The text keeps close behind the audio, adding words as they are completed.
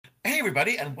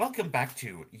everybody, and welcome back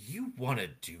to You Wanna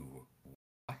Do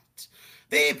What?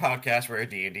 The podcast where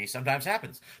D&D sometimes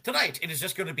happens. Tonight, it is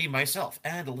just going to be myself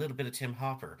and a little bit of Tim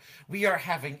Hopper. We are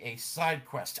having a side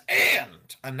quest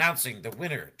and announcing the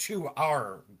winner to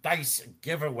our dice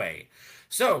giveaway.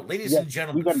 So, ladies and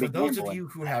gentlemen, for those of you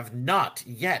who have not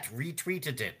yet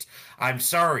retweeted it, I'm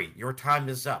sorry, your time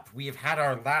is up. We have had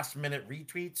our last-minute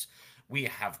retweets. We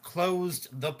have closed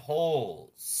the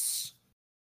polls.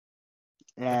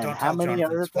 And don't how tell many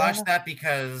Jonathan are Splash there? that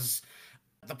because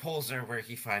the polls are where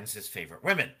he finds his favorite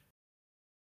women.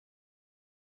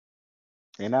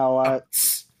 You know what?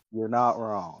 You're not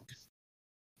wrong.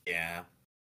 Yeah.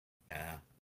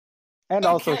 And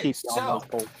also keep so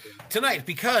tonight,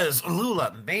 because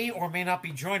Lula may or may not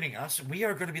be joining us, we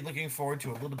are going to be looking forward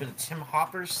to a little bit of Tim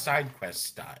Hopper's side quest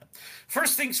style.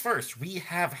 First things first, we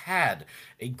have had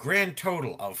a grand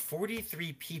total of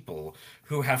 43 people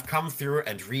who have come through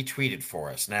and retweeted for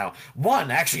us. Now,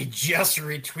 one actually just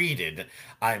retweeted,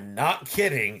 I'm not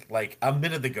kidding, like a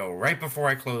minute ago, right before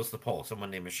I closed the poll,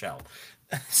 someone named Michelle.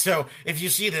 So, if you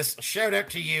see this, shout out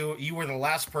to you. You were the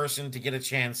last person to get a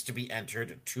chance to be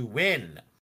entered to win.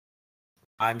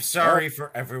 I'm sorry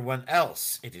for everyone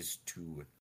else. It is too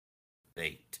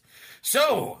late.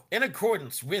 So, in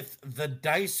accordance with the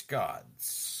dice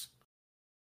gods,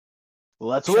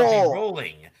 let's shall roll. be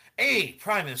rolling a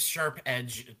Primus Sharp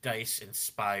Edge dice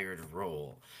inspired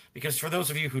roll. Because for those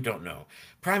of you who don't know,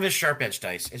 Primus Sharp Edge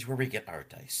dice is where we get our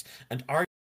dice, and our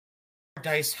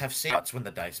dice have saved when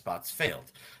the dice bots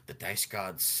failed. The dice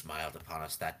gods smiled upon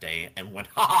us that day and went,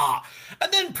 ha ha!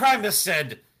 And then Primus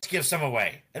said, let's give some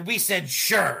away. And we said,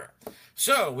 sure.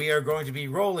 So we are going to be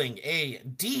rolling a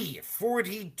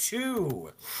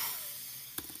D42.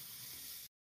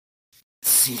 Let's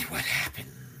see what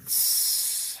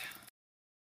happens.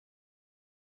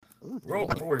 Roll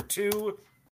for 2.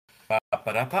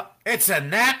 It's a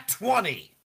nat 20.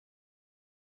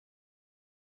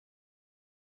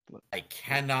 I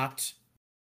cannot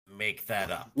make that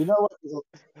up. You know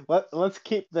what? Let's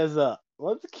keep this up.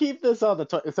 Let's keep this on the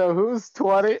 20. So who's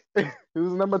 20?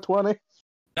 Who's number 20?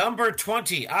 Number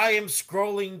 20. I am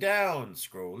scrolling down.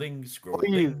 Scrolling.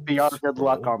 Please be our good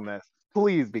luck on this.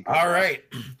 Please be good. All right.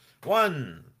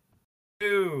 1,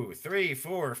 2, 3,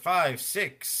 4, 5,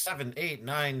 6, 7, 8,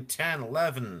 9, 10,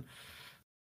 11,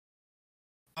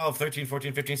 12, 13,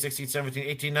 14, 15, 16, 17,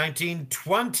 18, 19,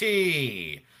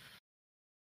 20.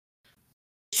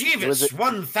 Jeeves,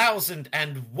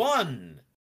 1001.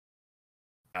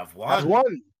 Have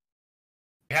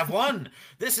one.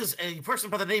 This is a person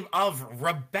by the name of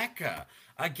Rebecca.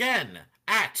 Again,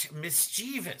 at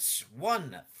Mischievous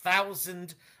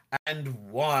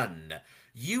 1001.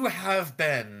 You have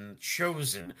been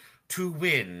chosen to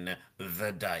win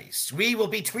the dice. We will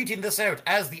be tweeting this out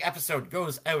as the episode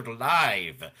goes out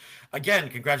live. Again,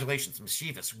 congratulations,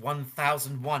 Mischievous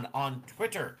 1001 on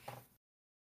Twitter.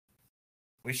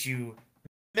 Wish you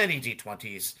many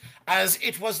D20s, as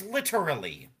it was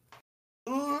literally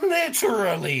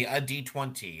a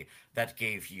D20 that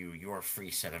gave you your free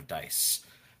set of dice.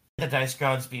 The dice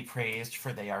gods be praised,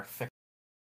 for they are fickle.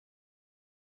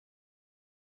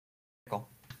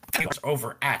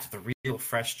 Over at the Real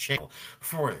Fresh channel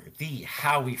for the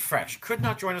Howie Fresh. Could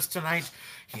not join us tonight.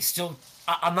 He's still,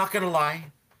 I'm not going to lie,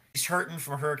 he's hurting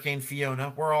from Hurricane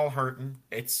Fiona. We're all hurting.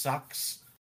 It sucks.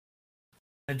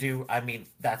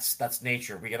 That's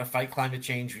nature. We got to fight climate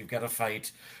change. We've got to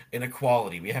fight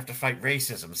inequality. We have to fight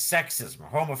racism,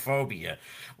 sexism, homophobia.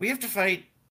 We have to fight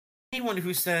anyone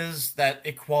who says that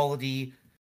equality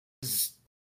is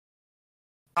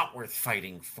not worth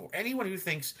fighting for. Anyone who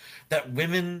thinks that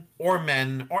women or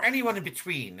men or anyone in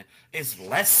between is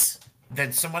less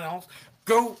than someone else.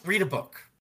 Go read a book.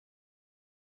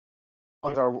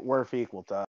 Are worth equal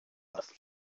to us.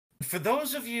 For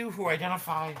those of you who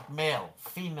identify male,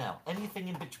 female, anything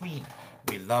in between,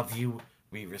 we love you,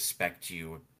 we respect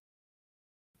you.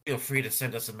 Feel free to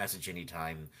send us a message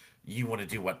anytime. You want to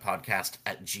do what podcast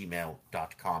at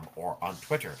gmail.com or on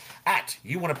Twitter at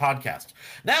youwannapodcast.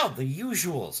 Now, the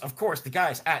usuals, of course, the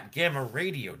guys at Gamma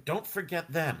Radio, don't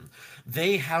forget them.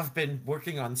 They have been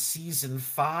working on season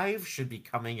 5, should be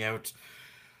coming out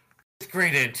with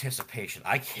great anticipation.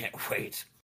 I can't wait.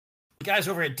 The guys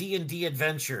over at D&D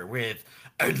Adventure with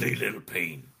Only Little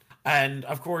Pain. And,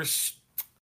 of course,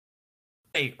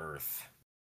 Hey Earth.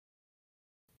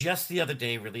 Just the other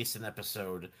day released an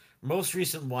episode, most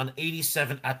recent one,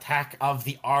 87 Attack of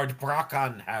the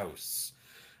Ardbracon House.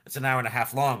 It's an hour and a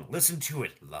half long. Listen to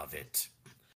it. Love it.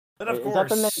 But of course, is that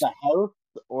the name of the house,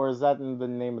 or is that the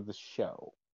name of the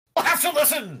show? You'll have to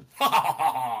listen!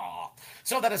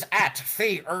 So that is at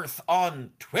Faye Earth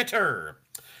on Twitter.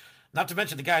 Not to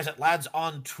mention the guys at Lads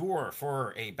on Tour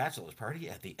for a bachelor's party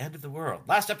at the end of the world.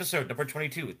 Last episode, number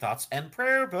 22, Thoughts and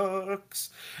Prayer Books.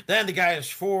 Then the guys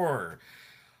for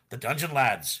the Dungeon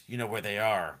Lads, you know where they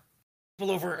are.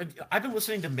 People over. I've been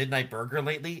listening to Midnight Burger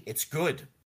lately. It's good.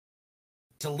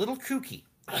 It's a little kooky.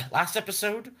 Last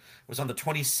episode was on the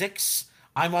 26th.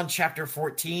 I'm on chapter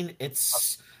 14.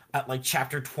 It's at like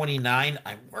chapter 29.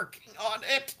 I'm working on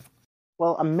it.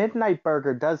 Well, a midnight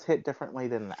burger does hit differently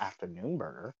than an afternoon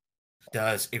burger.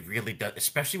 Does it really does,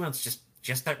 especially when it's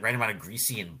just that right amount of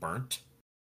greasy and burnt.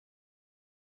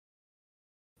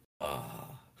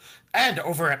 And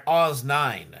over at Oz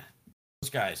 9, those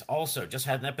guys also just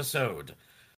had an episode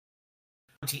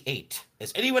 28.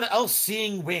 Is anyone else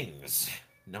seeing wings?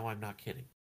 No, I'm not kidding.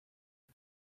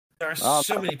 There are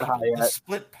so many people. The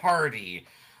split party.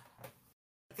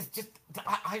 It's just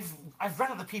I've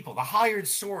run out of people. The hired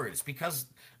swords, because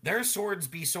their swords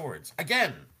be swords.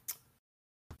 Again,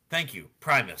 thank you,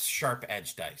 Primus Sharp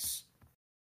Edge Dice,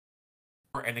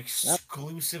 for an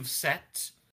exclusive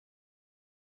set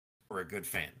for a good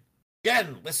fan.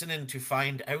 Again, listen in to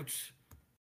find out.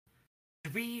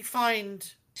 Did we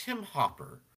find Tim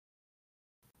Hopper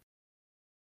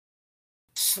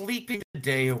sleeping the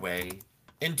day away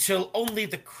until only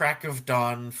the crack of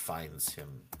dawn finds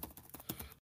him?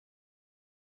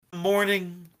 The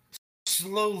morning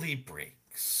slowly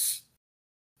breaks.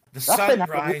 The sun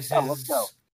rises. Let's go.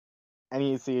 And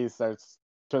he starts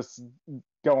just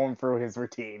going through his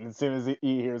routine as soon as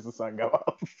he hears the sun go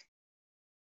up.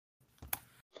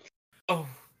 Oh,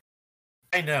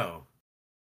 I know.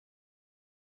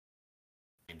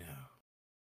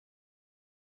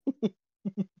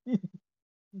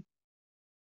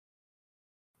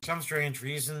 For some strange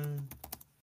reason,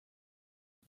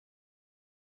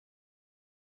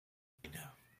 I know.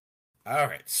 All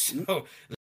right, so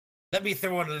let me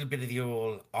throw in a little bit of the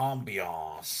old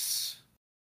ambiance.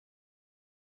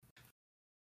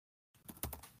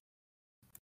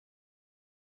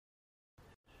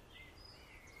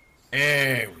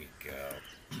 There we go.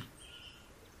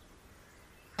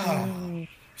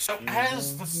 So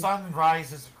as the sun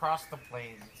rises across the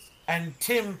plains, and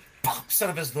Tim pops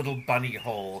out of his little bunny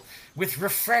hole with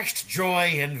refreshed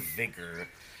joy and vigor,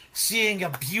 seeing a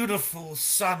beautiful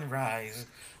sunrise,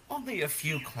 only a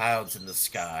few clouds in the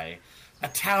sky, a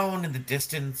town in the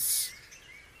distance,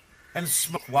 and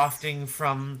smoke wafting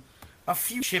from a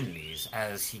few chimneys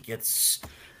as he gets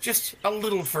just a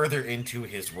little further into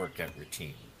his workout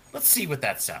routine. Let's see what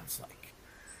that sounds like.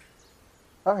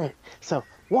 All right, so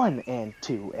 1 and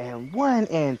 2 and 1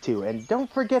 and 2, and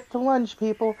don't forget to lunge,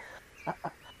 people.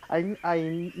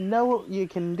 I know you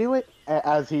can do it.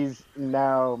 As he's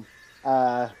now,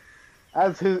 as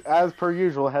per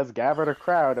usual, has gathered a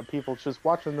crowd of people just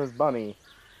watching this bunny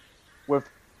with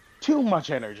too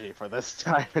much energy for this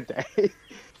time of day,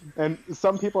 and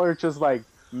some people are just like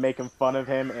making fun of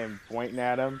him and pointing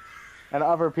at him, and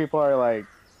other people are like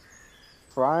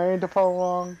trying to follow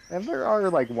along, and there are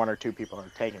like 1 or 2 people who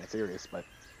are taking it serious, but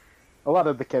a lot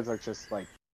of the kids are just like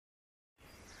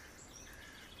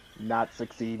not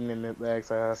succeeding in the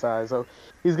exercise. So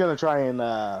he's gonna try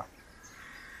and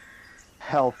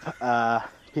help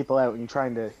people out and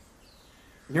trying to.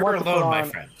 You're alone, my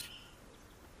friend.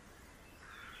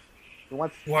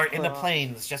 You are in the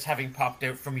plains, just having popped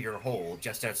out from your hole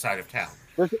just outside of town.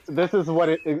 This is what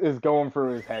it is going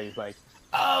through his head. He's like,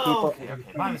 oh, okay.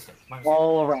 My mistake.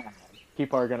 All around.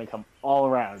 People are gonna come all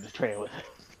around to train with him.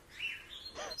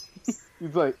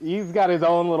 He's got his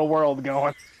own little world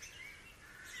going.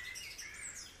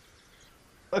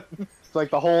 It's like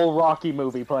the whole Rocky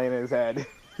movie playing in his head.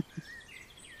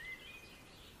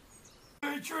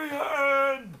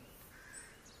 Adrian!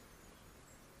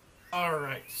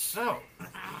 Alright, so.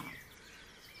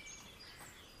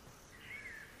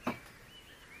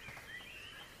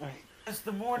 As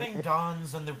the morning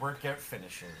dawns and the workout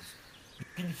finishes, you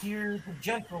can hear the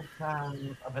gentle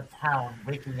sound of a town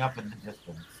waking up in the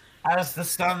distance. As the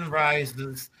sun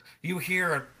rises, you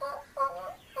hear a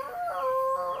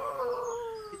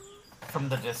from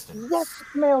the distance. Yes,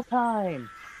 mail time!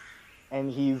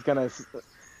 And he's gonna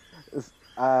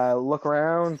look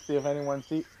around, see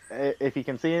if he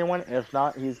can see anyone. If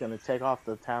not, he's gonna take off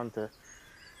the town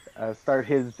to start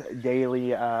his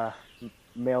daily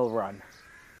mail run.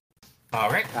 All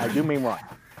right. I do mean run.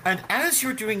 And as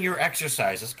you're doing your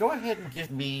exercises, go ahead and give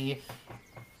me.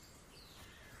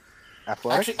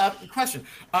 Athletics? Actually, question.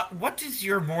 What does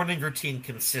your morning routine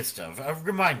consist of?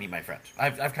 Remind me, my friend.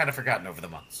 I've kind of forgotten over the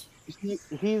months.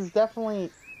 He's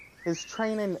definitely, his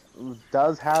training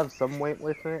does have some weight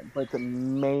with it, but it's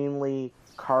mainly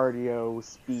cardio,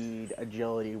 speed,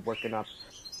 agility, working up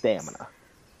stamina.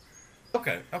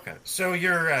 Okay, okay. So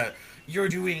you're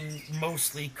doing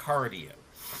mostly cardio.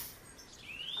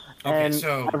 Okay, And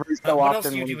so every so what else do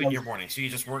often you when he do in your comes, morning? So you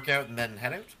just work out and then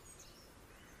head out?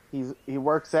 he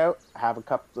works out, have a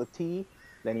cup of tea,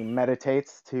 then he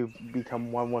meditates to become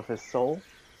one with his soul.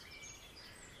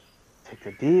 Takes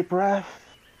a deep breath,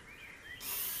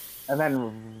 and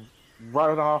then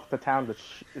run off to town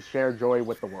to share joy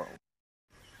with the world.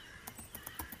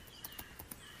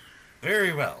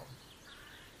 Very well.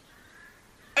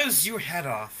 As you head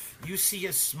off, you see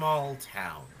a small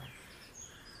town.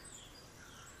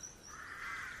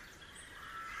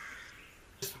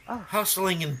 Oh,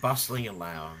 Hustling and bustling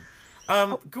around.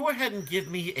 oh, Go ahead and give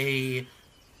me a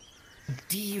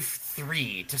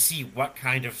D3 to see what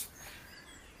kind of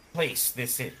place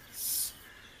this is.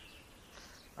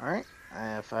 all right.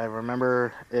 If I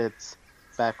remember,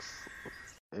 back.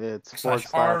 It's forward Backslash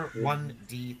slash.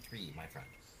 R1D3, my friend.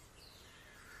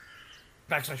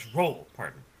 Backslash roll,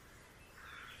 pardon.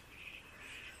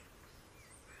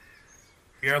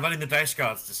 We are letting the dice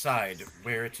gods decide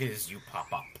where it is you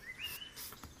pop up.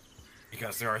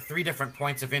 Because there are three different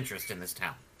points of interest in this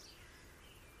town.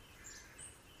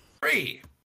 Three!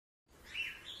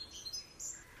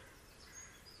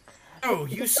 Oh,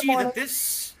 you Good see morning. that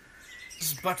this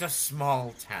is but a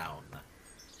small town.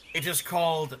 It is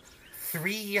called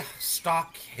Three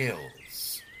Stock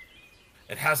Hills.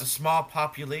 It has a small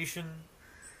population,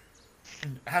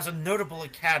 and has a notable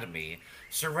academy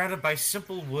surrounded by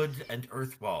simple wood and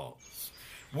earth walls.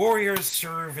 Warriors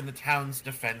serve in the town's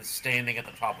defense standing at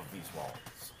the top of these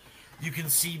walls. You can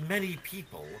see many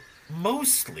people,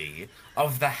 mostly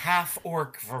of the half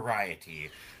orc variety,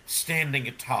 standing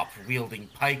atop wielding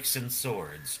pikes and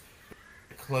swords,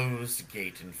 with a closed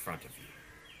gate in front of you.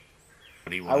 What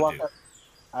do you I want to walk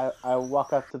do? up. I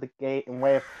walk up to the gate and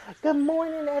wave. Good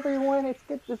morning, everyone. It's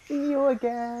good to see you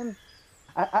again.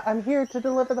 I'm here to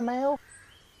deliver the mail.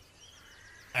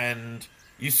 And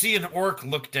you see an orc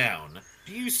look down.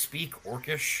 Do you speak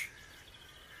orcish?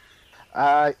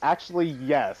 Actually,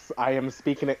 yes. I am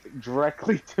speaking it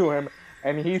directly to him,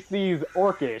 and he sees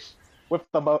Orcish with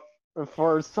the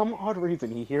for some odd reason,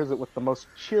 he hears it with the most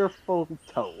cheerful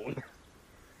tone.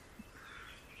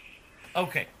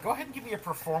 Okay, go ahead and give me a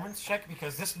performance check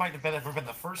because this might have ever been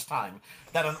the first time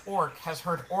that an orc has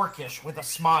heard orcish with a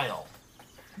smile.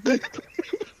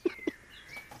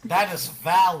 That is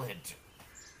valid.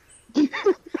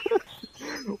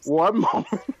 One moment.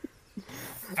 All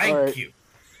Thank right. you.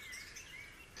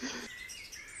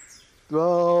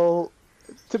 Well,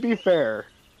 to be fair,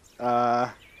 uh,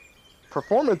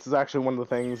 performance is actually one of the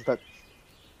things that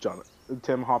John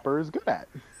Tim Hopper is good at.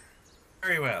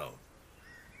 Very well.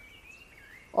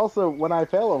 Also, when I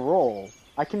fail a roll,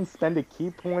 I can spend a key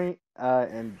point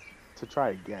and to try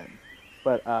again,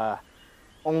 but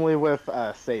only with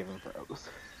saving throws.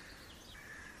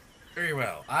 Very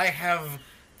well. I have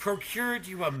procured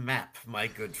you a map, my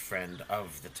good friend,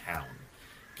 of the town.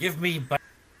 Give me but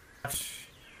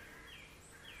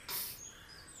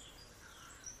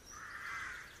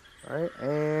All right,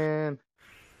 and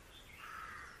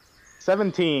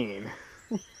 17.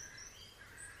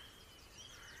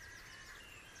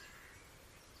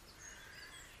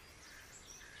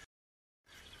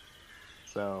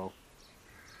 So,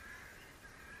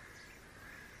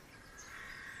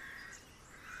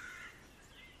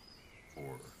 4.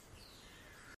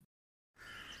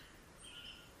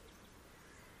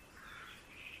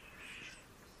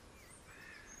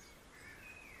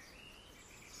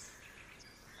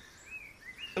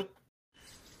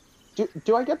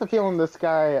 do I get the feeling this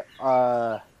guy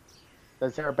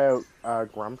does hear about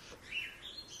Grumsh?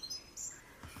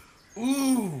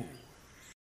 Ooh!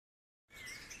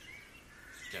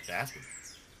 You have to ask him.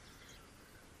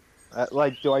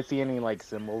 Like, do I see any like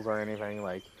symbols or anything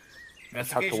like tucked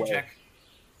Investigation away? check.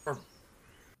 Or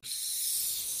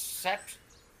perception.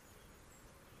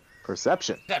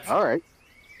 Perception. Perception. All right.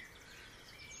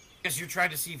 Because you're trying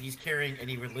to see if he's carrying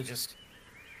any religious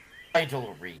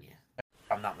idolatry,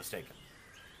 if I'm not mistaken.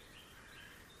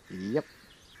 Yep.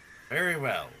 Very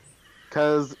well.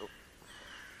 Because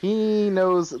he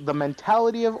knows the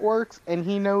mentality of orcs, and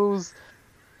he knows,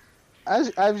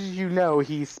 as you know,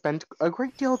 he spent a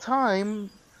great deal of time,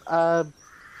 uh,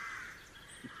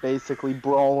 basically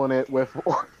brawling it with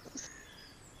orcs.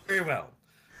 Very well.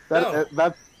 That So,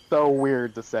 that's so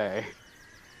weird to say.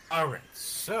 alright,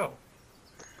 so,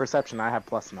 Perception, I have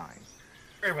 +9.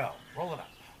 very well. Roll it up.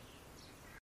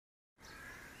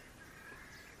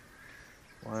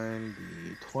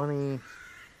 1d20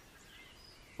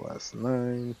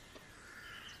 +9.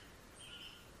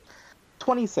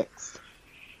 26.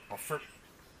 Well, for...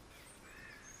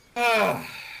 Ah,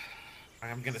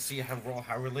 I'm gonna see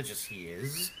how religious he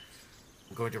is.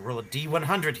 I'm going to roll a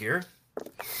D100 here.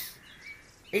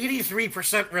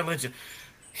 83% religion.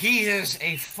 He is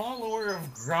a follower of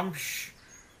Grumsh.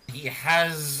 He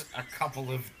has a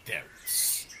couple of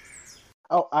doubts.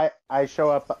 Oh, I show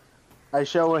up. I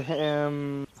show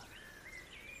him.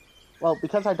 Well,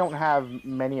 because I don't have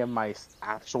many of my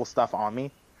actual stuff on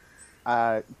me,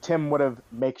 Tim would have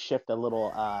makeshift a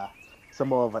little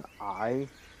symbol of an eye.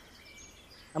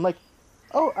 I'm like,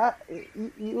 oh,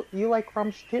 you like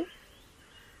Crumsh too?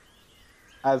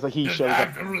 As he shows up.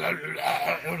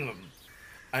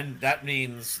 And that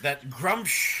means that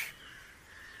Grumsh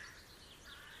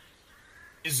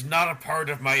is not a part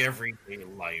of my everyday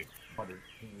life, but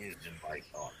he is in my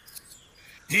thoughts.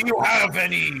 Do you have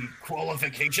any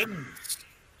qualifications?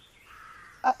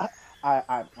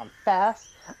 I'm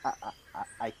fast.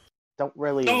 I don't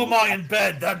really. So am I in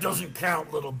bed. That doesn't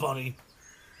count, little bunny.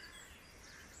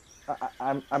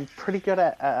 I'm pretty good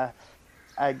at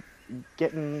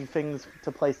getting things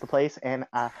to place, and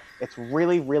it's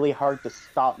really hard to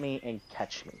stop me and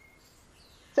catch me.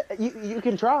 So, you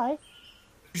can try.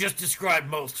 You just described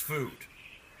most food.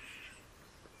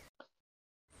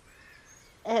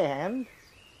 And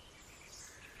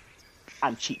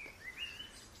I'm cheap.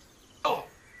 Oh,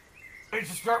 let's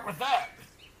just start with that.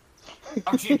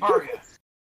 How cheap are you?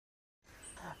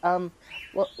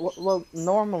 Well,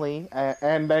 normally,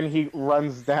 and then he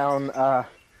runs down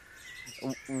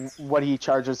what he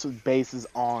charges bases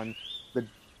on the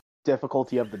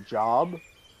difficulty of the job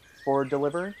for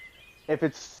delivery. If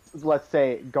it's, let's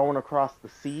say, going across the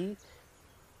sea,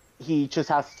 he just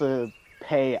has to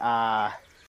pay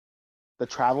the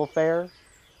travel fare.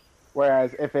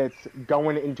 Whereas if it's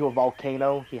going into a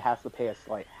volcano, he has to pay a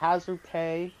slight hazard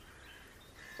pay.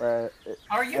 Are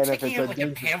you taking it like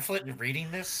a pamphlet and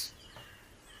reading this?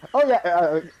 Oh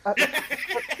yeah,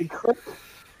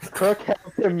 Kirk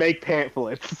helped him make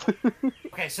pamphlets.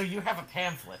 Okay, so you have a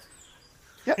pamphlet.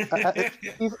 Yeah,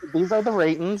 these are the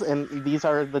ratings, and these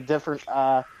are the different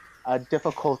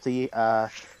difficulty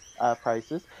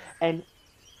prices. And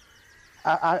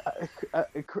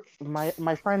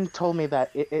my friend told me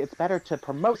that it's better to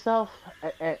promote yourself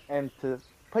and to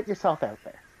put yourself out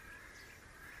there.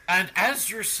 And as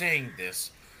you're saying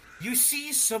this, you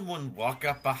see someone walk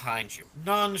up behind you,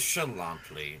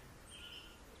 nonchalantly.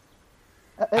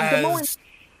 Good morning.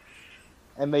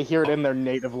 And they hear it in their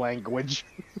native language.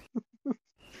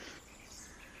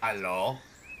 Hello?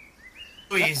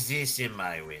 Who is this in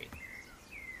my way?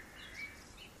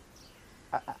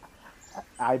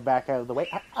 I back out of the way.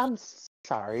 I'm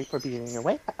sorry for being in your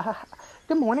way.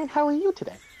 Good morning. How are you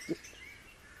today?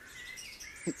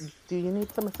 Do you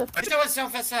need some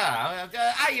assistance? I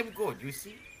am good, you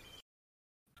see.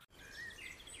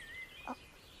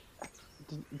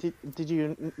 Did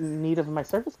you need of my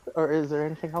service, or is there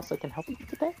anything else I can help you with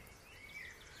today?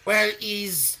 Well,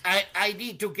 I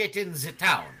need to get in the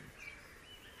town.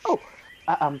 Oh,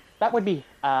 that would be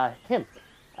him.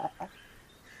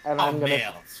 And I'm gonna.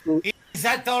 Males. Is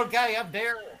that tall guy up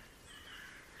there?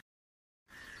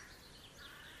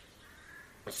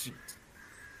 Shoot.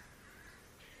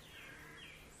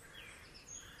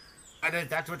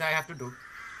 That's what I have to do.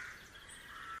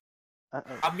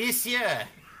 Monsieur,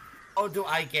 how do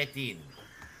I get in?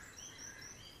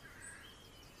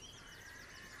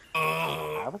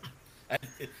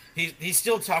 He's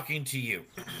still talking to you.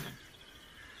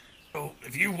 So,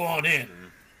 if you want in,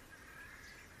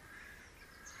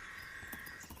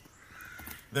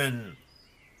 then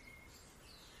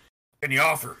can you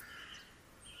offer?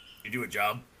 You do a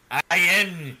job? I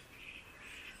am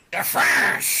the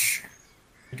French.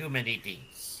 Too many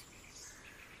things.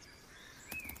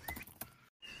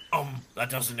 That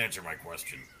doesn't answer my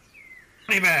question.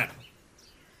 Money man.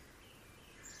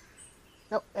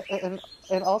 No,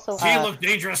 and also. Does he look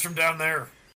dangerous from down there?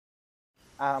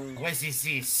 Where's he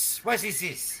sis? Where's he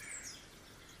sis?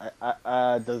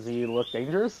 Does he look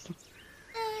dangerous?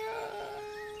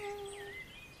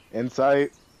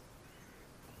 Insight.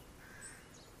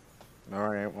 All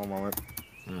right, one moment.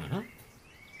 Mm-hmm.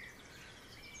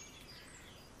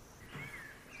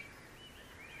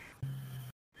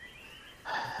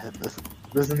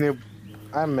 This is new.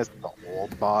 I missed the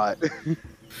old bot.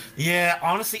 Yeah,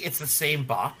 honestly, it's the same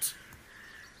bot.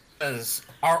 Because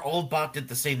our old bot did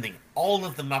the same thing. All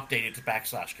of them updated to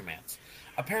 / commands.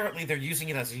 Apparently, they're using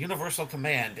it as a universal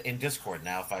command in Discord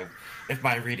now, if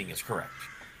my reading is correct.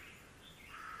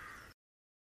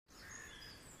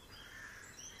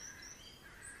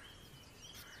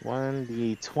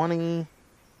 $1d20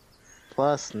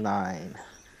 plus 9.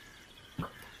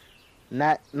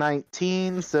 Nat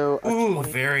 19, so. Ooh,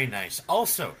 20. Very nice.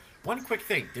 Also, One quick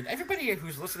thing: did everybody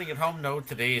who's listening at home know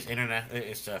today is internet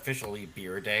is officially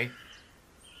Beer Day?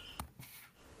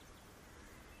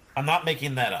 I'm not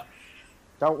making that up.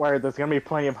 Don't worry, there's gonna be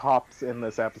plenty of hops in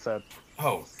this episode.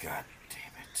 Oh God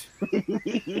damn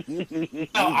it!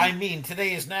 No, I mean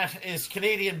today is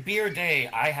Canadian Beer Day.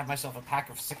 I have myself a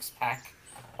pack of 6-pack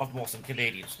of Molson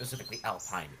Canadian, specifically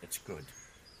Alpine. It's good.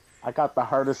 I got the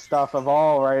hardest stuff of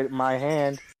all right in my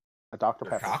hand. A Dr.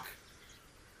 Your Pepper. cock?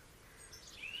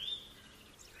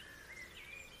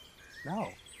 No.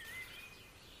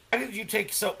 Why did you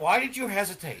take so? Why did you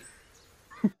hesitate?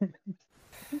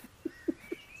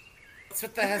 What's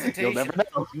with the hesitation? You'll never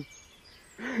know.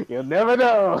 You'll never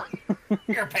know.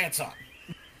 Your pants on.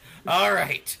 All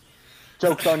right.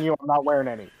 Joke's on you, I'm not wearing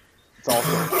any. It's all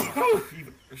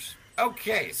good.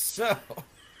 Okay, so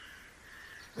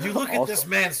you look at this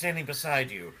man standing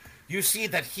beside you. You see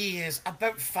that he is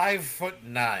about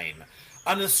 5'9",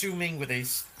 unassuming with a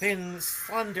thin,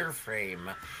 slender frame,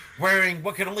 wearing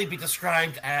what can only be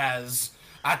described as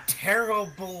a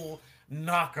terrible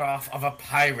knockoff of a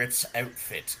pirate's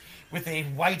outfit, with a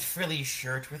white frilly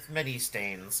shirt with many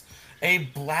stains, a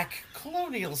black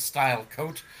colonial-style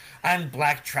coat, and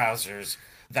black trousers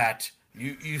that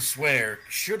you swear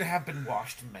should have been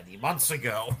washed many months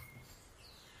ago.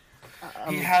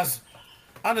 He has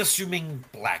unassuming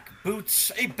black boots,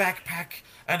 a backpack,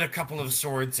 and a couple of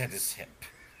swords at his hip.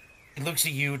 He looks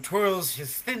at you, twirls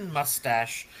his thin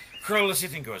mustache, curls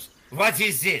it, and goes, "What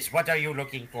is this? What are you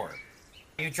looking for?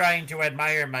 Are you trying to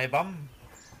admire my bum?"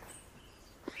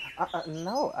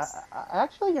 No,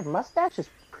 actually, your mustache is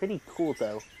pretty cool,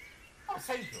 though. Oh,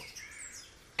 thank you.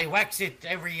 I wax it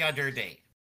every other day.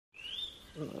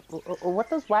 What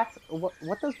does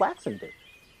waxing do?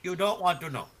 You don't want to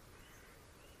know.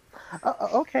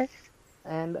 Okay,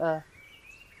 and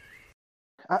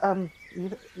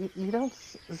you don't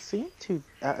seem too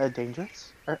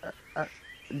dangerous.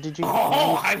 Did you?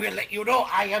 Oh, I will let you know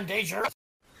I am dangerous.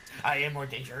 I am more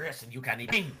dangerous than you can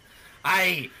even.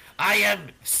 I am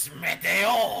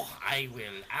Smeteo. I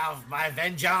will have my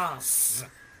vengeance.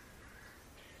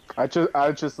 I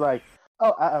just like,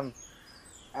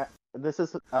 this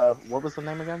is what was the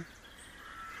name again?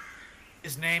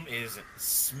 His name is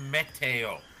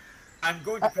Smeteo. I'm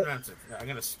going to pronounce it. I'm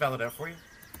going to spell it out for you.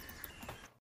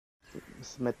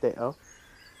 Smeteo.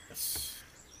 Yes.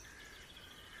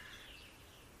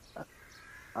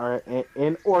 All right,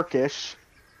 in Orcish,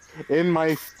 in my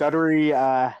stuttery,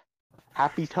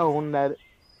 happy tone that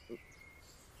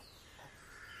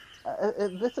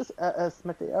this is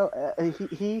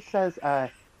Smeteo. He says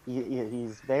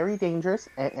he's very dangerous,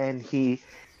 and he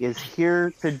is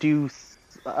here to do.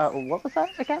 What was that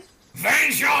again?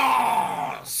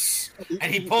 Vengeance!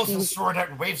 And he pulls his sword out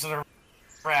and waves it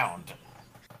around.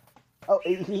 Oh,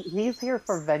 he's here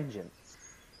for vengeance.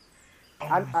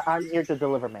 I'm here to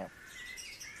deliver mail.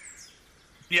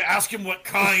 You ask him what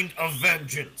kind of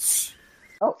vengeance.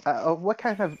 Oh, what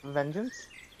kind of vengeance?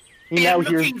 I am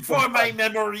looking for my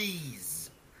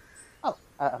memories. Oh,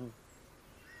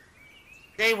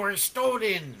 They were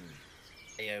stolen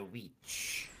by a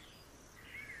witch.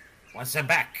 Once I'm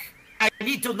back, I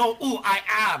need to know who I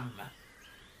am.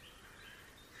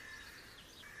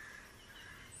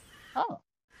 Oh.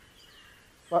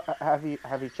 Well, have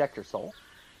you checked your soul?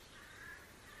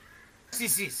 What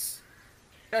is this?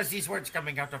 There's these words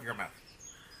coming out of your mouth.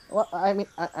 Well, I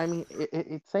mean,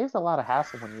 it saves a lot of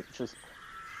hassle when you just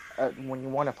when you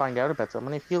want to find out about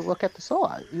someone. If you look at the soul,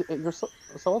 your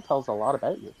soul tells a lot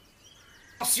about you.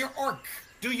 What's your orc?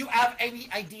 Do you have any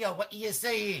idea what he is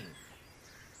saying?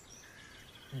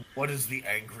 What is the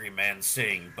angry man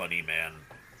saying, Bunny Man?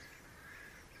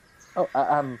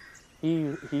 Oh,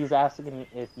 he's asking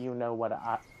if you know what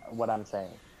I'm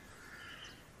saying.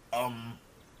 Oh,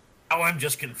 I'm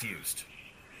just confused.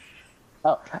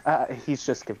 Oh, he's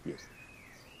just confused.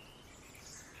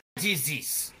 What is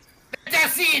this?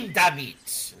 Dasin, damit!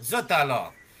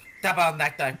 Zotalo!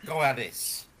 Tabarnakta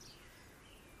Goaris.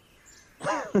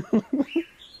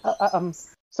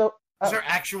 So... Those are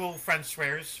actual French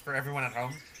swears for everyone at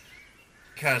home.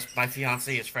 Because my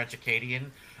fiancée is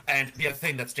French-Acadian, and the other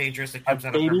thing that's dangerous that comes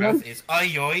out of her mouth is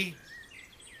 "ay-yoy"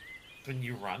 when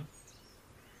you run.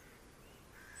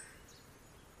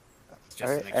 It's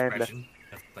just an expression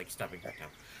of, like, stubbing her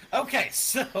toe. Okay,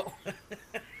 so...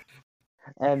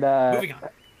 and, moving on.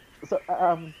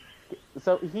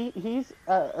 So he's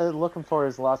looking for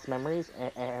his lost memories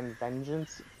and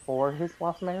vengeance for his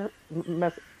lost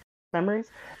memories,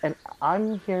 and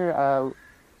I'm here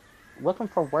looking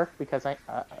for work because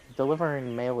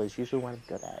delivering mail is usually what I'm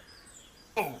good at.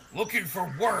 Oh, looking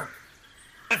for work.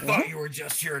 I thought you were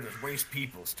just here to waste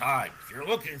people's time. If you're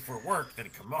looking for work, then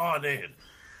come on in.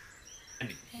 And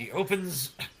he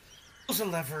pulls a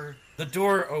lever, the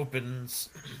door opens,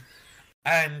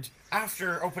 and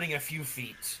after opening a few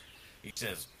feet, he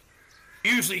says,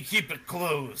 usually keep it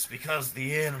closed because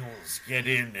the animals get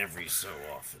in every so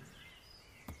often.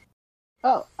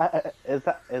 Oh, is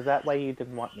that why you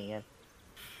didn't want me in?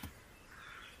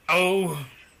 Oh,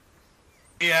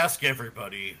 we ask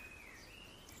everybody.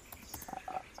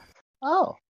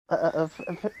 Oh,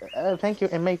 thank you,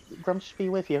 and may Grumsh be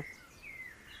with you.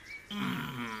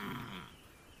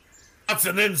 That's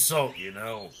an insult, you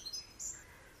know.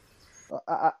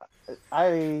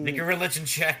 Make a religion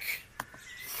check.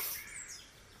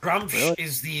 Grumsh Really?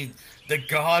 is the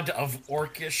god of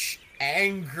orcish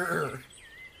anger.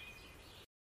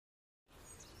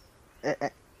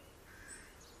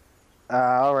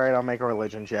 All right, I'll make a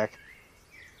religion check.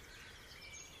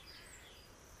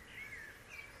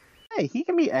 Hey, he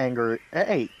can be angry.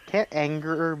 Hey, can't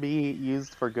anger be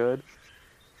used for good?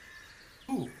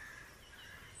 Ooh,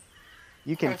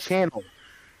 You can question.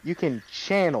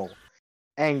 channel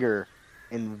anger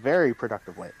in very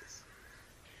productive ways.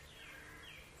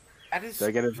 That Did is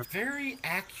I get it? very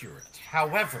accurate.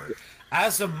 However,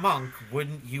 as a monk,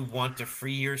 wouldn't you want to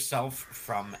free yourself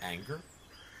from anger?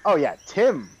 Oh yeah,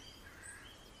 Tim.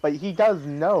 But he does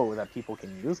know that people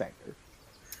can use anger.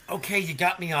 Okay, you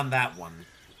got me on that one.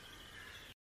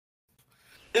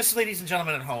 This, ladies and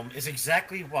gentlemen at home, is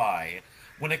exactly why,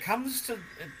 when it comes to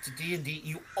D&D,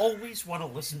 you always want to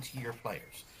listen to your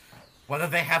players. Whether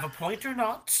they have a point or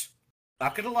not,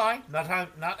 not gonna lie,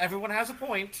 not everyone has a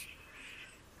point.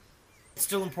 It's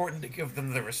still important to give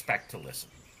them the respect to listen.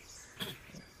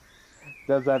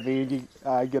 Does that mean you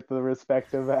get the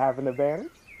respect of having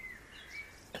advantage?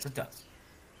 Yes, it does.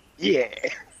 Yeah.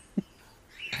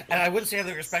 And I wouldn't say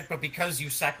the respect, but because you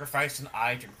sacrificed an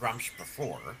eye to Grumsh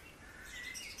before.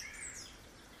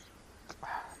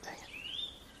 Dang it.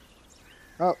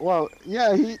 Oh well,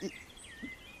 yeah, he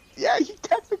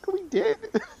technically did.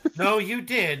 No, you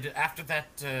did after that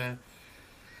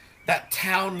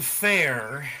town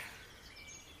fair.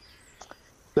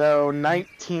 So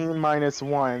 19 minus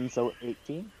 1, so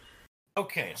 18.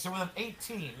 Okay, so with an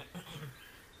 18,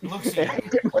 he looks at It you,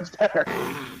 did much better.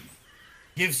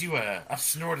 gives you a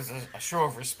snort as a show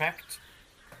of respect,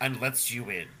 and lets you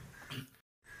in.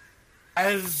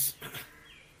 As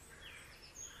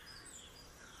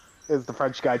Is the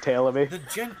French guy tailing me? the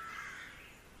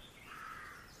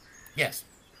yes.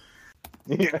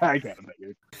 Yeah, I get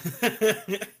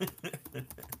it.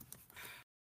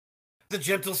 The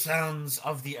gentle sounds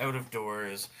of the out of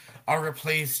doors are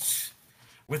replaced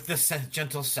with the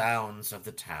gentle sounds of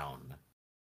the town.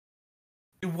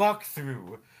 You walk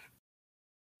through.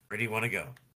 Where do you want to go?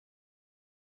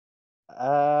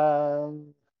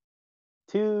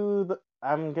 To the.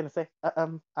 I'm gonna say.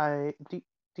 I do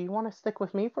you want to stick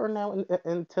with me for now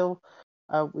until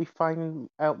we find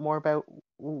out more about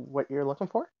what you're looking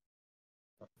for?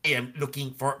 I am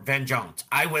looking for vengeance.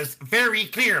 I was very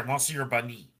clear, Monsieur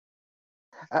Bunny.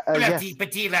 Yes.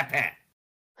 Petit lapin.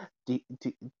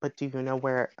 But do you know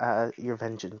where your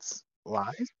vengeance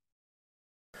lies?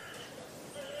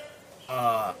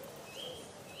 Uh,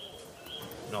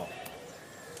 no.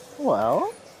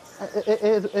 Well,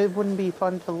 it wouldn't be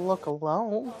fun to look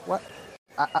alone. What?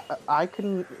 I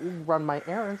can run my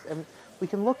errands and we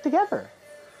can look together.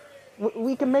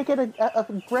 We can make it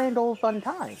a grand old fun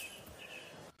time.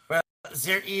 Well,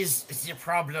 there is the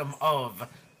problem of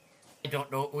I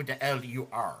don't know who the hell you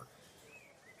are.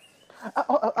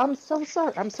 I'm so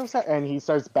sorry. I'm so sorry. And he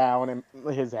starts bowing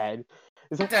his head.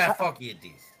 He's What like, the fuck is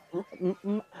this?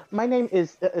 My name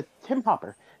is Tim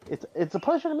Hopper. It's a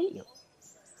pleasure to meet you.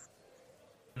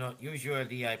 No,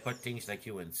 usually I put things like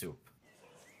you in soup.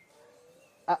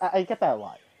 I get that a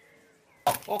lot.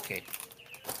 Oh, okay.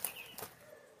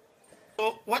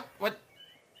 So what where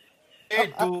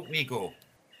do we go?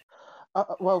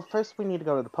 Well, first we need to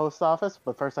go to the post office,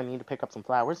 but first I need to pick up some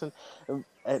flowers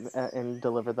and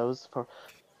deliver those for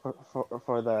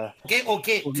the.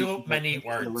 Okay, too many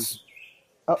words.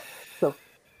 Oh, so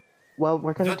well,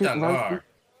 Good lord.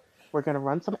 we're gonna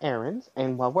run some errands,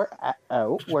 and while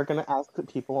out, we're gonna ask the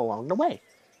people along the way.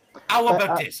 How But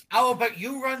about this? How about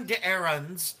you run the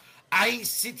errands? I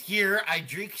sit here, I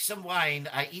drink some wine,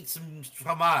 I eat some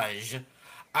fromage,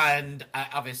 and I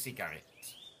have a cigarette.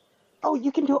 oh,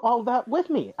 you can do all that with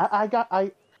me.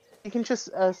 You can just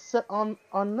sit on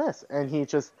this, and he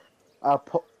just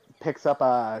picks up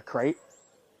a crate.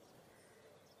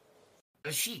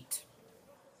 A sheet.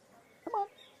 Come on,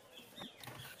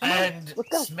 And let's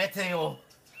go. Smeteo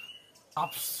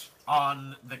hops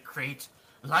on the crate,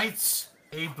 lights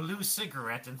a blue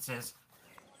cigarette and says,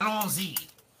 Allons-y.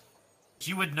 What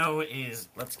you would know is,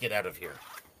 let's get out of here.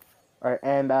 All right,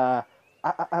 and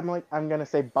I'm gonna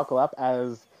say buckle up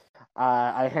as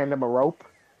I hand him a rope,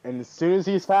 and as soon as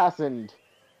he's fastened,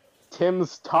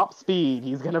 Tim's top speed,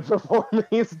 he's gonna perform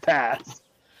his task.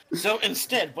 So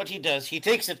instead, what he does, he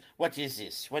takes it. What is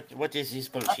this? What is this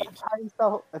bullshit?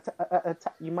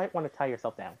 You might want to tie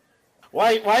yourself down.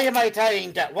 Why am I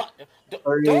tying down? What?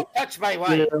 Three, Don't touch my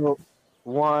wine. 2,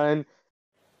 1,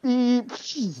 beep.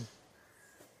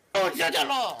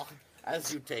 Oh,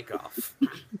 as you take off.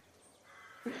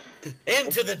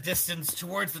 Into the distance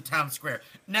towards the town square.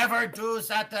 Never do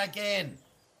that again.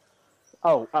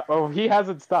 Oh, he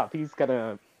hasn't stopped. He's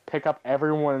gonna pick up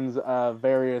everyone's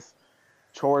various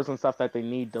chores and stuff that they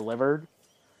need delivered.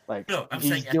 Like No, I'm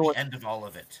he's saying at doing, the end of all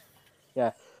of it.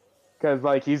 yeah, because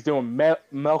like he's doing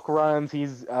milk runs.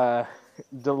 He's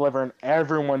delivering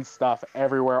everyone's stuff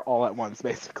everywhere all at once,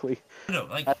 basically. No,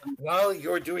 like while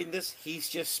you're doing this, he's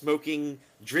just smoking,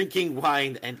 drinking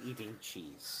wine, and eating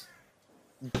cheese.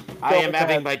 I am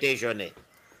having my déjeuner.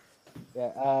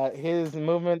 Yeah, his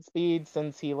movement speed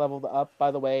since he leveled up,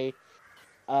 by the way,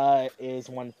 is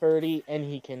 130, and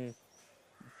he can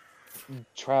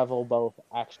travel both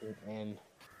action and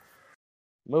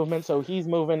movement. So he's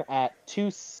moving at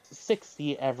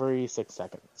 260 every 6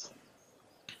 seconds.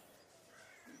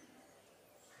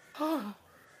 So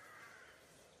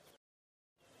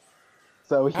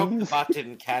I hope the he's bot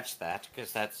didn't catch that,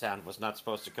 because that sound was not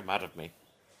supposed to come out of me.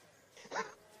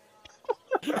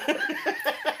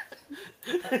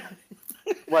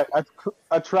 what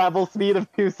a travel speed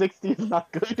of 260 is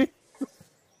not good.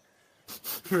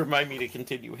 Remind me to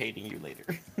continue hating you later.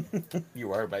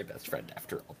 You are my best friend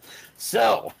after all.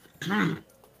 So,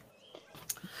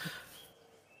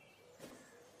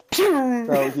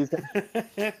 So he's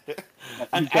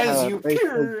and as you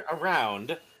peer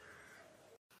around,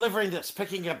 delivering this,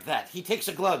 picking up that, he takes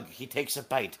a glug, he takes a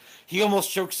bite, he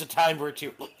almost chokes a time or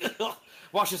two,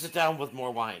 washes it down with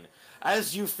more wine.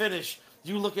 As you finish,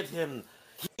 you look at him.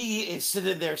 He is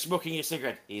sitting there smoking a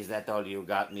cigarette. Is that all you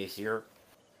got, monsieur?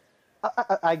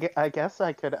 I guess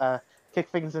I could kick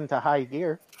things into high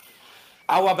gear.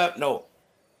 How about no?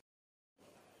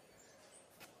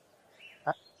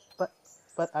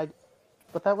 But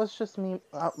that was just me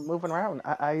moving around.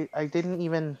 I didn't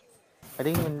even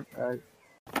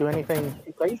do anything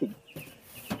crazy.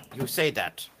 You say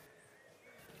that,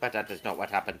 but that is not what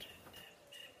happened.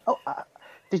 Oh,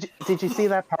 did you see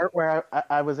that part where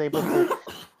I was able to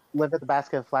deliver the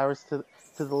basket of flowers to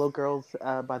the little girls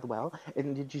by the well?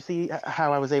 And did you see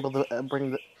how I was able to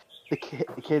bring the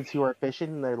kids who are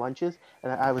fishing their lunches,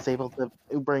 and I was able to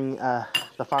bring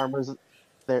the farmers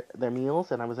their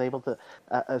meals, and I was able to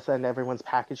send everyone's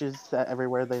packages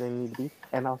everywhere they need to be.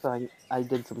 And also, I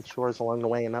did some chores along the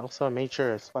way, and also I made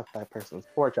sure I swept that person's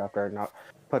porch after I not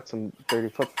put some dirty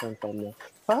footprints on there.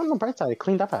 But on the bright side, I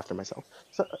cleaned up after myself.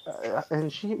 So,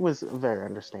 and she was very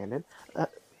understanding.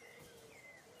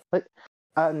 But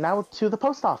now to the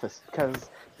post office, because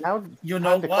now you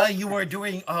know while you were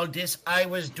doing all this, I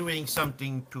was doing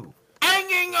something too.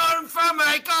 Hanging on for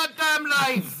my goddamn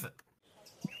life.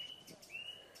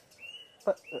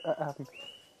 But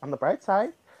on the bright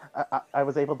side, I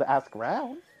was able to ask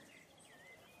around.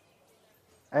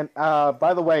 And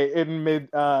by the way, in mid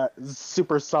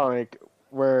Supersonic,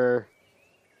 where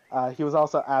he was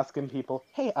also asking people,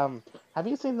 "Hey, have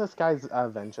you seen this guy's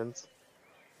Vengeance?"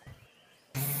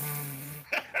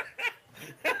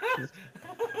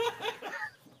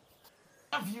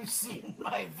 Have you seen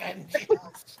my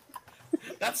vengeance?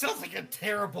 That sounds like a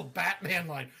terrible Batman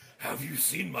line. Have you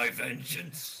seen my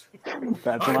vengeance?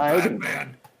 That's I'm right.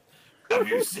 Batman. Have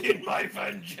you seen my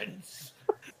vengeance?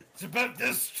 It's about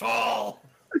this tall.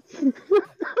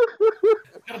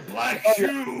 Got black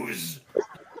shoes.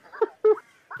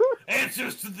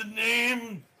 Answers to the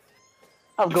name.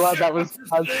 I'm glad that was.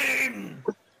 What's his name?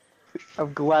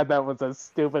 I'm glad that was as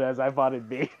stupid as I thought it'd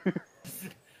be.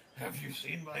 Have you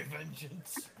seen my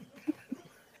vengeance?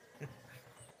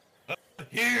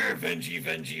 Here,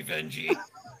 Vengie.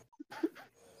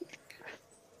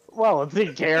 Well, it's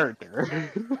in character.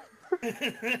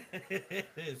 It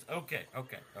is. Okay.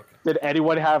 Did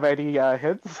anyone have any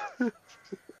hints?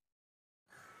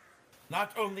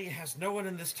 Not only has no one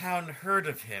in this town heard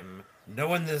of him, no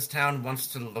one in this town wants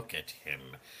to look at him.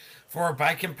 For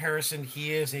by comparison,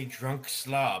 he is a drunk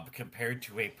slob compared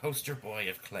to a poster boy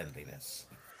of cleanliness.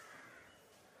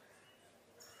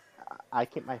 I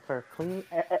keep my fur clean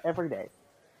every day.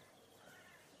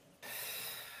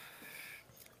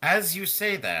 As you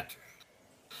say that,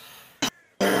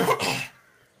 a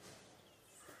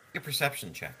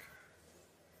perception check.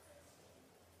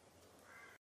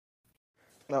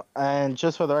 No, and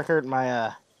just for the record,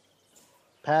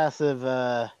 passive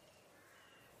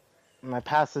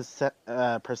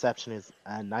perception is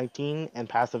 19, and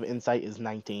passive insight is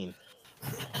 19.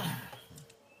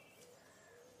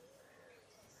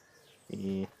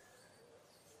 Yeah,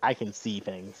 I can see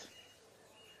things.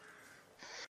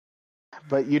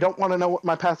 But you don't want to know what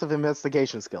my passive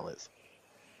investigation skill is.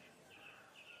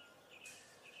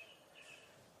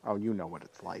 Oh, you know what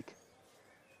it's like.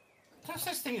 There's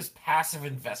such thing as passive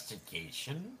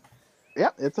investigation.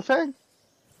 Yep, it's a thing.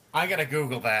 I gotta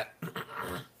Google that.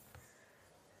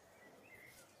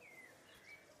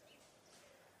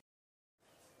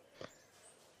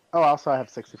 Oh, also I have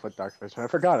 60-foot dark vision. I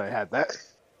forgot I had that.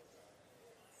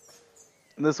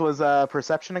 This was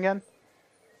perception again?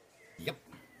 Yep.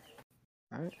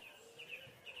 Alright.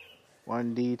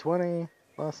 1d20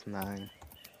 plus 9.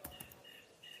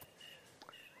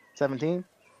 17.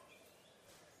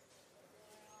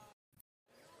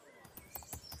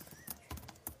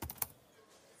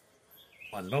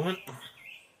 One moment.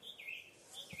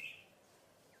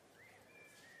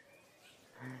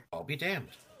 I'll be damned.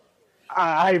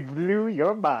 I blew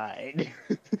your mind.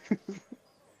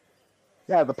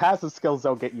 Yeah, the passive skills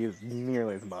don't get used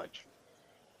nearly as much.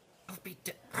 I'll be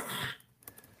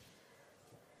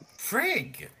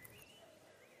Frig!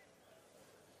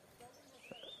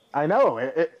 I know,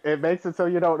 it makes it so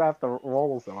you don't have to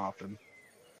roll so often.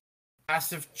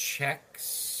 Passive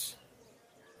checks.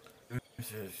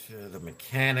 The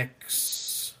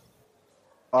mechanics.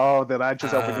 Oh, did I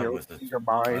just open your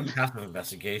mind? Passive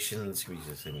investigations.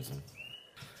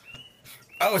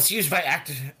 Oh, it's used by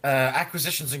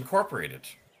Acquisitions Incorporated.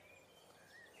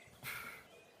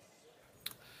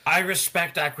 I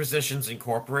respect Acquisitions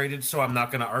Incorporated, so I'm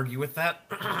not going to argue with that.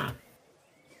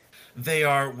 They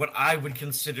are what I would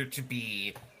consider to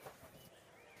be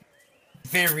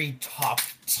very top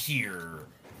tier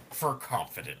for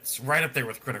confidence, right up there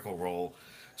with Critical Role.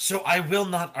 So I will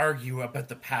not argue about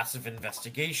the passive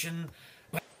investigation,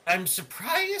 but I'm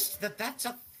surprised that that's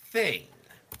a thing.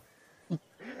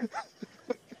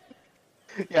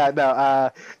 Yeah,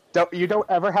 no, you don't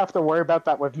ever have to worry about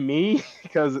that with me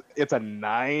because it's a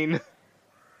 9.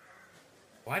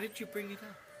 Why did you bring it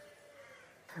up?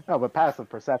 No, but passive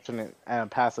perception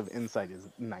and passive insight is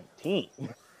 19.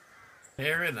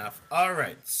 Fair enough. All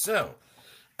right, so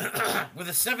with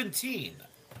a 17,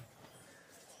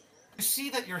 you see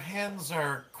that your hands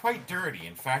are quite dirty.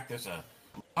 In fact, there's a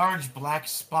large black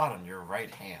spot on your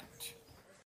right hand.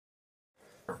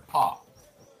 Or paw.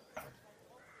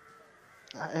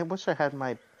 I wish I had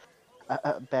my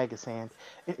bag of sand.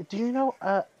 Do you know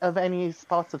of any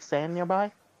spots of sand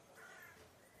nearby?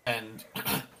 And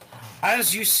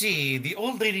as you see, the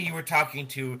old lady you were talking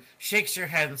to shakes her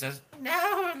head and says,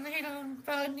 "No, little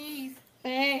bunny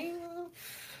thing,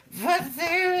 but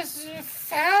there's a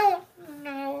fountain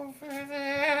over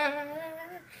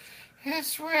there.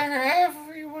 It's where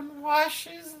everyone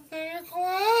washes their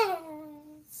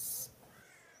clothes."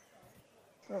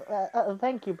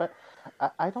 Thank you, but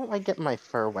I don't like getting my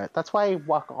fur wet. That's why I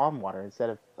walk on water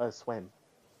instead of swim.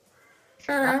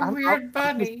 You're a weird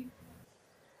bunny.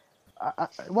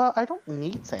 Well, I don't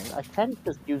need sand. I can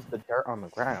just use the dirt on the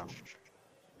ground.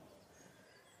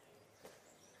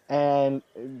 And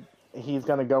he's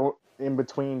gonna go in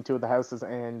between two of the houses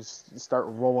and start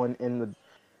rolling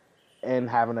and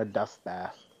having a dust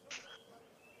bath.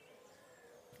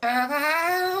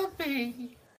 I'll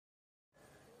be.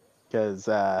 Because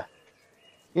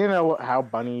you know how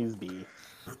bunnies be.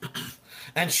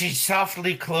 And she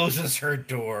softly closes her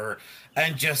door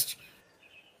and just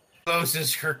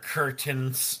closes her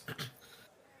curtains,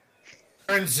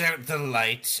 turns out the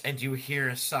light, and you hear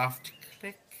a soft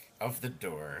click of the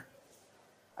door.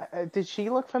 Did she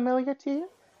look familiar to you?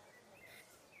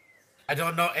 I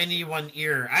don't know anyone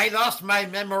here. I lost my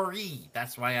memory.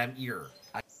 That's why I'm here.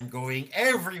 I'm going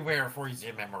everywhere for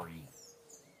the memory.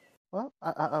 Well,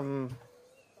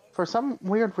 for some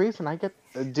weird reason, I get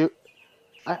the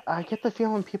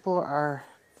feeling people are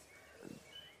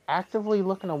actively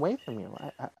looking away from you.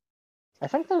 I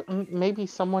think that maybe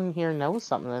someone here knows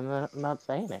something and they're not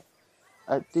saying it.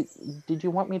 Did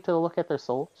you want me to look at their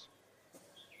souls?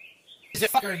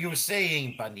 What are you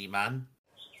saying, Bunny Man?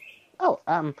 Oh,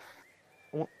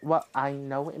 well, I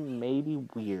know it may be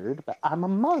weird, but I'm a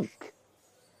monk.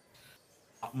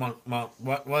 Monk,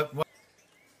 what?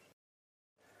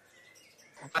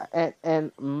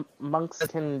 And monks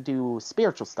can do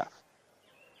spiritual stuff.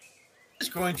 He's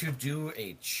going to do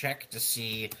a check to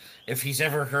see if he's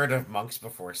ever heard of monks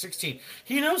before. 16.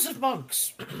 He knows of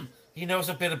monks. He knows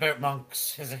a bit about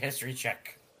monks. Has a history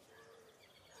check.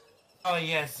 Oh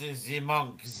yes, the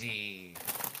monk, the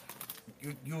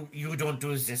you don't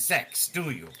do the sex, do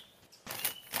you?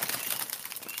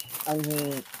 I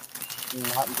mean,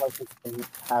 not like it can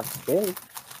have kids.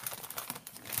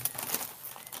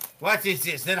 What is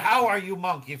this? Then how are you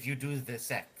monk if you do the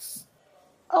sex?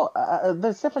 Oh,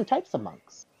 there's different types of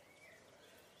monks.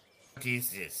 What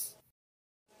is this?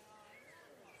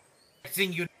 Next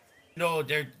thing you know,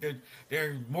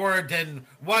 they're more than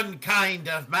one kind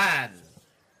of man.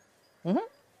 Hmm.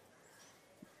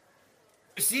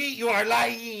 You see, you are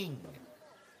lying.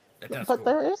 That's But cool.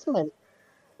 there is many.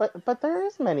 But there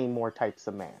is many more types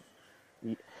of man.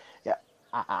 Yeah,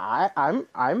 I'm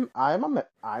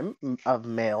of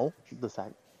male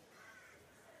descent.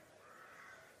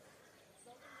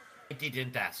 I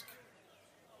didn't ask.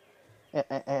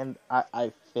 And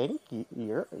I think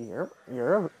you're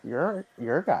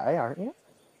a guy, aren't you?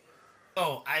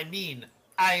 Oh, I mean,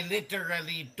 I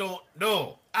literally don't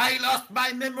know. I lost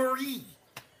my memory.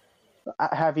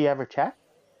 Have you ever checked?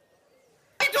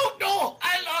 I don't know.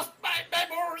 I lost my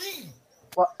memory.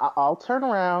 Well, I'll turn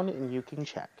around and you can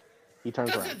check. He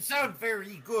turns around. Doesn't sound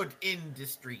very good in the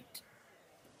street.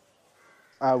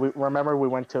 We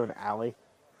went to an alley.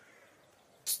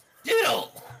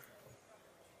 Still.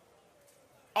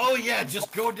 Oh yeah,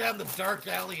 just go down the dark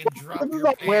alley and drop Tim's your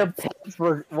not wearing pants. pants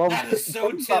for well. That is so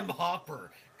Tim's Tim not,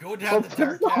 Hopper. Go down the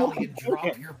Tim's dark not alley and wearing drop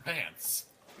pants. your pants.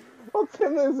 Well,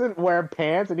 Tim isn't wearing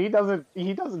pants, and he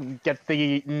doesn't get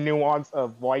the nuance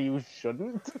of why you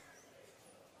shouldn't.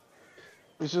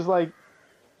 It's just like,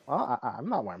 well, I'm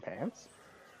not wearing pants.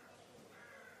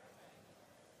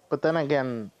 But then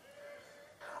again,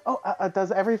 oh,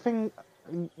 does everything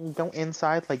go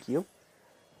inside like you?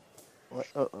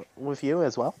 With you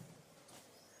as well?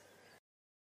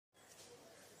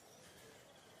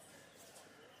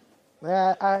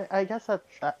 Yeah, I guess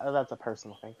that's a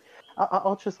personal thing.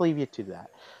 I'll just leave you to that.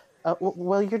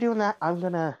 While you're doing that, I'm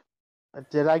gonna.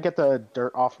 Did I get the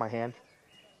dirt off my hand?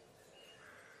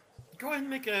 Go ahead and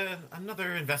make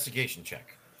another investigation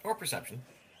check or perception.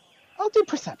 I'll do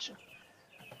perception.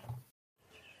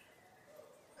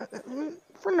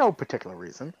 For no particular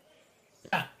reason.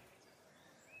 Ah,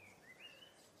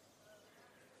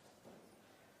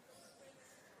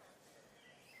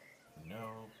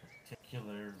 no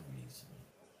particular reason.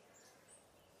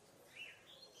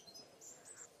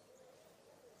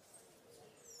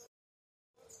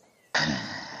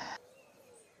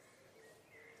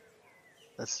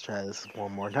 Let's try this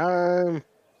one more time.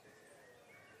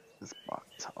 This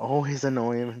bot's always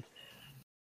annoying.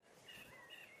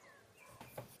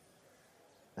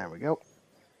 There we go.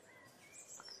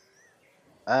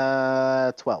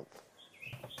 12.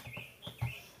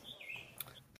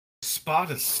 Spot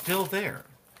is still there.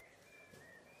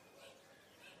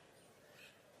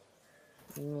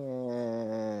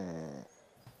 Yeah.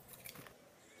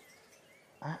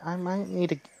 I might need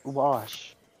to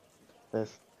wash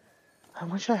this. I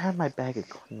wish I had my bag of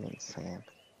cleaning sand.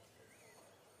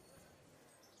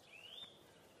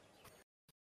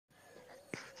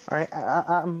 All right,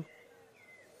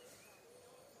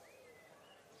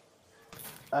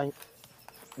 I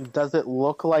does it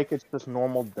look like it's just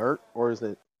normal dirt, or is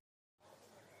it?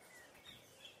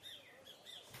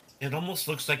 It almost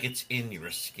looks like it's in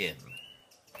your skin.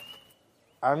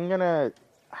 I'm gonna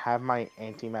have my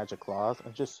anti-magic claws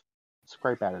and just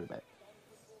scrape at it a bit.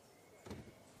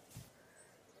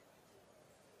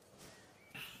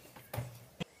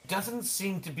 It doesn't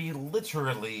seem to be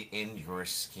literally in your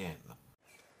skin.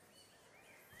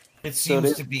 It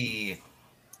seems to be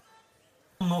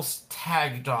almost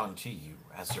tagged onto you,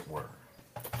 as it were.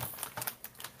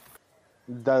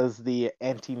 Does the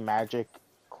anti-magic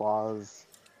claws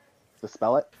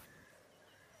dispel it?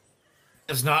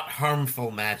 It's not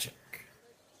harmful magic.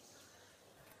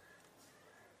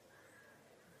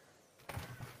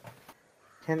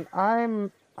 Can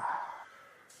I'm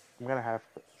gonna have.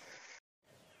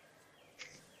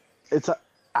 It's a.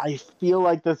 I feel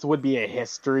like this would be a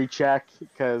history check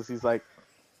because he's like,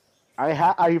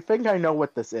 I think I know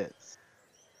what this is,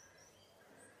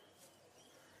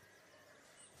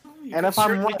 You and can if I'm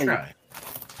certainly right, try.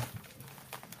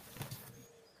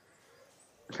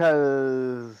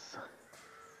 because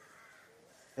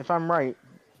if I'm right,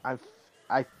 I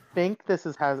think this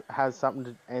has something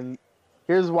to. And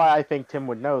here's why I think Tim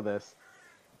would know this.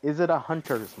 Is it a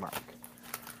hunter's mark?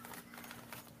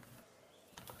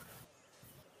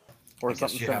 Or I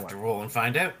something guess you similar? have to roll and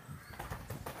find out.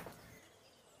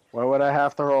 Why would I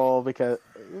have to roll? Because,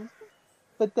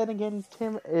 but then again,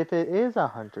 Tim, if it is a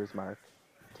hunter's mark,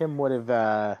 Tim would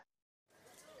have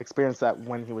experienced that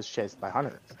when he was chased by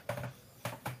hunters.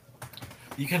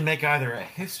 You can make either a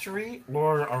history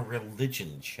or a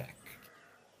religion check.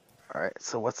 All right,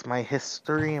 so what's my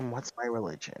history and what's my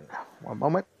religion? One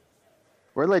moment.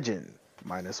 Religion,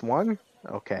 -1.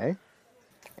 Okay.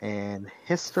 And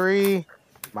history,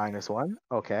 -1.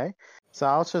 Okay. So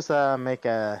I'll just make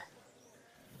a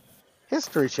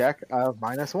history check of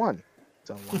 -1.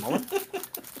 So one moment.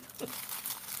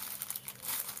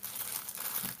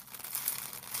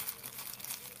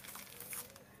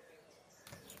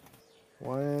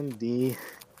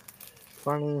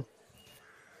 1d20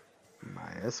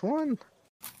 -1.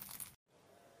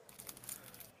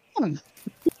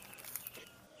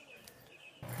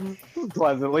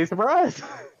 Pleasantly surprised.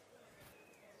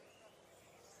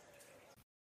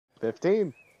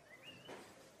 15.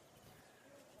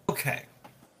 Okay.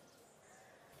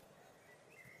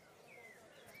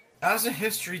 As a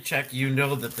history check, you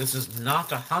know that this is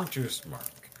not a hunter's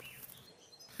mark.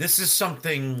 This is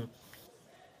something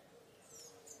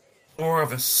more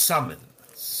of a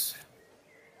summons.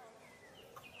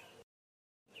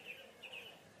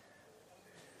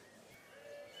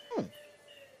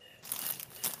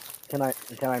 Can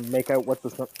I make out what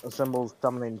the symbol's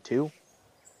summoning to?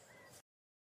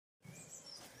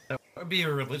 That would be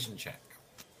a religion check.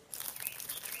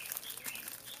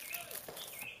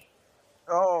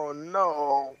 Oh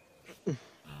no.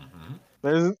 Mm-hmm.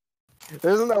 There's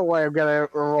no way I'm gonna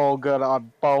roll good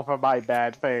on both of my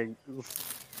bad things.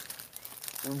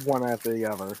 One after the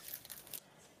other.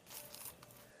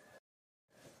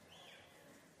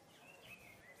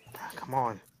 Come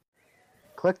on.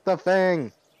 Click the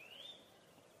thing.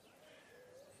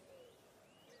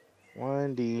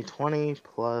 1d20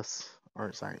 plus,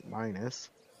 or sorry,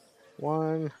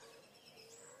 -1.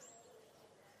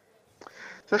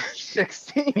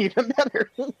 16, even better.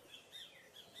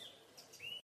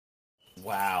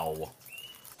 Wow.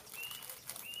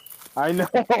 I know.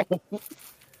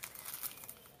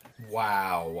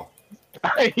 Wow.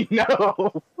 I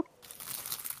know.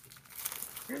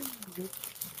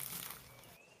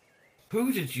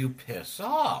 Who did you piss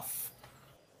off?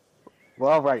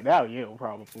 Well, right now you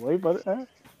probably, but a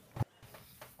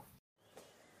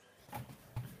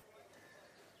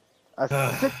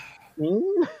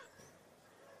 16.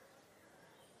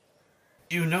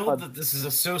 You know that this is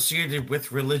associated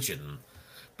with religion,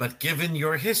 but given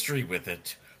your history with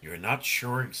it, you're not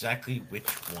sure exactly which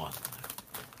one.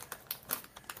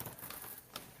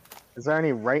 Is there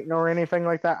any writing or anything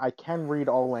like that? I can read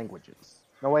all languages.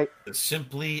 No, wait. It's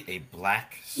simply a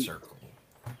black circle.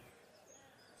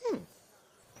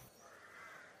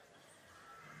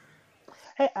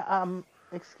 Hey,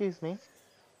 excuse me.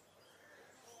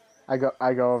 I go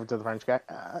over to the French guy.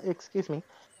 Excuse me.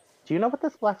 Do you know what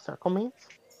this black circle means?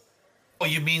 Oh,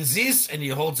 you mean this? And he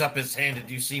holds up his hand and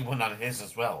you see one on his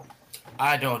as well.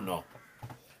 I don't know.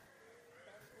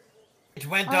 It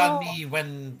went on me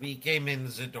when we came in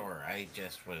the door. I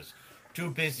just was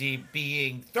too busy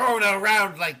being thrown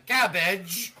around like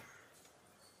cabbage.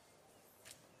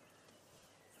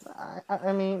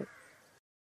 I mean,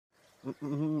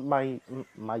 my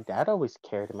dad always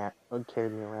carried me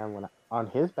around when on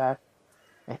his back,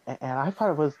 and I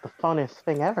thought it was the funnest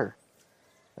thing ever.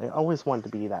 I always wanted to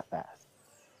be that fast.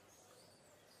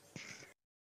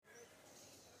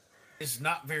 It's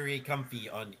not very comfy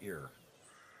on ear.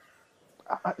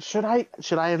 Should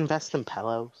I invest in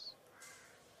pillows?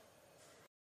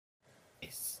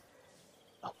 Yes.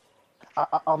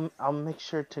 I'll make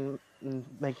sure to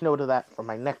make note of that for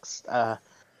my next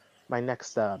my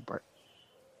next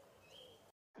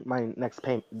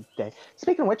payment day.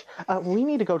 Speaking of which, we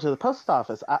need to go to the post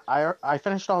office. I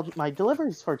finished all my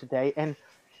deliveries for today, and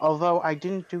although I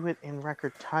didn't do it in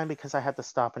record time because I had to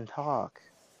stop and talk.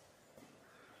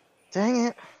 Dang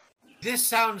it. This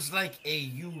sounds like a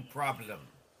you problem.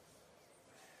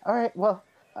 All right, well,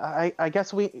 I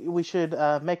guess we should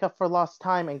make up for lost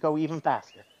time and go even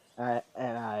faster.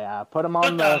 And I put them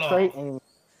on the crate and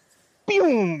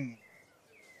boom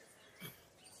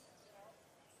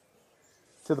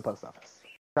to the post office,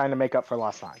 trying to make up for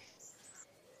lost time.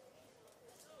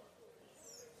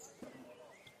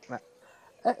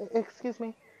 Excuse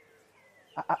me.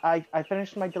 I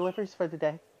finished my deliveries for the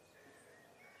day.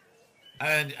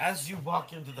 And as you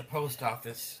walk into the post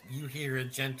office, you hear a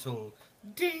gentle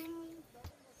ding.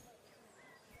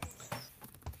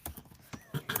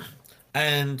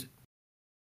 And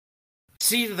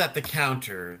seated at the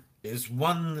counter is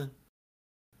one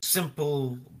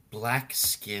simple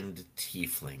black-skinned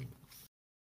tiefling.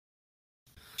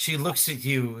 She looks at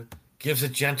you, gives a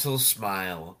gentle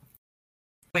smile,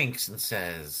 winks and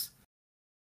says,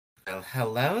 "Well,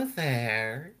 hello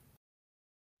there."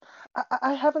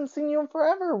 I haven't seen you in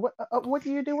forever. What are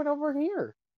you doing over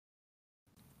here?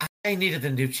 I needed a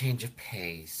new change of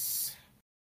pace.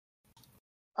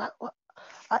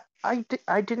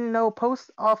 I didn't know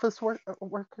post office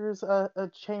workers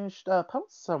changed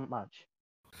posts so much.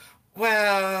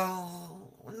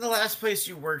 Well, when the last place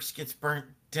you worked gets burnt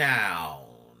down.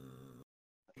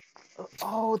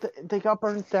 Oh, they got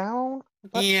burned down?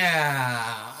 But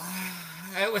Yeah,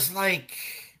 it was like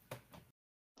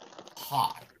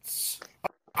hot.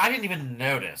 I didn't even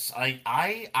notice.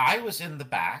 I was in the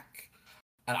back,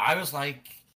 and I was like,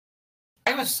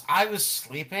 I was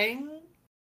sleeping,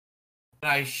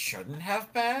 and I shouldn't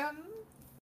have been.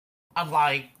 I'm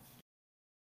like,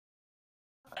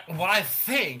 what I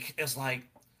think is like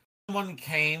someone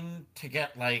came to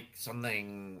get like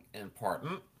something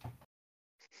important.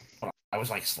 I was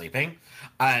like sleeping,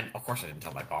 and of course I didn't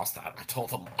tell my boss that. I told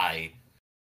them I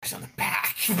was on the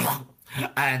back,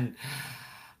 and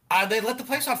they lit the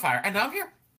place on fire, and now I'm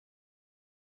here.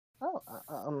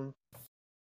 oh,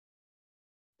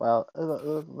 well,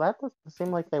 that doesn't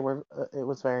seem like they were. It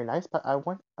was very nice, but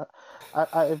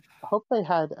I hope they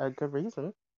had a good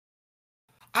reason.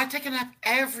 I take a nap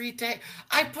every day.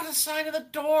 I put a sign on the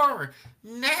door,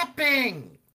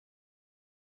 napping.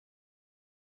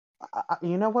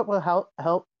 You know what will help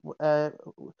uh,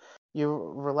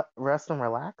 you rest and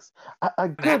relax? A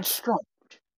good Naps? stretch.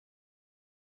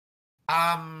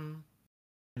 Um,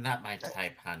 not my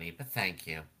type, honey, but thank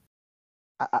you.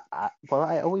 Well,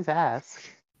 I always ask.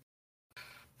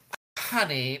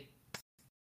 Honey,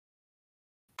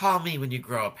 call me when you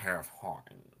grow a pair of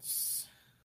horns.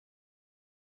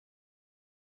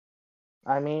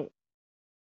 I mean,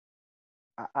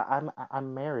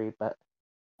 I'm married, but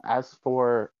as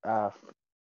for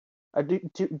do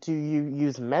you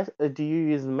use do you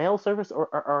use mail service, or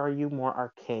are you more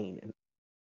arcane?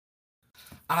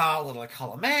 A little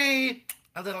column A,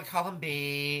 a little column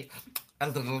B, a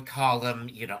little column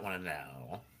you don't want to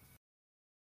know.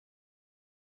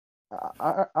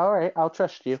 All right, I'll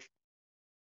trust you.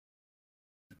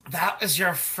 That was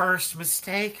your first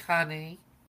mistake, honey.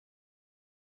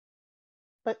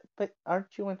 But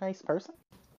aren't you a nice person?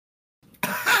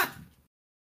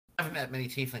 Haven't met many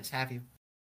tieflings, have you?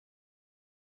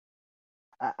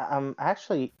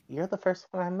 Actually, you're the first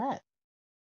one I met,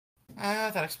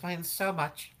 Ah, that explains so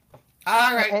much.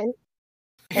 All right, and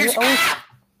here's. you're always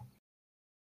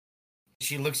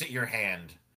She looks at your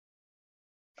hand.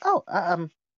 oh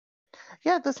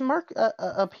yeah. This mark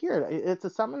appeared. It's a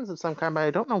summons of some kind, but I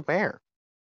don't know where.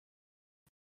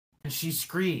 And she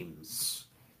screams.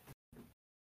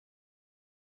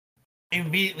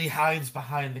 Immediately hides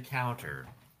behind the counter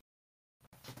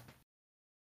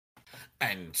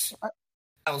and Uh,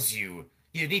 tells you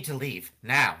you need to leave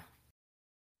now.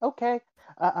 okay.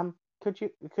 Could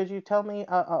you tell me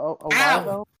a while Ow!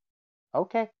 though?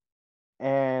 Okay.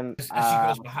 And As she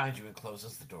goes behind you and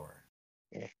closes the door.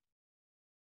 yeah.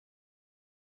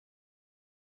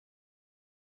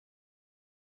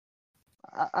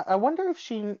 I wonder if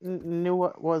she knew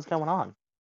what was going on.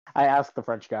 I asked the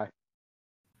French guy.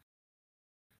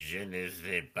 Je ne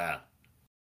sais pas.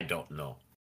 I don't know.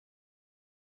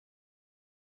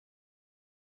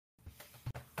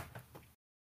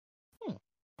 Hmm.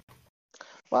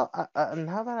 Well,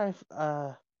 now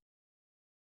that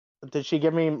did she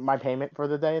give me my payment for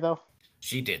the day though?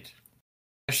 She did.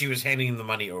 As she was handing the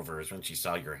money over is when she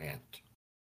saw your hand.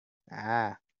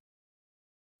 Ah.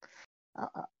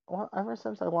 Well, ever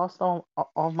since I lost all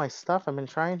my stuff, I've been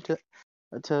trying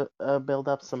to build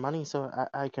up some money so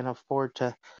I can afford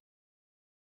to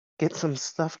get some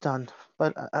stuff done.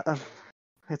 But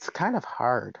it's kind of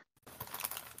hard.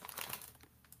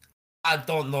 I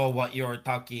don't know what you're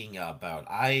talking about.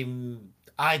 I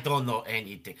don't know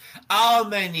anything. How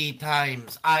many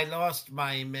times I lost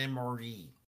my memory?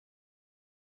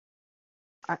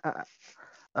 I,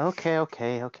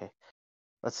 okay.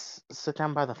 Let's sit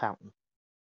down by the fountain.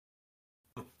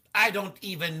 I don't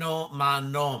even know my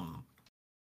name.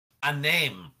 A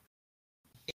name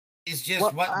is just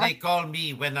Well, what they call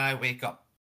me when I wake up.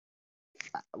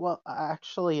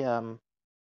 actually,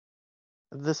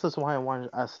 this is why I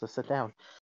wanted us to sit down.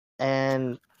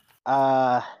 And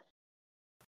uh,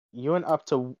 you and up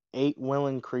to 8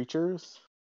 willing creatures,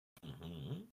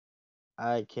 Mm-hmm.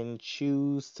 I can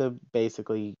choose to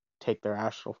basically take their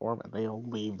astral form, and they'll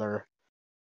leave their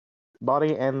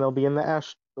body, and they'll be in the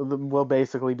ash. Will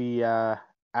basically be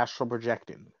astral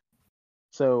projecting.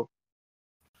 So,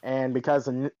 and because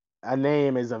a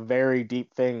name is a very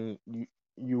deep thing,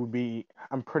 you would be.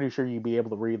 I'm pretty sure you'd be able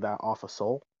to read that off a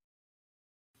soul.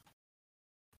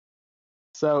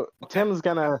 So Okay. Tim's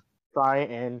gonna try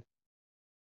and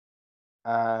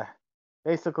uh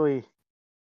basically,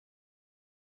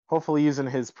 hopefully, using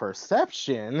his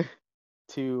perception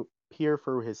to peer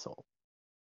through his soul.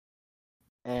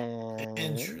 And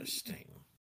Interesting.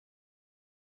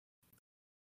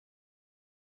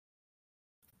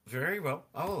 Very well.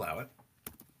 I'll allow it.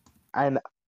 and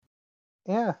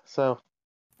yeah, so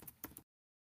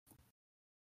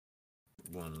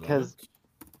One because moment.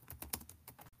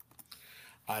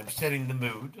 I'm setting the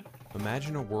mood.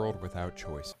 Imagine a world without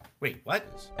choice. Wait,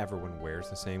 what? Everyone wears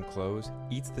the same clothes,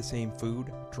 eats the same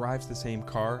food, drives the same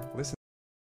car, listens.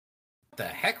 What the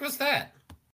heck was that?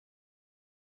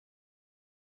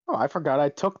 oh, I forgot I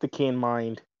took the keen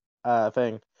mind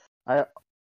thing. I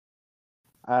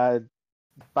uh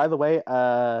by the way,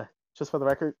 just for the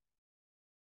record,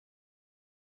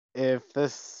 if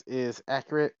this is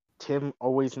accurate, Tim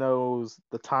always knows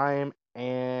the time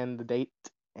and the date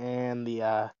and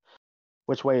the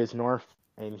which way is north,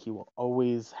 and he will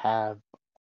always have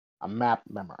a map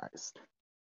memorized.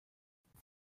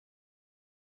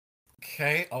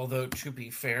 Okay, although to be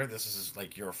fair, this is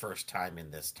like your first time in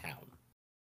this town.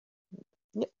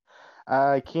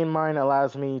 Yeah. Keen mind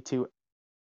allows me to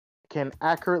can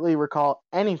accurately recall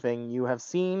anything you have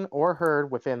seen or heard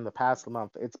within the past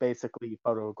month. It's basically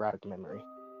photographic memory.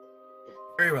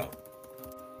 Very well.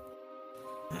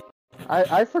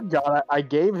 I forgot I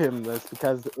gave him this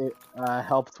because it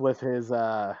helps with his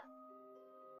stats.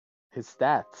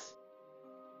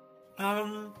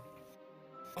 Um,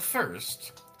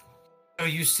 first, so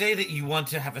you say that you want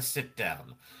to have a sit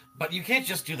down, but you can't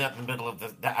just do that in the middle of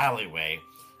the alleyway.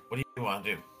 What do you want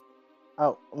to do?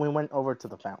 Oh, we went over to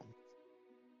the fountain.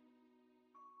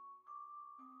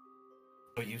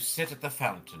 So you sit at the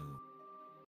fountain,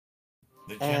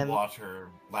 the jet And water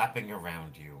lapping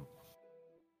around you.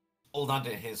 Hold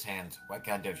onto his hand. What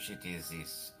kind of shit is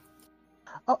this?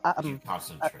 oh, Would you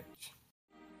concentrate?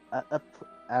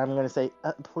 I'm gonna say,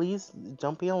 please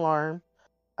don't be alarmed.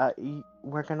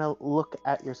 We're gonna look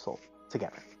at your soul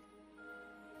together.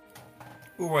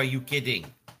 Who are you kidding?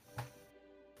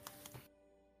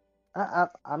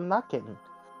 I'm not kidding.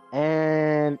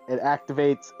 And it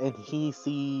activates, and he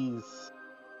sees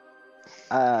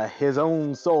his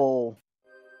own soul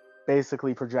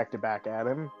basically projected back at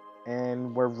him,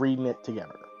 and we're reading it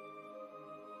together.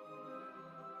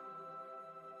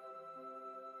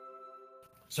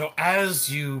 So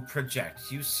as you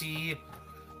project, you see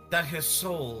that his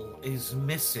soul is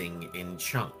missing in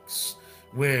chunks,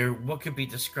 where what could be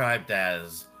described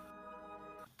as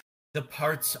the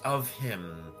parts of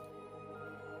him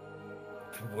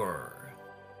were.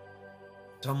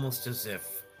 It's almost as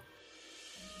if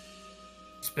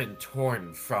it's been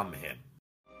torn from him.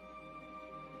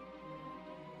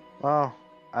 Well,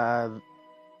 I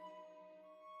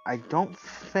don't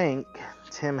think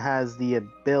Tim has the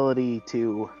ability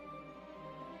to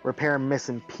repair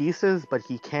missing pieces, but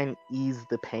he can ease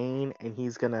the pain, and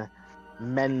he's gonna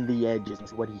mend the edges and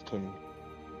see what he can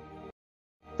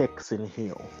fix and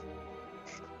heal.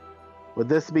 Would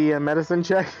this be a medicine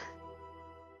check?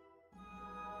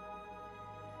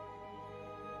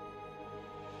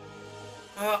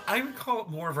 I would call it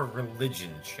more of a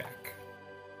religion check.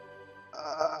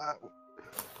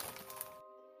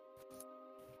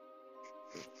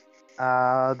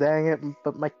 Uh, dang it!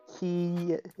 But my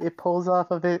key it pulls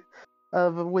off of it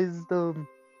of wisdom.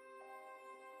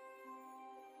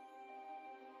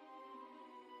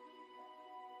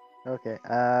 Okay,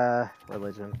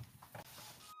 religion.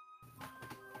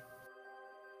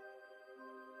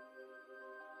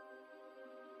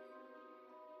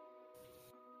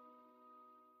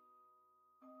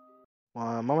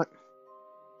 One moment.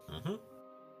 Mm-hmm.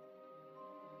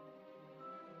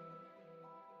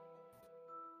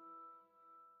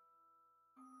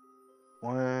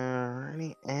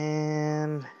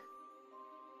 And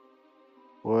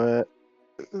what?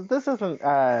 This isn't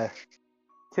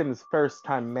Tim's first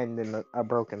time mending a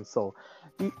broken soul.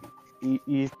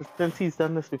 Since he's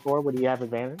done this before, would he have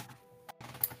advantage?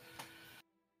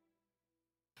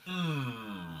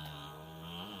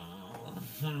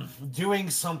 Doing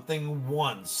something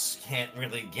once can't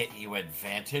really get you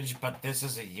advantage, but this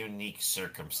is a unique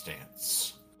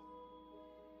circumstance.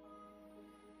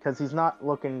 Because he's not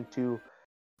looking to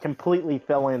completely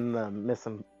fill in the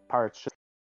missing parts, just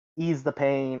ease the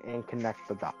pain and connect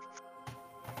the dots.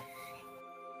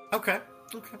 Okay.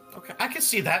 I can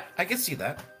see that.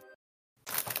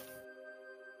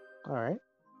 All right.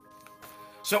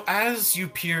 So as you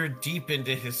peer deep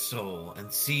into his soul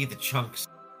and see the chunks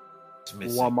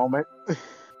missing. One moment.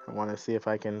 I want to see if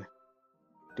I can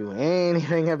do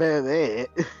anything about it.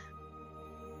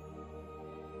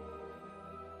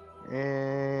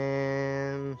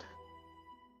 And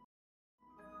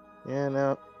yeah,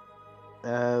 no.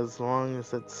 As long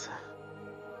as it's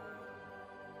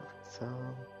so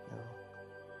no.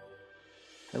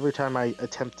 Every time I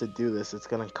attempt to do this, it's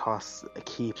gonna cost a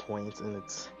key points, and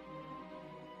it's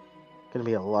gonna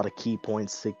be a lot of key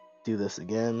points to do this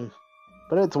again.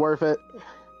 But it's worth it.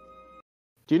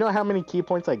 Do you know how many key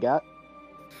points I got?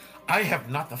 I have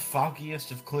not the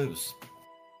foggiest of clues.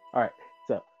 Alright,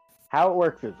 so how it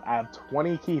works is I have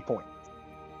 20 key points.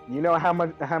 You know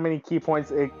how many key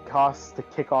points it costs to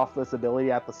kick off this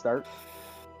ability at the start?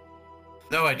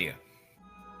 No idea.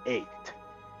 8.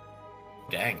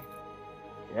 Dang.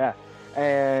 Yeah.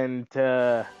 And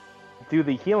to do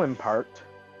the healing part,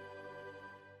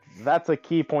 that's a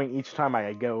key point each time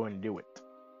I go and do it.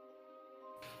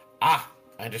 Ah,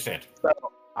 I understand. So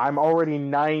I'm already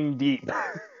 9 deep.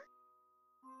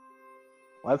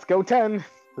 Let's go 10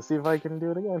 to see if I can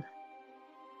do it again.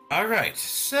 Alright,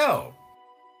 so...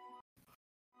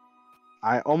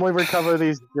 I only recover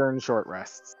these during short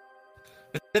rests.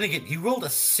 But then again, you rolled a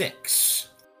 6.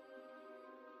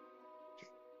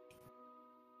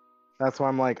 That's why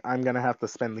I'm like, I'm gonna have to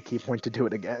spend the key point to do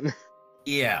it again.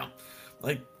 Yeah.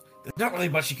 Like, there's not really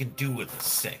much you can do with a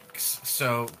 6.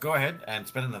 So, go ahead and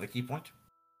spend another key point.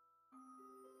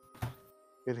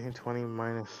 15, 20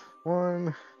 minus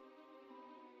 1.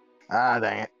 Ah,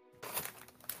 dang it.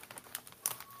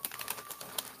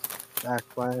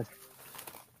 Backslash.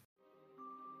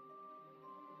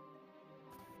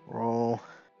 Roll.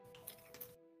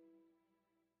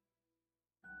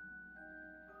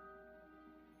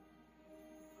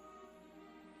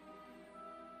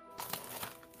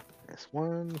 This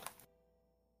one.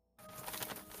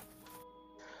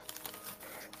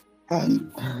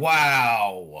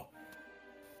 Wow.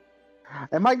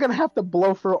 Am I gonna have to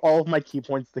blow through all of my key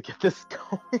points to get this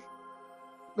going?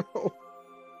 No.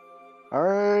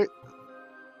 Alright.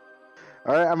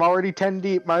 Alright, I'm already 10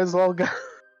 deep. Might as well go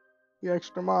the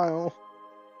extra mile.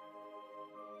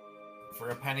 For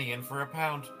a penny in for a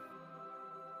pound.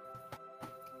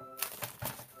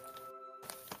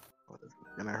 It's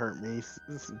gonna hurt me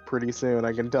pretty soon,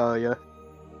 I can tell you.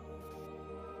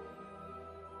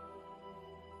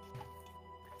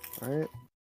 Alright.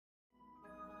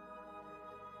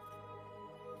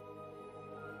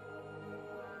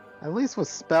 At least with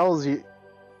spells, you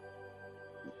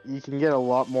can get a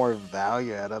lot more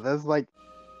value out of it. It's like...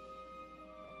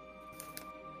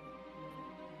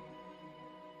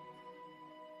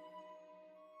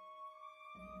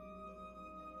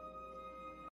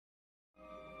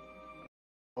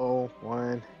 Oh,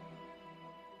 one.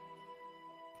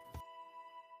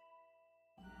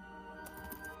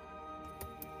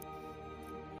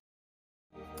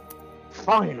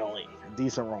 Finally! A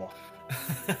decent roll.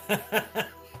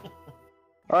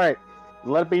 Alright,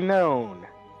 let it be known.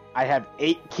 I have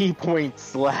 8 key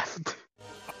points left.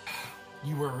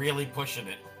 You were really pushing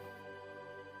it.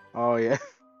 Oh, yeah.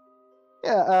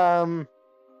 Yeah,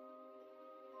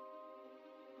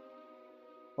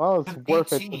 well, it's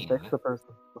worth it to 18. fix the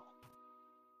person.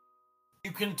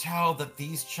 You can tell that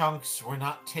these chunks were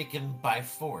not taken by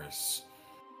force.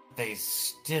 They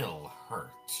still hurt.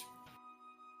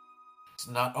 It's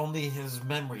not only his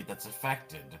memory that's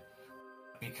affected,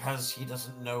 because he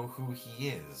doesn't know who he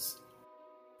is.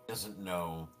 He doesn't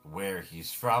know where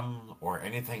he's from or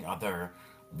anything other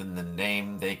than the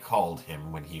name they called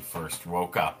him when he first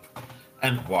woke up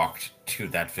and walked to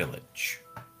that village.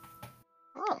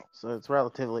 Oh, so it's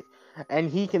relatively...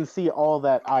 And he can see all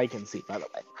that I can see, by the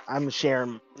way. I'm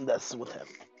sharing this with him.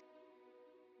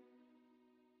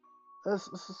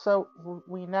 So,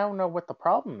 we now know what the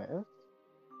problem is.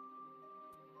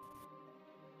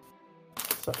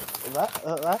 So,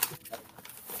 that...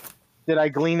 Did I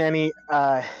glean any,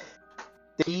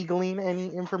 Did he glean any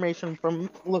information from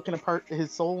looking apart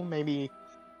his soul? Maybe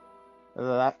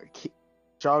that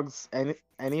jogs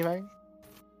anything?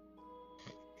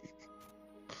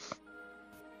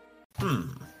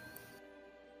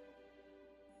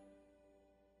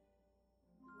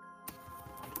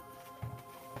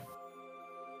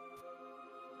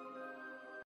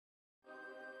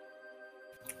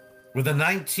 With a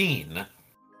 19,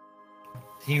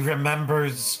 he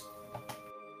remembers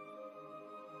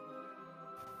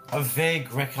a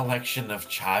vague recollection of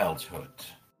childhood.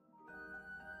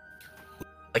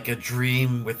 Like a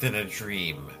dream within a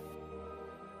dream.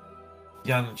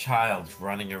 Young child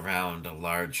running around a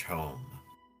large home.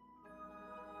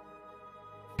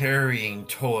 Carrying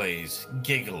toys,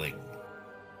 giggling.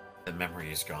 The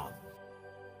memory is gone.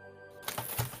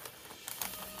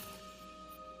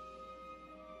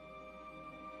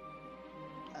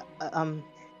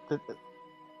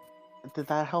 Did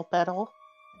that help at all?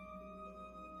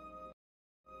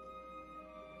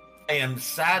 I am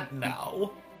sad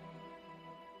now.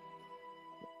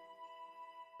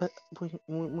 But we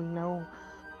know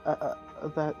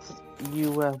That's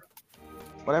you.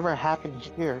 Whatever happened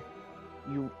here,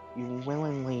 you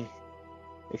willingly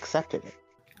accepted it.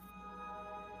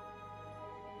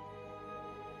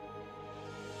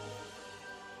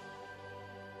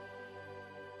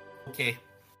 Okay.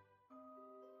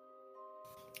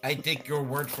 I take your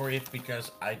word for it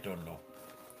because I don't know.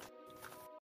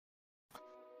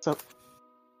 So,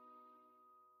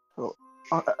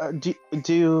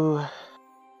 do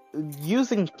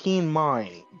using keen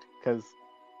mind, because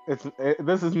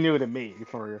this is new to me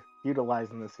for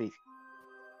utilizing this feat.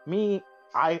 Me,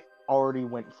 I already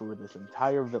went through this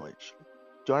entire village.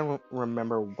 Do I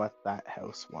remember what that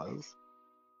house was?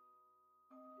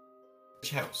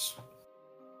 Which house?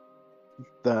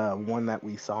 The one that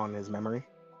we saw in his memory?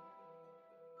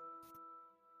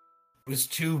 It was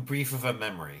too brief of a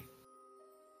memory.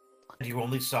 You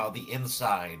only saw the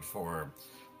inside for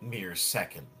mere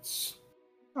seconds.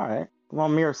 Alright. Well,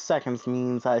 mere seconds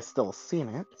means I still seen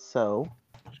it, so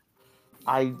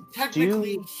I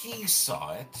Technically, do, he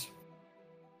saw it,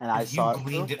 and I and you saw it through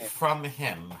gleaned it his from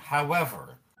him.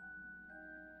 However,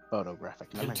 photographic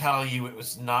I can memory. tell you it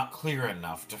was not clear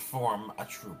enough to form a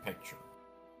true picture.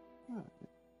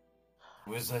 It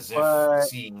was as if But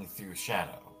seeing through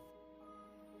shadow.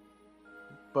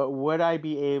 would I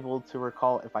be able to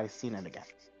recall if I seen it again?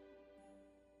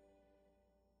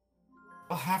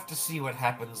 We'll have to see what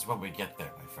happens when we get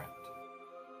there, my friend.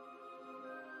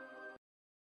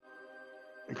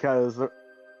 Because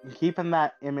keeping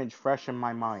that image fresh in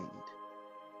my mind,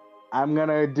 I'm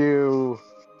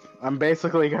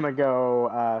basically gonna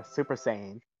go Super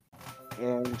Saiyan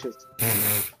and just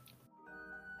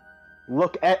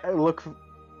look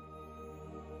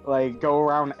like go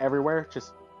around everywhere,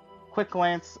 just quick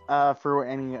glance through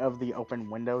any of the open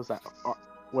windows that are,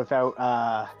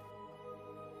 without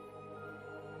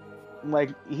like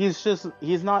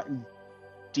he's not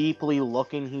deeply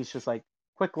looking, he's just like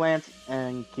quick glance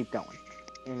and keep going.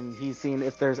 And he's seeing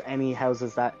if there's any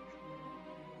houses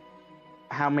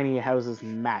how many houses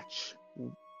match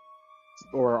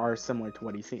or are similar to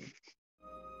what he's seen.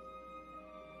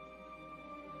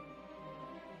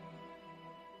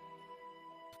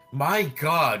 My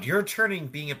God, you're turning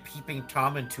being a peeping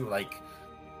Tom into like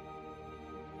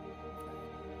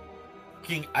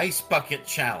fucking ice bucket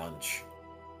challenge.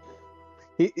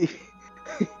 He,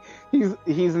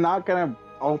 he's not gonna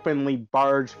openly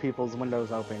barge people's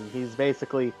windows open. He's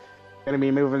basically gonna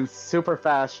be moving super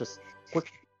fast, just quick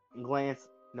glance.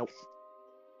 Nope.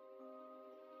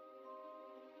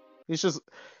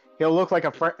 He'll look like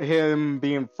him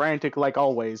being frantic like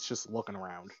always, just looking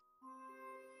around.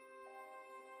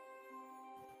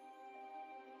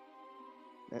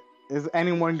 Is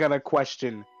anyone gonna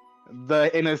question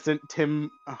the innocent Tim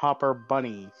Hopper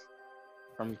bunny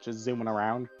from just zooming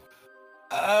around?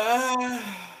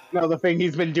 No, the thing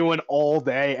he's been doing all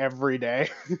day, every day.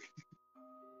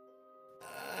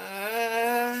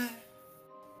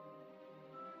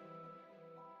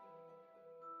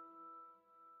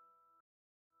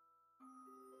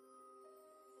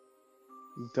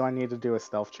 Do I need to do a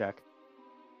stealth check?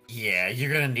 Yeah,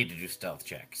 you're gonna need to do stealth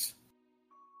checks.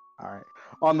 Alright.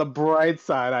 On the bright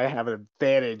side, I have an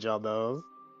advantage on those.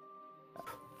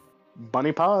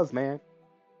 Bunny paws, man.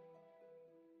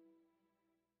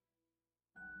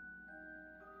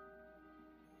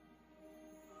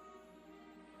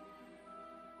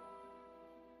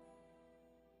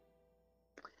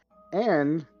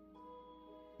 And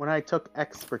when I took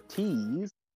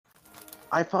expertise,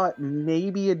 I thought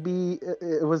maybe it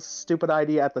was a stupid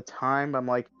idea at the time. I'm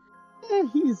like,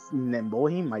 he's nimble,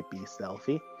 he might be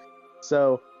stealthy.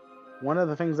 So one of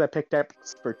the things I picked up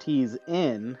expertise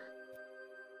in,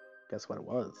 guess what it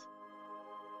was?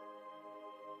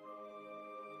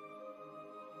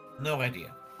 No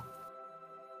idea.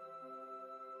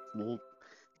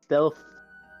 Stealth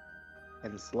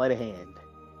and sleight of hand.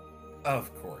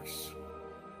 Of course.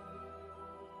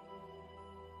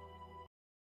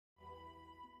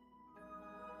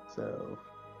 So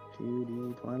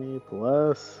 2d20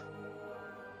 plus.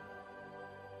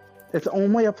 It's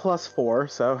only a +4,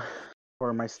 so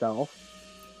for my stealth.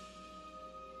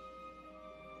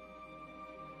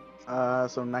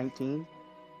 So 19.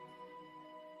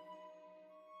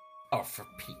 Oh, for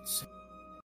Pete's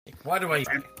sake. Why do I...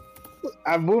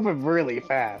 I'm moving really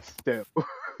fast, too.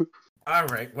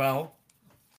 Alright, well...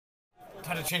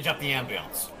 Time to change up the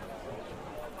ambience.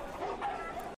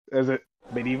 Is it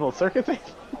medieval circus thing?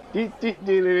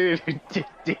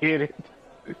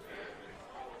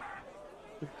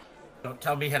 Don't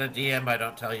tell me how to DM, I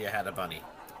don't tell you how to bunny.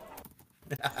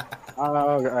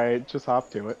 Alright, just hop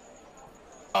to it.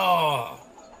 Oh!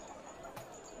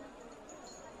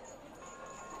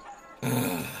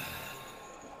 Are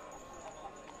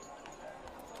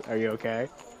you okay?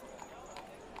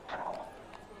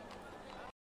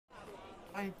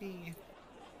 Might be.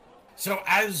 So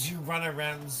as you run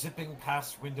around zipping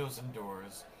past windows and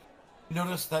doors, you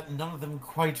notice that none of them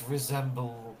quite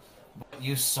resemble what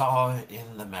you saw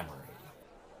in the memory.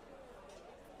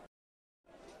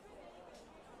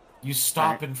 You All right.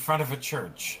 stop in front of a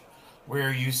church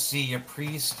where you see a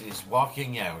priest is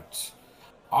walking out,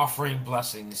 offering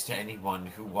blessings to anyone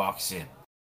who walks in.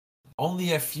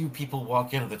 Only a few people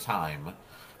walk in at a time,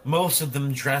 most of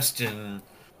them dressed in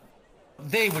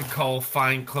they would call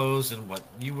fine clothes and what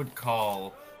you would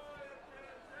call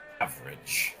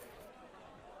average.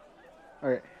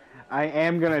 All right. I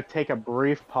am gonna take a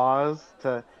brief pause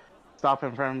to stop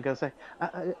in front of him and go say,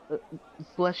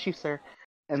 "Bless you, sir,"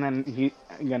 and then he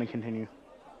gonna continue.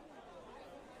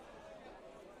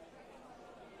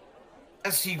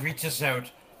 As he reaches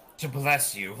out to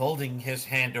bless you, holding his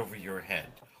hand over your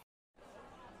head,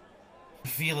 you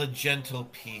feel a gentle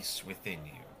peace within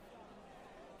you.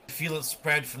 You feel it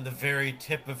spread from the very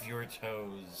tip of your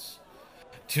toes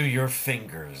to your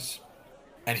fingers.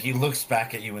 And he looks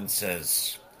back at you and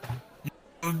says,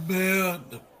 "Young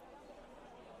man,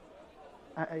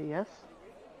 Yes.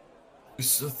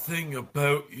 there's a thing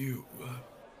about you.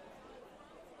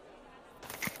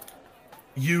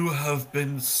 You have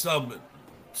been summoned."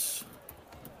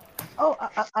 Oh,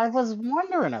 I was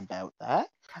wondering about that.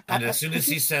 And as soon Could as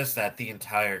he you? says that, the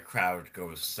entire crowd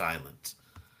goes silent.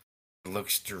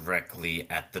 Looks directly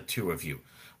at the two of you.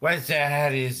 What the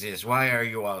hell is this? Why are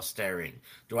you all staring?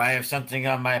 Do I have something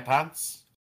on my pants?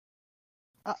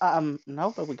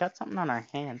 No, but we got something on our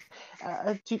hands.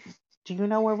 Do you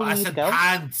know where we I need to said go?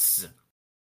 pants.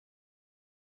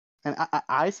 And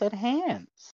I said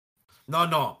hands.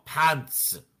 No,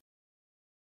 pants.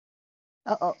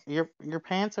 Your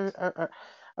pants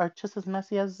are just as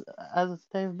messy as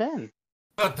they've been.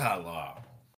 What the law?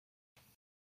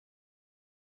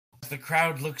 The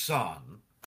crowd looks on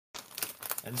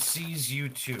and sees you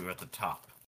two at the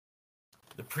top.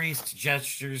 The priest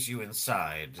gestures you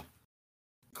inside,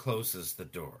 closes the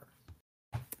door.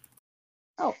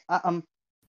 Oh,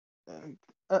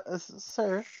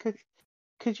 sir,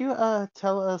 could you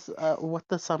tell us what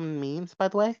the summon means, by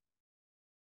the way?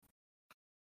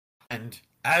 And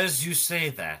as you say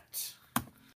that,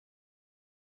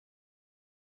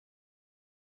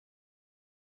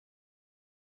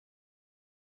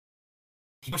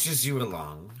 he pushes you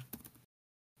along.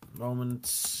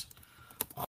 Moments.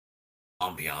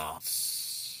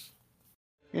 Ambiance.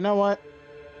 You know what?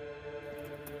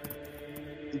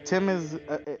 Tim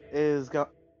is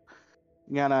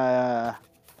gonna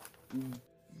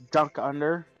dunk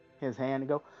under his hand and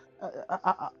go.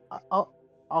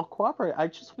 I'll cooperate. I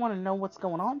just want to know what's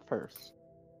going on first.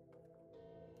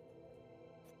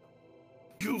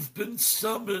 You've been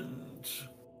summoned.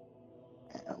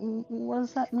 What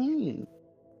does that mean?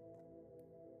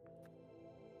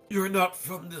 You're not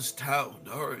from this town,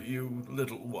 are you,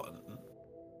 little one?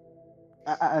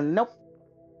 Nope.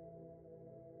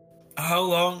 How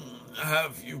long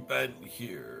have you been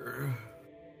here?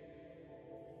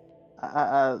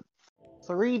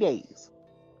 3 days.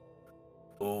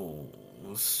 Oh,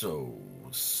 so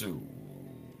soon.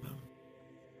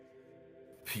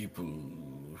 People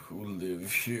who live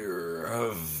here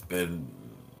have been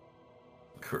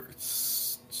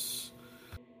cursed.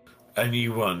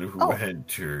 Anyone who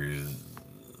enters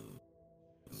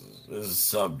is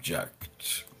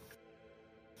subject.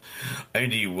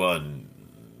 Anyone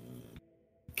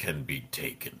can be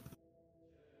taken.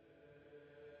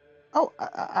 Oh,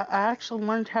 I actually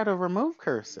learned how to remove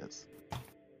curses.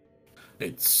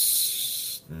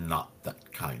 It's not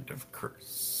that kind of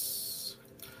curse.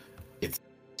 It's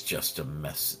just a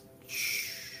message.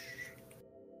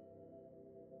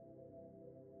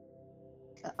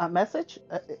 A message?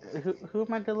 Who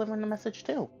am I delivering the message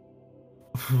to?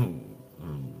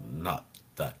 Not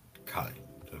that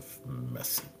kind of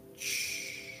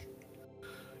message.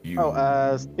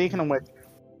 Speaking of which,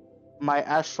 my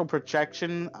astral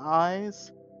projection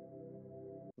eyes,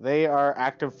 they are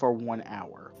active for 1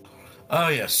 hour. Oh,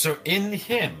 yes. So in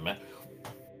him,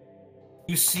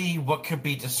 you see what could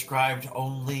be described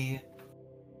only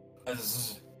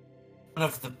as one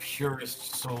of the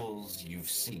purest souls you've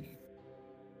seen.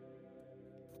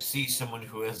 You see someone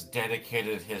who has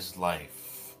dedicated his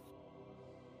life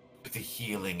to the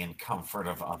healing and comfort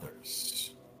of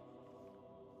others.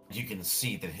 You can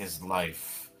see that his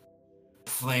life,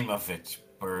 the flame of it,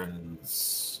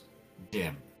 burns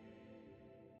dim.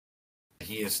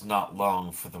 He is not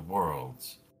long for the world,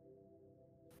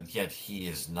 yet he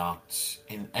is not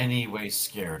in any way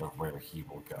scared of where he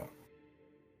will go.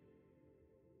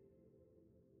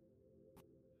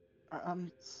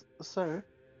 Sir,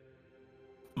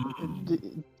 Hmm.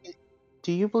 do,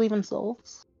 do you believe in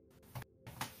souls?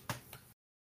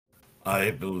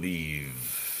 I believe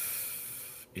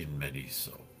in many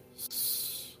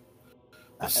souls.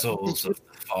 The Did souls you? of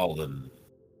the fallen,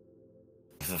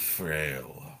 the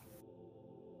frail,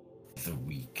 the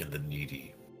weak, and the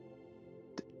needy.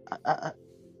 Uh, uh,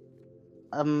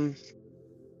 um,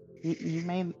 you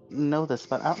may know this,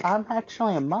 but I'm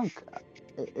actually a monk.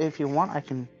 If you want, I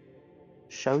can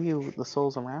show you the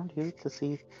souls around you to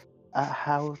see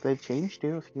how they've changed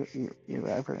you, if you're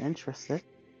ever interested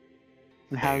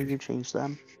in how I you changed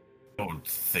them. don't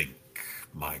think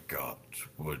my God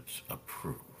would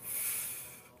approve.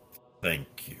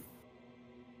 Thank you.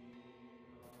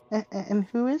 And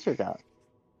who is your god?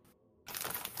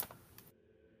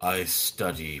 I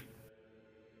study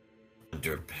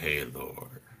under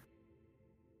Palor,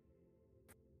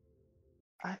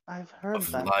 I've heard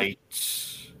of that. light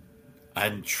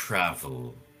and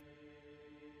travel,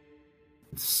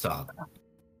 and sun.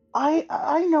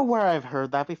 I know where I've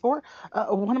heard that before.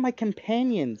 One of my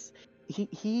companions,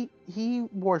 he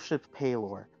worshipped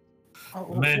Palor. What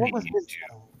was Many his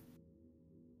name?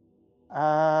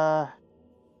 Uh,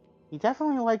 he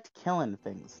definitely liked killing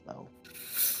things, though.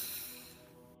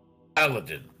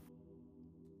 Paladin.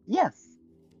 Yes.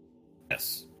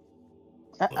 Yes.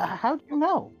 How do you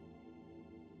know?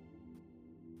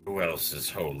 Who else is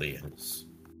holy?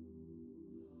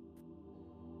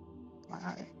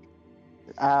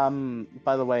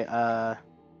 By the way,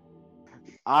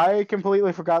 I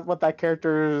completely forgot what that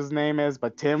character's name is,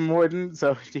 but Tim wouldn't.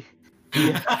 So, do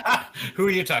you Who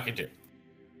are you talking to?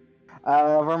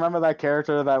 remember that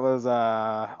character that was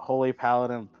Holy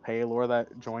Paladin Paylor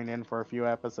that joined in for a few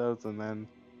episodes and then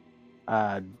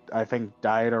I think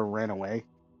died or ran away?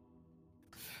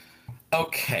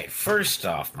 Okay, first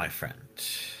off, my friend,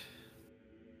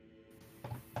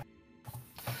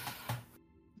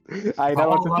 I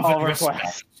know it's all a love tall and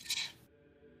request.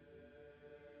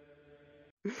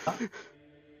 respect.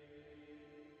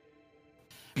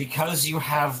 Because you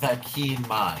have that keen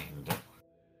mind,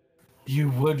 you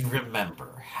would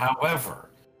remember. However,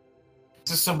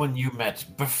 this is someone you met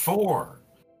before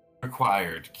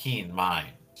required keen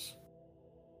mind.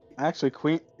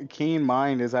 Actually, Keen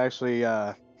Mind is actually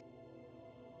I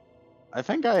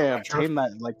think I obtained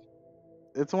that like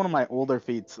it's one of my older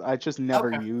feats. I just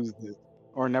never Okay. used it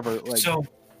or never like. So,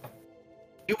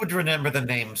 you would remember the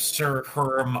name Sir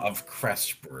Herm of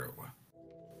Crestbrew.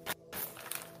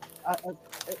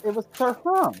 It was Sir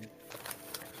Herm.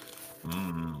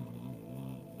 Hmm,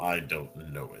 I don't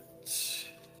know it.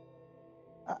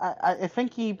 I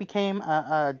think he became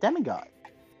a demigod.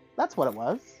 That's what it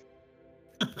was.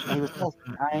 And he was all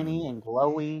shiny and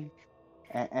glowy,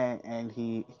 and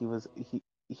he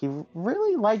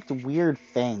really liked weird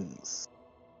things.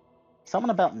 Something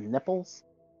about nipples.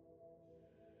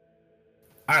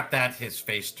 At that, his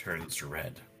face turns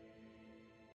red.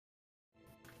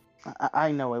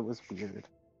 I know it was weird.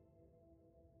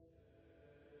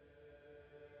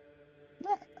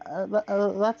 Yeah,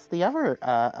 that's the other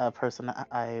person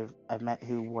I've met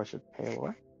who worshipped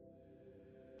Palor.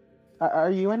 Are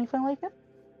you anything like it?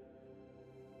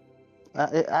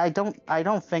 I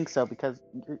don't think so because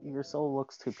your soul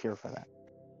looks too pure for that.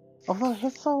 Although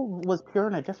his soul was pure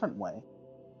in a different way.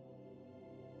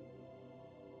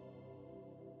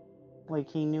 Like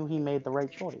he knew he made the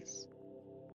right choice.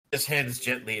 His hands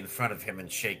gently in front of him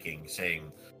and shaking,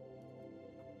 saying,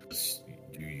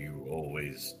 "Do you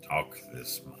always talk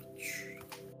this much?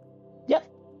 Yep.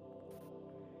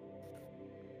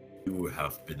 You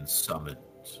have been summoned.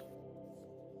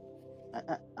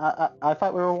 I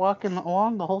thought we were walking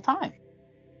along the whole time.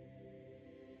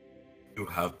 You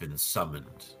have been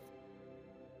summoned.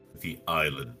 The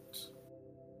island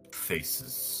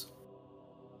faces."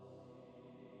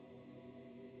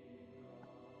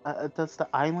 Does the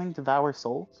island devour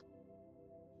souls?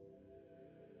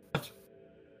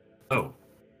 Oh,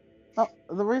 Oh,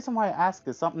 the reason why I ask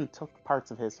is something took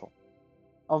parts of his soul.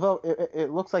 Although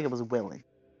it looks like it was willing.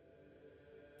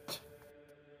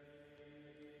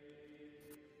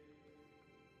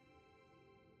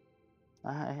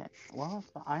 Well,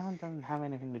 if the island doesn't have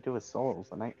anything to do with souls,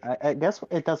 then I guess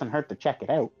it doesn't hurt to check it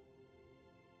out.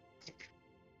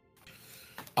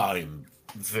 I'm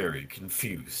very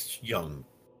confused, young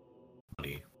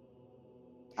money.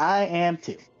 I am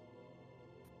too.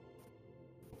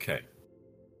 Okay.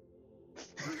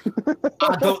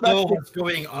 I don't know what's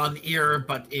going on here,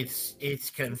 but it's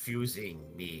confusing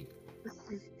me.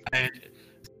 And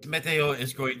Meteo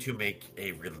is going to make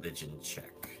a religion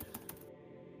check.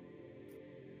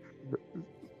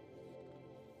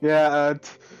 Yeah,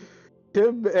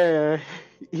 Tim,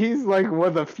 he's like one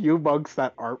of the few monks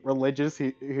that aren't religious.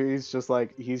 He's just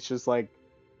like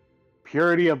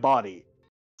purity of body,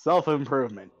 self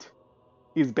improvement.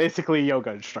 He's basically a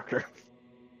yoga instructor.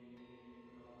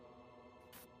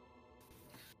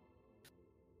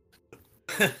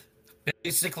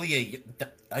 Basically,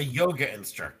 a yoga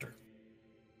instructor.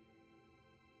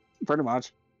 Pretty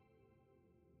much.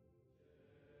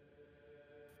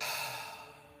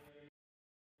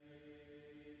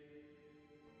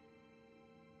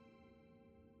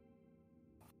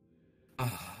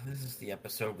 This is the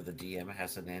episode where the DM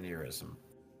has an aneurysm.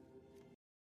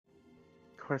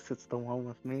 Of course, it's the one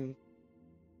with me.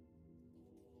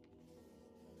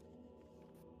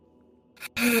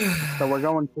 So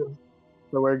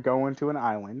we're going to an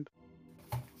island.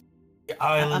 The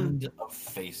Island of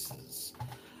Faces.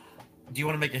 Do you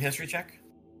want to make a history check?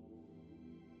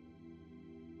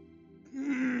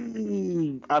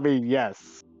 I mean,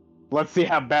 yes. Let's see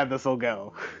how bad this will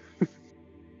go.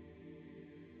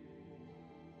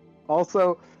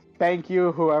 Also, thank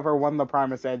you whoever won the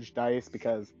Primus Edge dice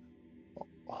because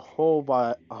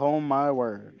oh my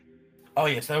word. Oh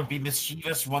yes, that would be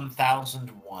Mischievous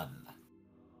 1001.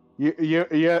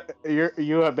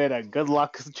 You have been a good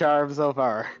luck charm so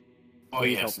far. Oh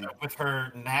Please yes, help me. with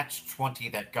her nat 20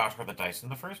 that got her the dice in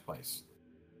the first place.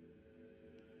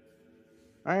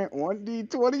 Alright,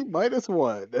 1d20 minus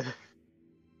 1.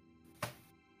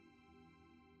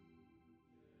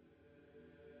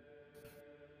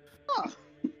 Huh.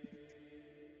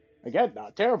 Again,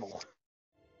 not terrible.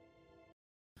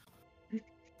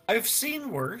 I've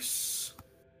seen worse.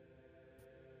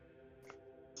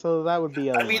 So that would be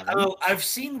 11. I mean, I've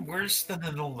seen worse than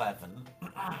an 11.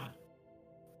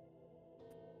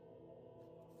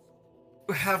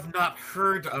 You have not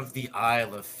heard of the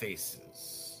Isle of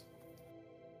Faces.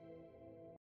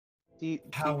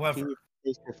 However, do you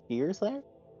face your fears there?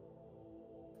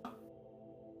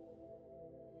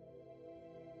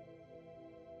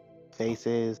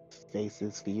 Faces,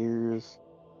 fears.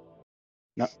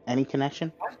 No, any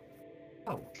connection?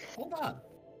 oh, hold on.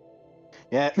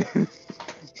 Yeah.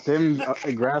 Tim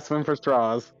grasping for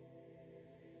straws.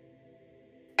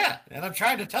 Yeah, and I'm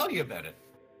trying to tell you about it.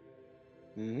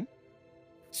 Mm-hmm.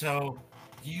 So,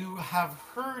 you have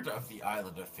heard of the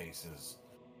Island of Faces.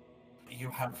 You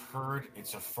have heard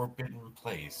it's a forbidden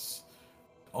place.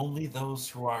 Only those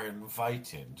who are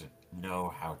invited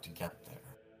know how to get there.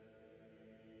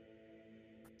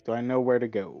 Do I know where to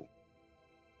go?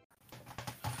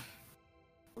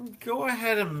 Go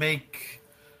ahead and make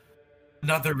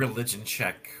another religion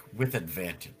check with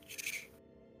advantage.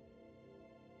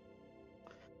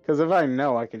 Because if I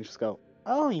know, I can just go,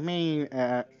 oh, you mean,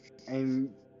 and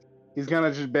he's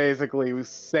gonna just basically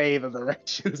say the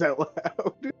directions out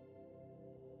loud.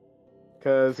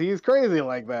 Because he's crazy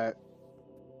like that.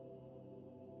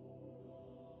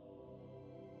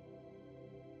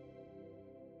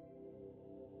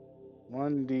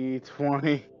 One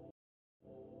D20.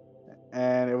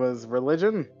 And it was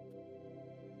religion.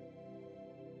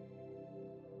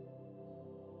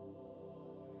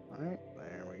 Alright,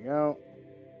 there we go.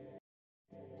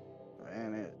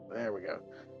 And there we go.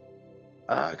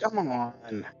 Come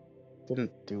on.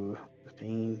 Didn't do the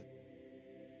thing.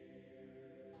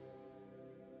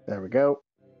 There we go.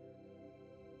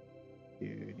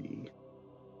 Duty.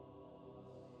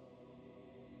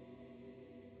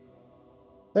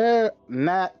 There,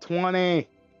 nat 20.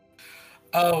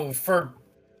 Oh, for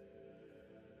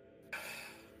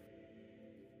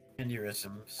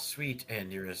aneurysm, sweet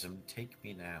aneurysm, take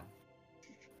me now.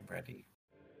 I'm ready.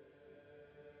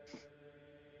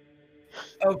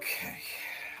 Okay.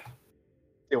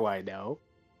 Do I know?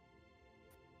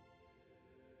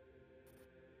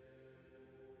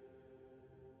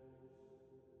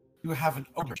 You have an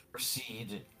order to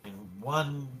proceed in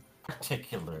one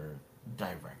particular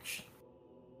direction.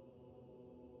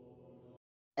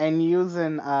 And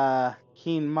using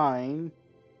keen mind,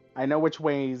 I know which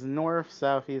way is north,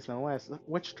 south, east, and west.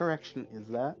 Which direction is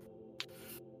that?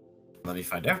 Let me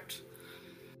find out.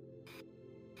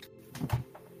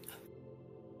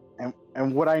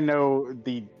 And would I know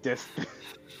the distance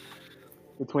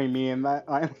between me and that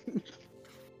island?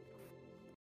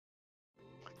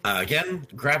 Again,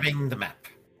 grabbing the map.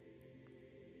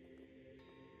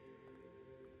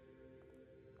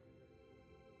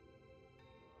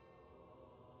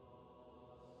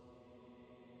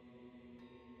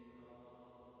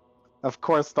 Of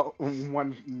course, the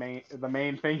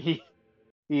main thing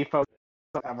he focuses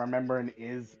on remembering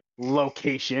is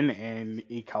location and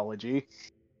ecology.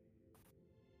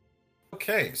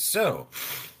 Okay, so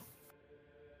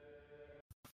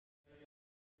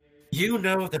You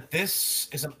know that this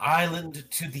is an island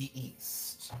to the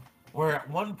east, where at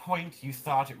one point you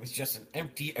thought it was just an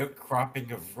empty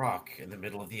outcropping of rock in the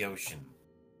middle of the ocean.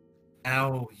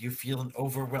 Now you feel an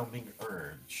overwhelming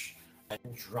urge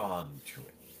and drawn to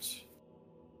it.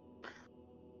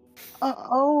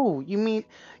 Oh, you mean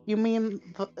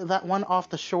that one off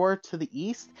the shore to the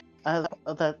east?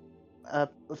 That a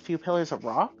few pillars of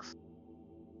rocks?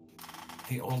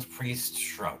 The old priest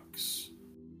shrugs.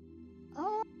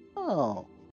 Oh,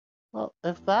 well,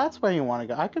 if that's where you want to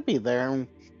go, I could be there in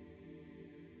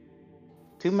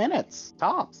 2 minutes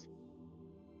tops.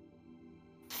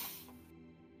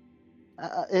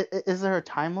 Is there a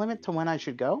time limit to when I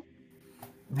should go?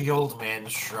 The old man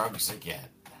shrugs again.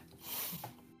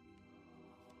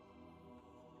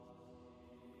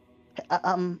 Uh,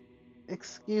 um,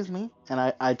 Excuse me,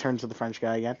 and I turn to the French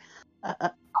guy again.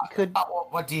 Could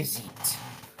What is it?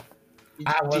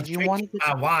 I was did you want drinking to?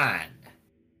 my wine.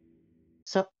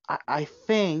 So I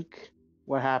think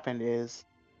what happened is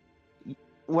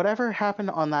whatever happened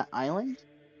on that island,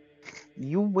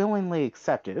 you willingly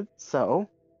accepted. So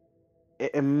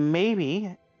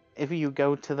maybe if you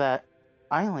go to that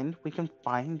island, we can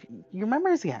find your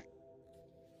memories again.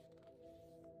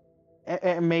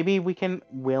 And maybe we can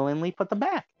willingly put them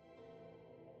back.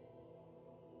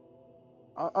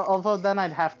 Although then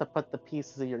I'd have to put the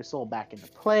pieces of your soul back into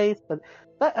place, but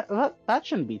that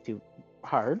shouldn't be too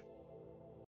hard.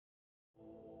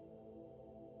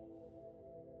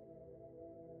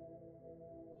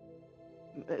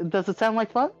 Does it sound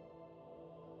like fun?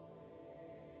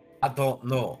 I don't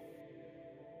know.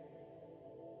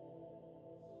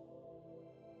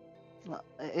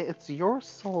 It's your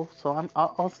soul, so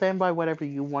I'll stand by whatever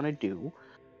you want to do.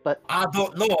 But I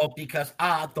don't know because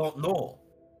I don't know.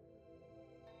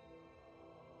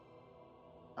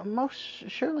 most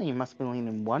surely you must be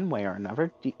leaning one way or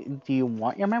another. Do you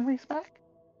want your memories back,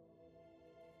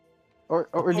 or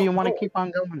do you don't want to know. keep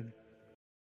on going?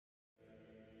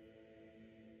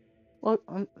 Well,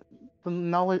 the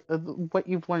knowledge, what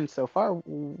you've learned so far,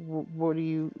 what do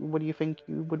you think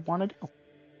you would want to do?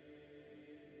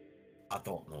 I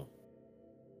don't know.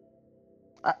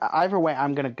 Either way,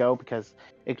 I'm gonna go because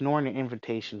ignoring an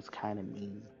invitation is kind of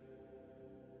mean.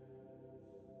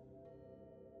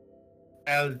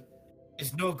 Well,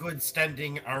 it's no good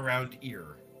standing around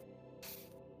here.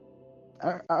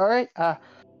 All right, uh,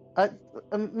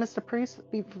 Mr. Priest,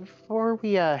 before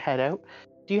we head out,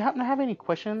 do you happen to have any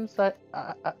questions that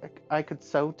I could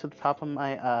sew to the top of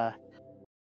my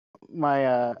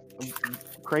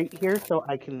crate here so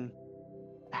I can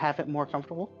have it more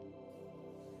comfortable?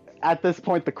 At this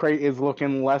point, the crate is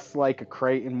looking less like a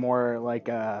crate and more like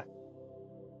uh,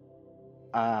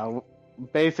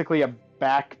 basically a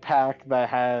backpack that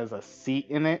has a seat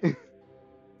in it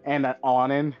and an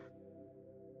awning.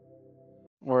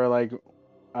 Where like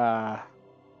uh,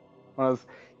 was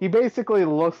he basically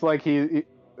looks like he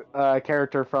a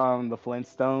character from the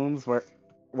Flintstones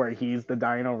where he's the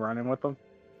dino running with them.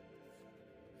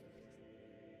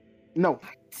 No,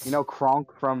 you know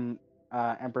Kronk from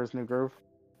Emperor's New Groove.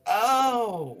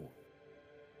 Oh!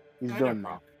 He's I know doing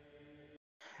that.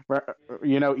 Gronk.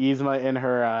 You know Yzma in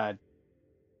her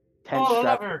tent Oh, I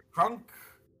love strap. her. Crunk.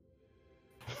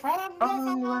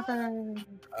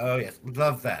 Oh, yes.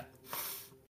 Love that.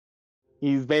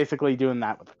 He's basically doing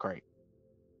that with the crate.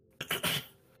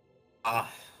 Uh-huh.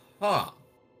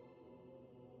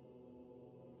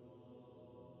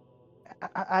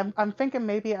 I'm thinking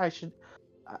maybe I should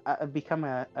become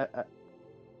a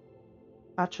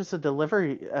not just a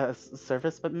delivery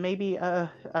service, but maybe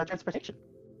a transportation.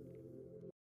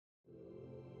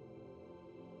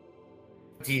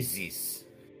 What is this?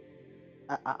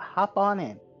 Hop on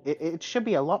in. It should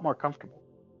be a lot more comfortable.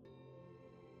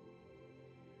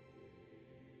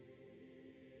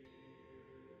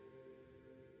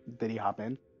 Did he hop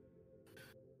in?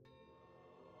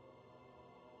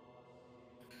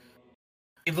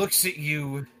 He looks at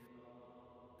you,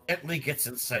 gently gets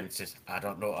inside and says, I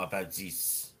don't know about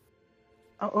this.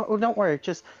 Oh, don't worry.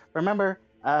 Just remember,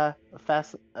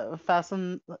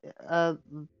 fasten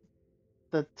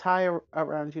the tie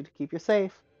around you to keep you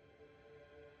safe.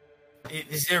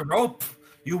 Is there rope?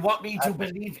 You want me to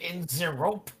believe in the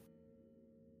rope?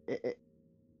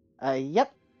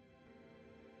 Yep.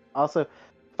 Also,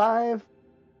 5,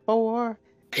 4.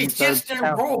 It's just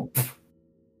a rope.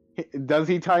 Does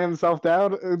he tie himself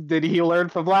down? Did he learn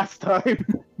from last time?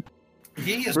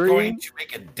 He is 3, going to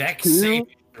make a dex 2, saving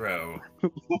throw.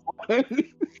 1.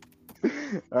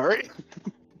 All right.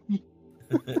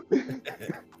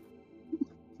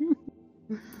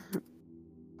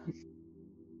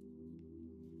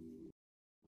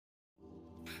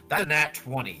 That's a nat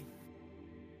 20.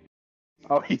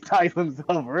 Oh, he times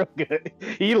himself real good.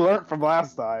 He learned from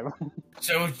last time.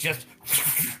 So just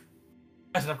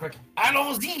press it up quick.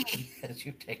 Allons-y! As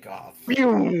you take off.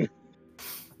 Phew.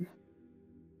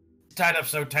 Tied up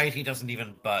so tight he doesn't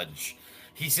even budge.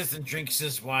 He sits and drinks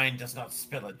his wine, does not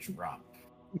spill a drop.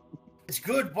 It's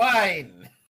good wine!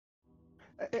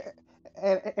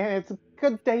 And it's a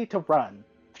good day to run.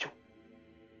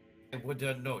 I would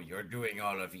know you're doing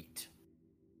all of it.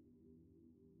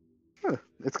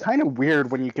 It's kind of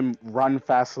weird when you can run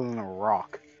faster than a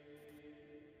rock.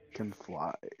 Can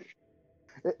fly.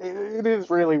 It is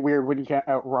really weird when you can't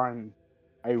outrun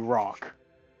a rock.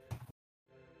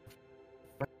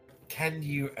 Can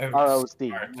you ROC.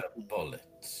 outsmart a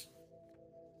bullet?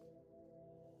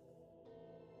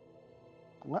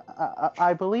 What?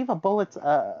 I believe a bullet's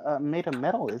made of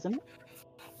metal, isn't it?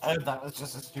 That was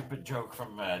just a stupid joke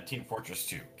from Team Fortress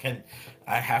 2.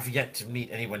 I have yet to meet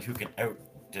anyone who can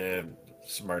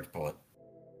smart bullet.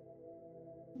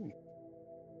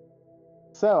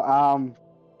 So,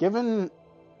 given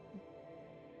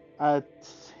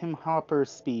Tim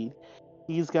Hopper's speed,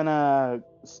 he's gonna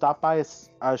stop by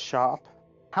a shop.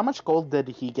 How much gold did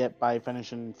he get by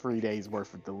finishing 3 days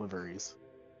worth of deliveries?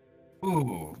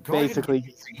 Ooh, Basically,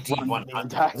 he's run the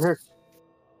entire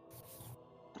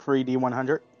 3D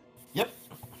 100. Yep.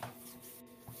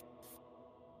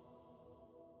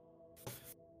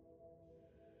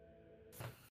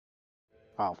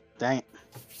 Oh, dang it.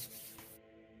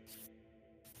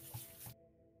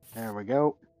 There we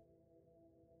go.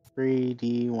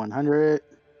 3D 100.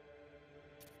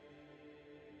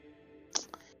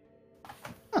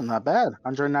 Oh, not bad.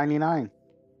 199.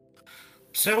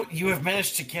 So you have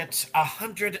managed to get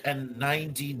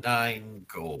 199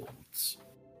 golds.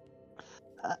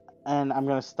 And I'm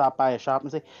gonna stop by a shop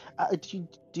and say,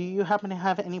 do you happen to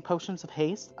have any potions of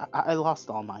haste? I lost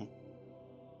all mine.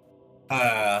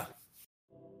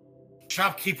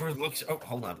 Shopkeeper looks. Oh,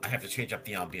 hold on. I have to change up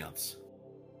the ambiance.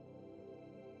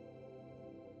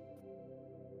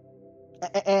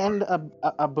 And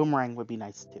a boomerang would be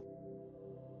nice too.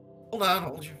 Hold on.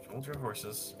 Hold your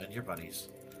horses and your bunnies.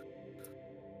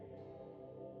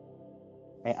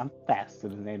 Hey, I'm faster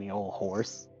than any old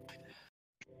horse.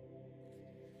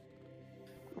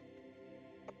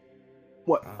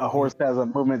 What? A horse has a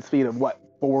movement speed of what?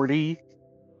 40?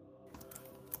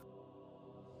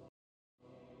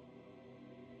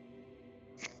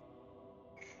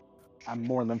 I'm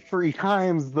more than 3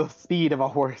 times the speed of a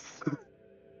horse.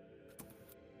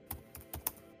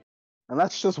 And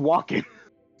that's just walking.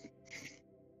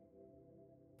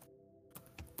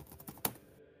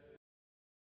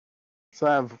 So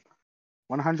I have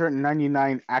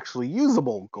 199 actually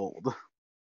usable gold.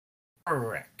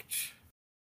 Correct.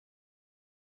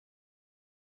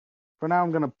 For now,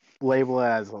 I'm gonna label it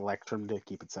as Electrum to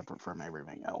keep it separate from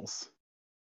everything else.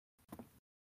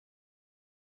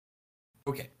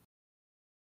 Okay.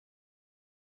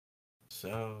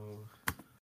 So.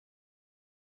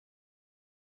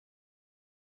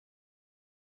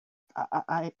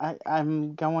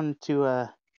 I'm going to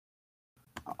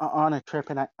on a trip,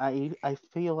 and I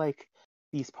feel like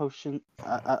these potions,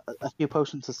 a few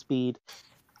potions of speed,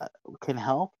 can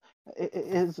help.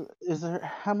 Is there,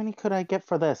 how many could I get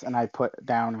for this? And I put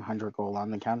down 100 gold on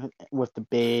the counter with the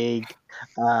big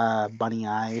bunny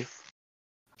eyes.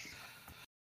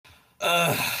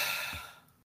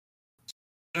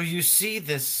 So you see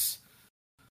this.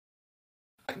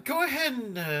 Go ahead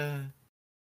and.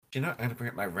 You know, I'm gonna bring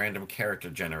up my random character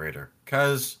generator,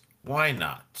 cause why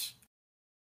not?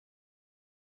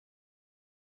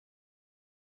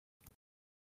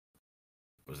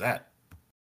 What was that?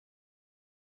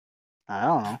 I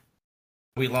don't know.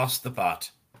 We lost the bot.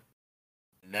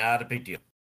 Not a big deal.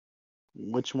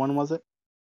 Which one was it?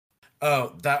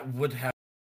 Oh, that would have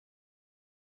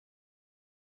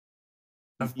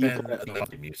been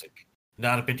the music.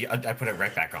 Not a big deal. I put it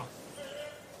right back on.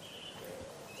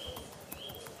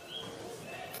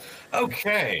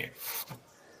 Okay.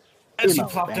 As you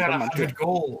plop down 100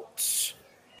 golds,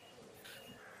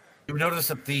 you notice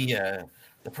that the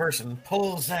person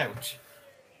pulls out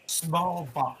a small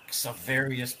box of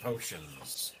various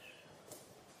potions.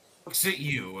 Looks at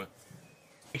you,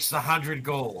 takes the 100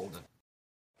 gold,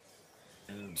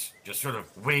 and just sort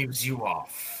of waves you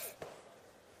off.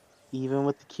 Even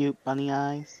with the cute bunny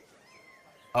eyes?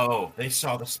 Oh, they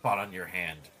saw the spot on your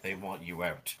hand. They want you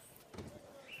out.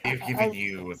 They've given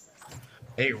you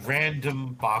a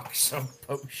random box of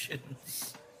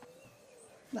potions.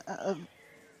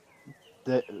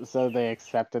 So they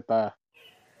accepted the...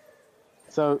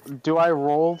 So, do I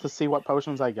roll to see what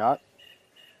potions I got?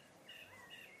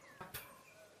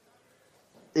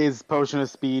 Is potion of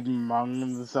speed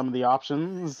among some of the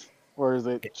options, or is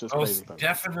it It just crazy most potion?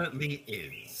 definitely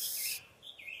is.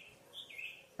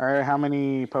 All right, how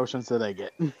many potions did I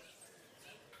get?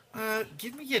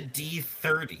 Give me a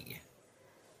D30.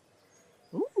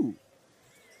 Ooh.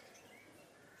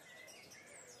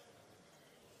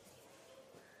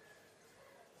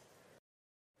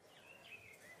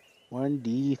 One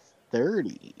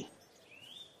D30.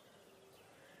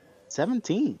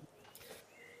 17.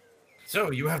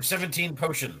 So you have 17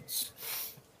 potions.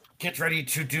 Get ready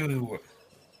to do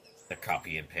the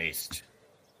copy and paste.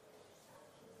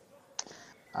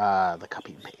 The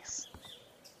copy and paste.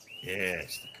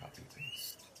 Yes, the copy and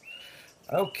paste.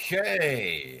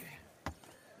 Okay.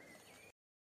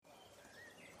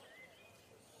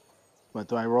 What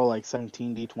do I roll, like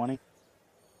 17 D20?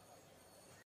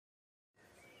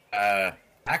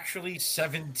 Actually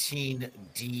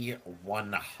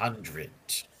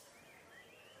 17D100.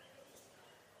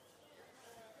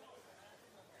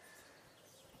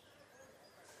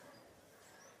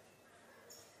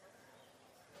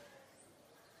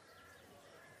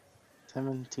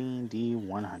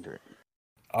 $17D100.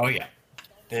 Oh yeah.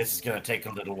 This is gonna take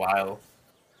a little while.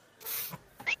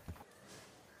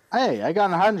 Hey, I got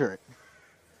 100.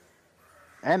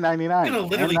 And 99. I'm gonna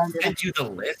literally and 99. send you the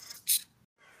list.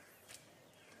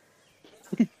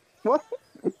 What?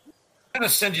 I'm gonna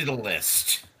send you the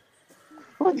list.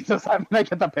 What does that mean I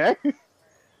get the pick?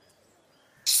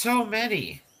 So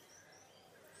many.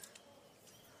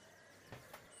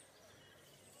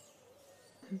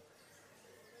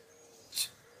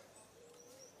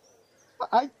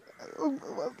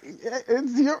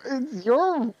 It's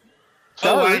your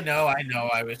Oh, I chart.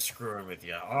 know. I was screwing with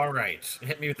you. All right.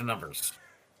 Hit me with the numbers.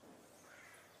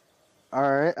 All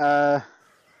right.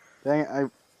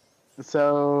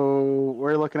 So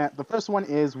we're looking at the first one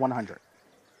is 100.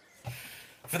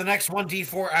 For the next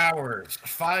 1d4 hours,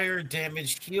 fire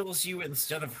damage heals you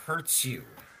instead of hurts you.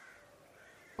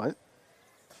 What?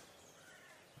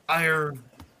 Fire,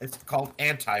 it's called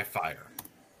anti-fire.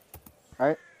 All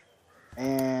right.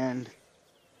 And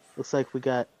looks like we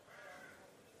got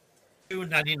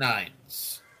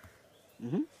 299s.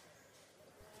 Mm-hmm.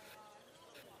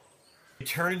 You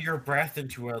turn your breath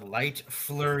into a light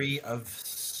flurry of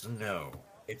snow.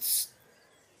 It's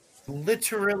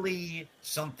literally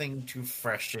something to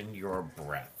freshen your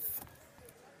breath.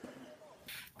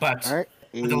 But All right.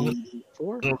 with a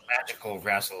 84. little magical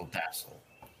razzle dazzle.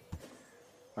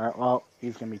 All right. Well,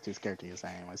 he's gonna be too scared to use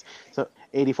that anyways. So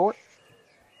 84.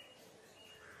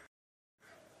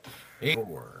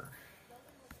 4.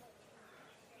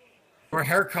 Your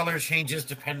hair color changes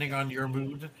depending on your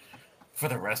mood for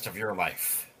the rest of your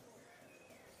life.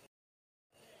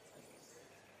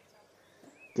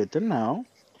 Good to know.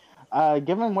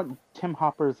 Given what Tim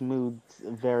Hopper's moods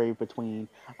vary between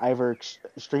either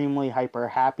extremely hyper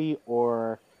happy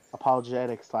or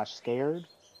apologetic / scared.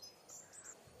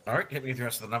 All right, hit me with the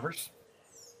rest of the numbers.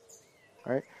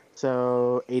 All right.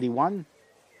 So 81.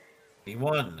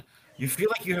 81. You feel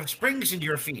like you have springs in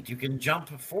your feet. You can jump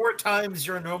 4 times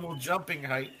your normal jumping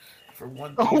height for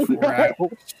 1d4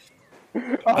 hours.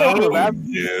 Oh, that's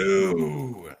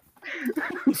no!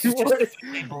 This is just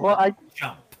well,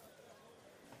 jump.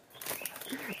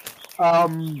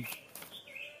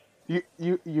 you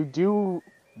do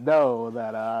know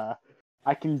that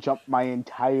I can jump my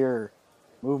entire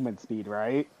movement speed,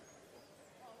 right?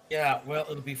 Yeah, well,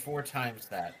 it'll be 4 times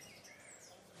that.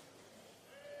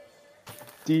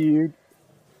 Dude,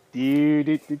 You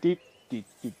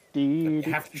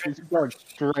have to just trip going first.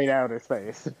 straight out of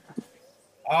space.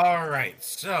 All right,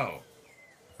 so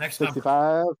next number.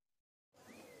 65.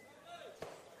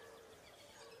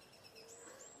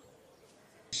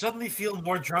 Suddenly feel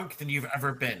more drunk than you've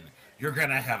ever been. You're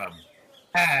gonna have a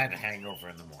bad hangover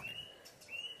in the morning.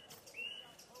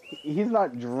 He's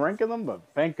not drinking them, but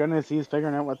thank goodness he's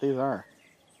figuring out what these are.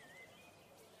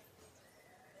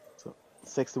 So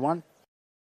 61.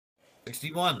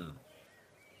 61.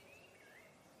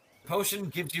 Potion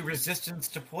gives you resistance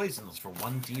to poisons for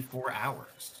 1d4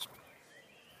 hours.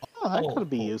 Oh, that could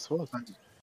be useful.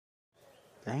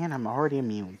 Dang it, I'm already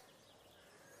immune.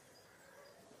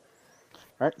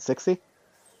 Alright, 60.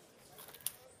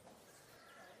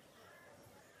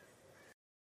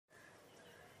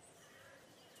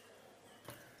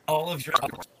 All of your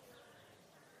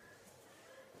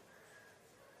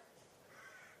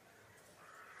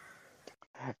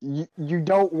You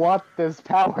don't want this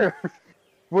power.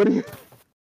 What do you...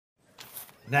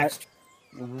 next.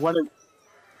 What is...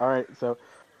 Alright, so...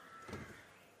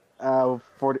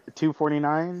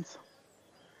 249s.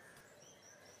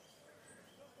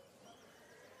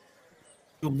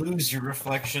 You lose your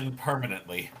reflection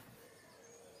permanently.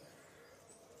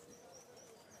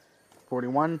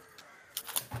 41.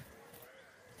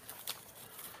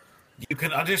 You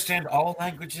can understand all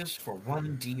languages for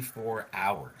 1d4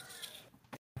 hours.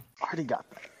 Already got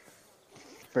that.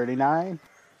 39.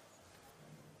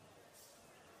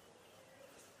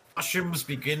 Mushrooms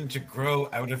begin to grow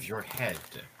out of your head.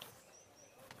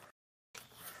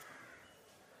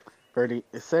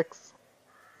 36.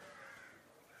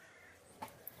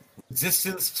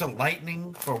 Resistance to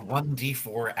lightning for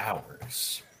 1d4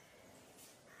 hours.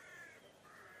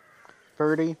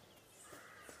 30.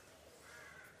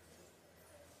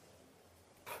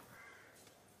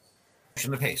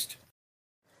 Motion of haste.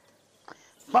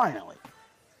 Finally.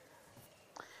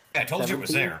 Yeah, I told you it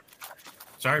was 17. there.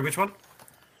 Sorry, which one?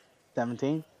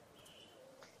 17.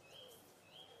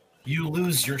 You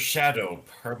lose your shadow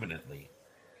permanently.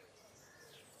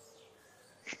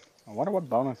 I wonder what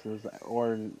bonuses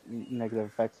or negative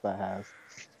effects that has.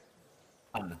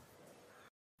 None.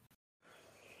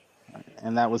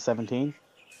 And that was 17.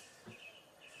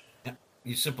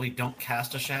 You simply don't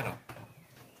cast a shadow.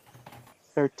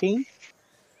 13.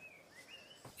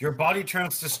 Your body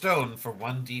turns to stone for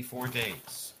 1d4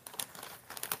 days.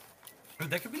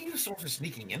 That could be useful for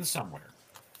sneaking in somewhere.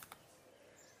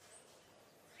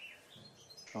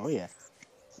 Oh, yeah.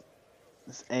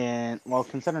 And, well,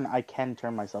 considering I can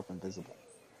turn myself invisible.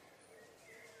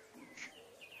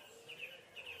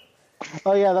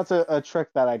 Oh, yeah, that's a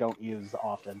trick that I don't use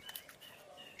often.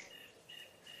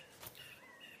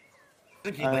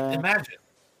 Thinking, like, imagine.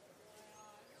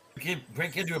 You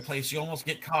break into a place, you almost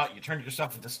get caught, you turn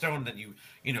yourself into stone, then you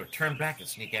turn back and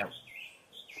sneak out.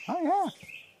 Oh, yeah.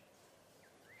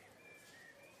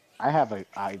 I have an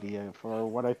idea for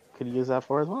what I could use that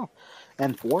for as well.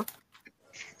 And 4.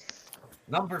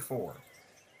 Number 4.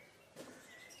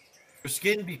 Your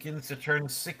skin begins to turn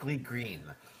sickly green.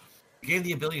 You gain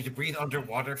the ability to breathe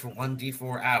underwater for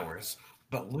 1d4 hours,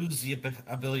 but lose the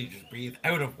ability to breathe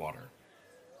out of water.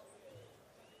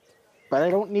 But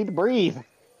I don't need to breathe.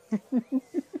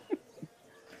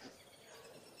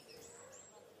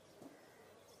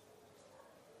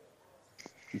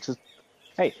 It's just,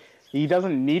 hey, he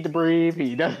doesn't need to breathe.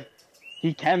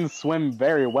 He can swim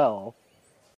very well.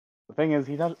 The thing is,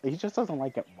 he just doesn't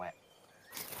like it wet.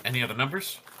 Any other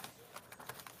numbers?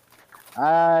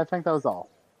 I think that was all.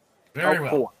 Very well.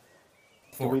 4.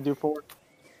 4. Did we do 4?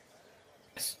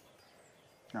 Yes.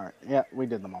 All right. Yeah, we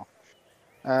did them all.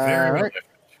 Very well. Right.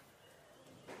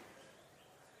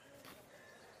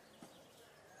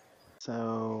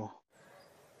 So,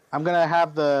 I'm gonna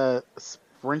have the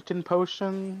sprinting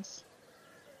potions.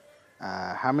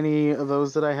 How many of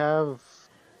those did I have?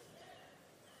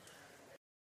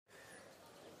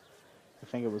 I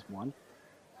think it was 1.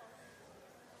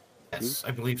 Yes,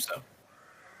 I believe so.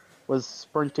 Was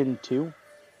sprinting 2?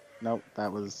 Nope,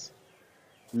 that was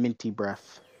minty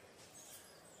breath.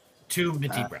 2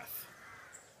 minty breath.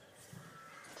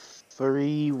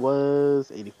 3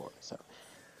 was 84. So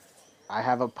I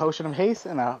have a potion of haste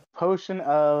and a potion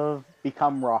of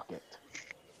become rocket.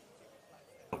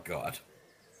 Oh god.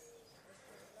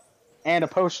 And a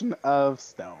potion of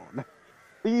stone.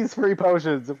 These 3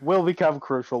 potions will become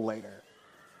crucial later.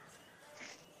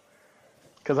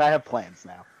 Because I have plans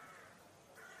now.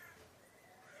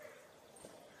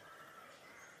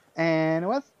 And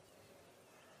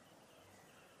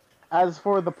as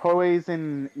for the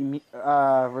poison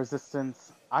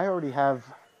resistance, I already have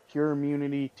pure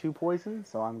immunity to poison,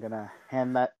 so I'm gonna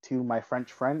hand that to my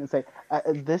French friend and say,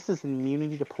 this is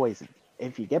immunity to poison.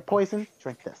 If you get poison,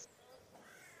 drink this.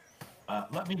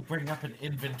 Let me bring up an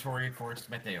inventory for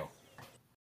Smeteo.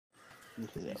 Yeah.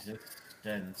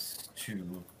 Resistance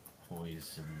to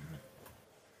poison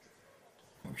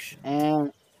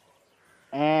potion.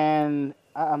 And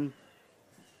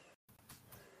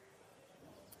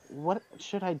what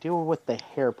should I do with the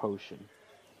hair potion?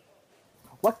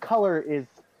 What color is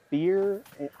fear?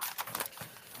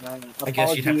 I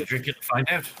guess you'd have to drink it to find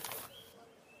out.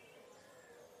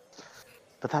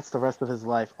 But that's the rest of his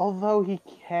life. Although he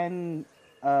can,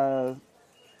 could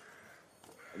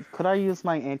I use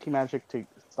my anti-magic to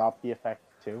stop the effect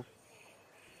too?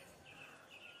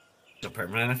 It's a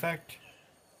permanent effect.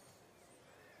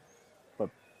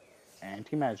 But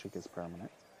anti-magic is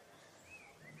permanent.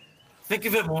 Think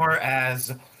of it more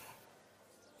as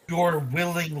you're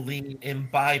willingly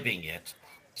imbibing it,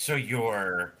 so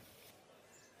you're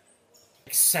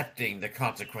accepting the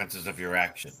consequences of your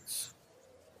actions.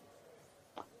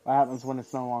 What happens when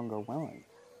it's no longer willing?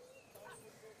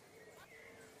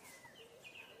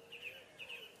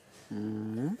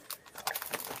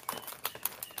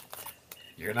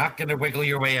 You're not going to wiggle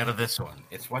your way out of this one.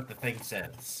 It's what the thing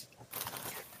says.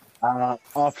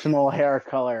 Optional hair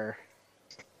color.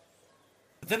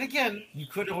 But then again, you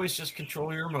could always just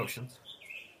control your emotions.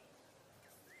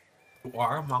 You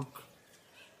are a monk.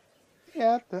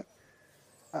 Yeah,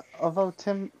 although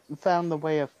Tim found the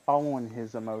way of following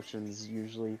his emotions,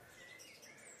 usually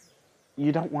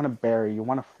you don't want to bury, you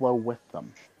want to flow with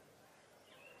them.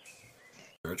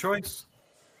 Your choice.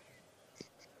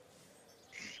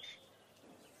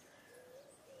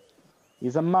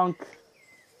 He's a monk,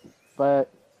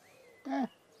 but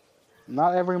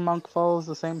not every monk follows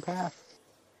the same path.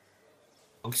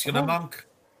 Monk's gonna monk.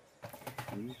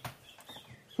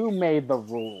 Who made the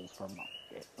rules for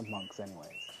monks,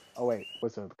 anyways? Oh wait,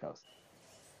 Wizard of the Coast.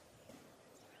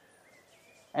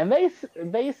 And they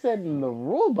said in the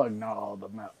rule book, not all the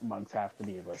monks have to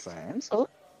be the same. So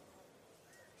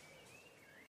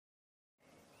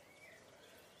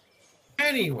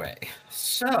Anyway,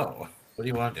 so what do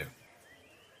you want to do?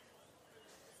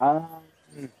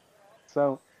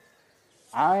 So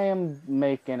I am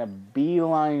making a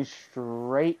beeline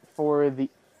straight for the.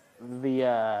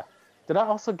 Did I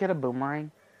also get a boomerang?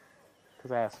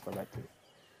 Because I asked for that too.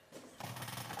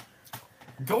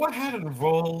 Go ahead and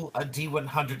roll a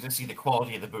D100 to see the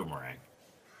quality of the boomerang.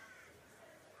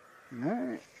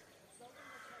 Alright.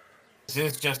 This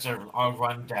is just a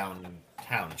run-down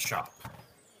town shop.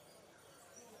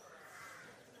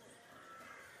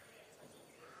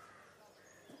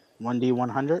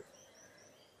 $1D100.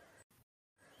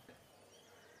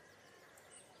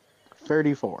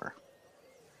 34.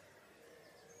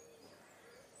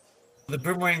 The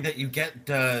boomerang that you get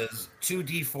does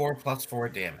 2d4 plus 4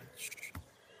 damage.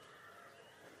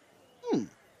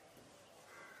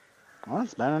 Well,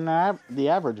 it's better than the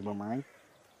average boomerang.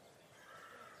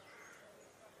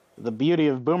 The beauty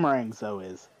of boomerangs, though,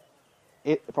 is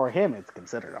for him it's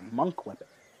considered a monk weapon.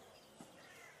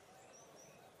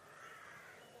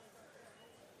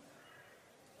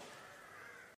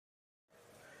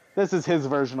 This is his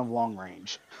version of long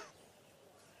range.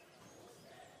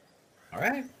 All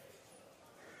right.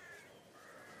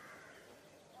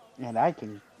 And I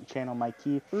can channel my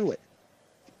ki through it,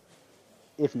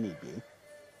 if need be.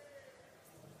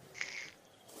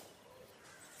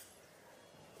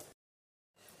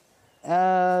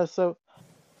 So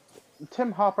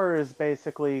Tim Hopper is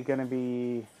basically going to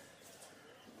be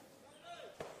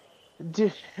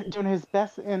doing his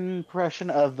best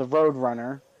impression of the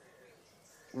Roadrunner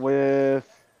with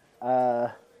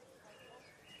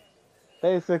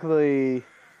basically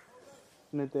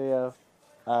Nadeo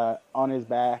on his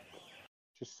back,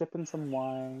 just sipping some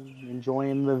wine,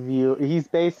 enjoying the view. He's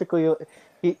basically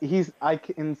I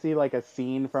can see like a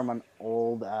scene from an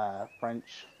old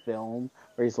French film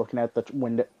where he's looking at the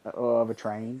window of a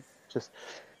train, just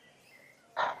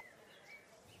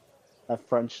a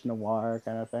French noir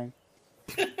kind of thing.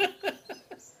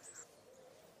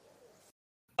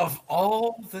 Of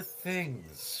all the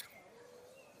things,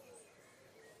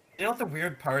 you know what the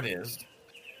weird part is?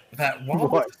 That while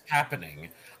this is happening,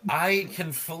 I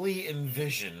can fully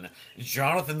envision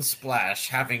Jonathan Splash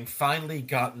having finally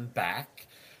gotten back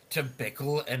to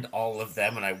Bickle and all of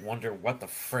them, and I wonder what the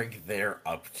frig they're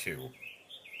up to.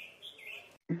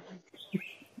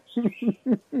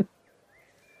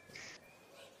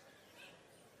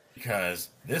 Because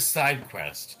this side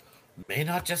quest may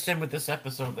not just end with this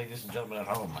episode, ladies and gentlemen at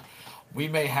home. We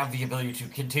may have the ability to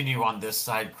continue on this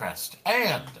side quest,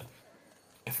 and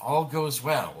if all goes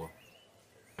well,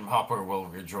 Tim Hopper will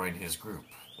rejoin his group.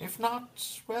 If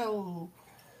not, well,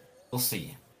 we'll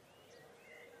see.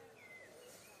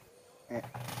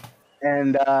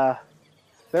 And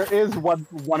there is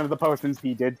one of the potions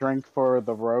he did drink for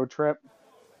the road trip.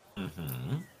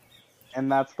 Mm-hmm.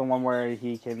 And that's the one where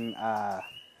he can,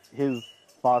 his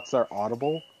thoughts are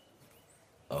audible.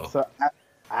 Oh. So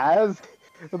as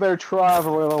they're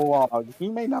traveling along, he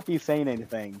may not be saying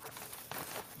anything.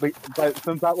 But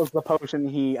since that was the potion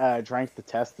he drank to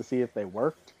test to see if they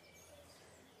worked,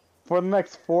 for the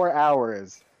next 4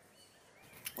 hours,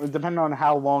 depending on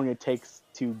how long it takes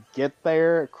to get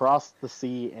there, across the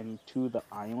sea and to the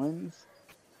islands,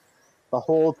 the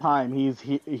whole time he's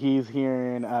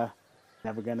hearing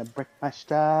never gonna break my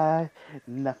stride,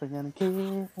 never gonna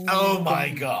kill. Oh my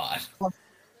god.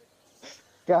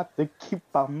 Got to keep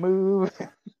on moving.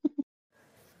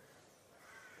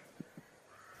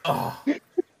 Oh.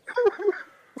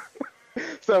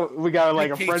 So we got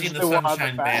like a French in the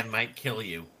Sunshine Band might kill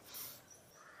you.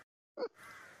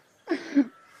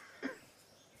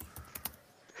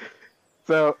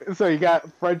 So you got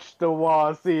French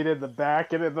Noir seat in the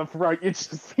back, and in the front you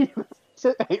just see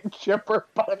a chipper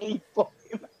bunny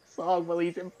playing that song while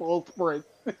he's in full sprint.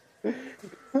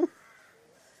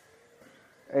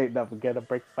 Ain't nothing gonna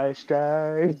break my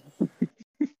stride.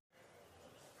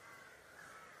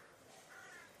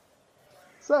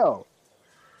 So,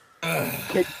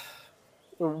 Ugh.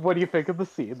 what do you think of the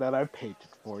scene that I painted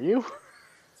for you?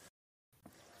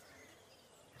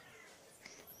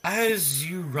 As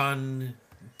you run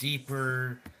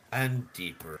deeper and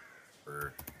deeper,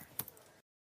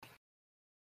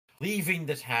 leaving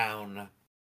the town,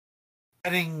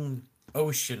 heading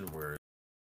oceanwards,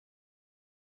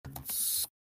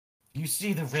 you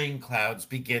see the rain clouds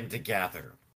begin to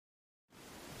gather.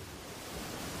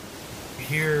 You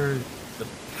hear the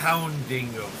pounding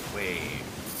of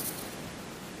waves.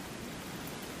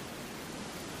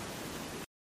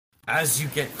 As you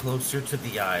get closer to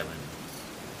the island,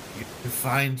 you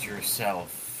find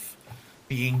yourself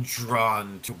being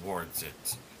drawn towards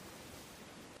it.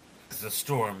 As the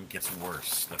storm gets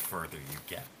worse the further you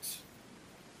get.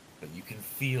 But you can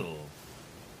feel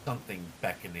something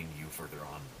beckoning you further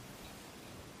on.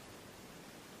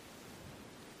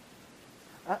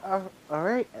 All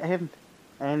right,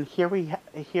 and here we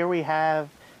have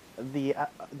the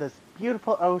this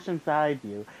beautiful oceanside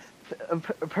view,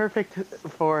 perfect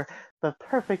for the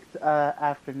perfect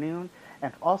afternoon,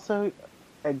 and also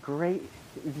a great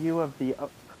view of the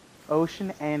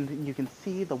ocean, and you can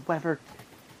see the weather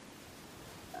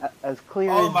as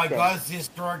clear Oh as my day. god, this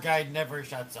tour guide never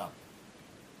shuts up.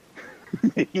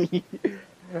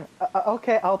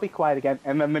 Okay, I'll be quiet again,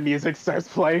 and then the music starts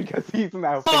playing because he's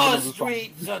now thinking Oh, of the song.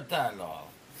 street Zotalo.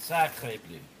 Sacre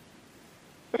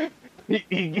bleu.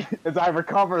 It's either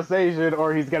conversation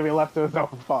or he's gonna be left to his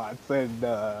own thoughts, and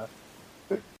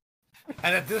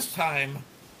And at this time,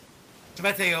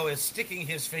 Mateo is sticking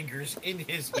his fingers in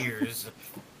his ears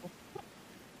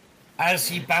as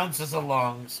he bounces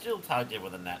along, still tied in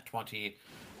with a nat 20,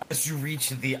 as you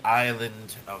reach the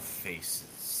island of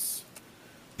faces.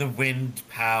 The wind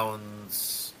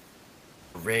pounds,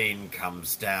 rain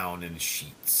comes down in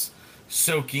sheets,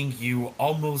 soaking you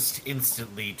almost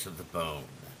instantly to the bone.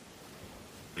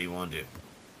 What do you want to do?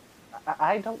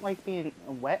 I don't like being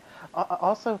wet.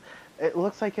 Also, it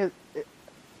looks like you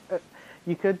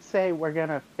could say we're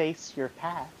gonna face your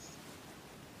past.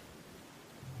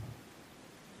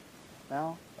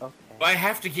 No? Okay. Do I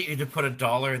have to get you to put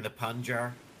 $1 in the pun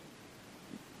jar?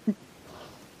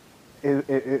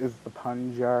 Is the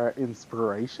pun jar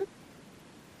inspiration?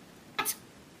 What?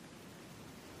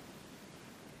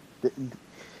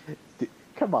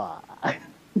 Come on.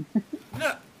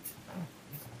 No.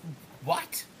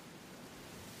 What?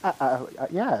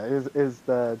 Yeah, is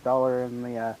the dollar in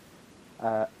the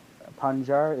pun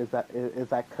jar, is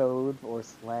that code or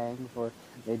slang for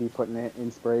maybe putting an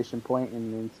inspiration point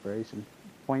in the inspiration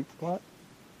point slot?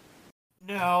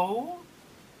 No.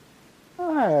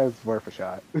 It's worth a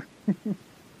shot.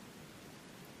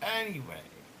 Anyway,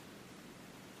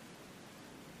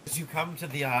 as you come to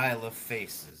the Isle of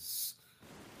Faces,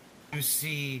 you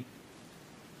see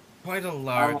quite a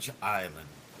large island.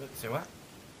 Say what?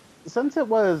 Since it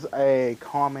was a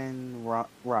common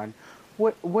run,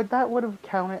 would that would have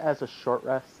counted as a short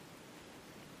rest?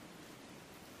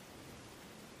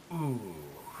 Ooh.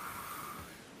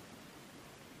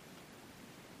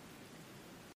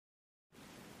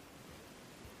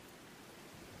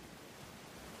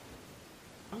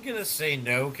 I'm gonna say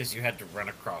no because you had to run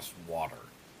across water.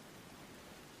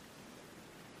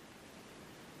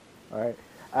 All right.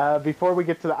 Before we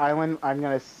get to the island, I'm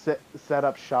gonna set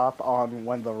up shop on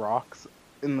one of the rocks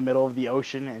in the middle of the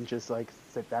ocean and just like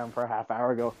sit down for a half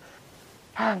hour. Go.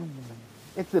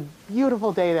 It's a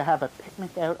beautiful day to have a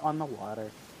picnic out on the water.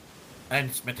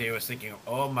 And Mateo was thinking,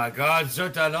 "Oh my God,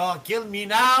 Zotalo, kill me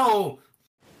now!"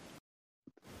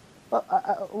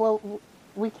 Well,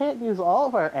 we can't use all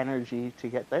of our energy to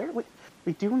get there. We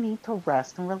do need to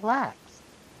rest and relax.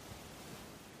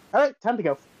 All right, time to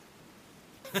go.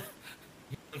 He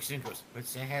looks into us. What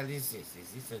the hell is this?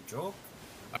 Is this a joke?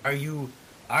 Are you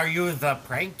the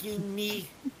pranking me?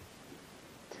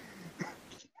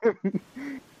 As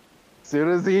soon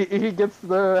as he gets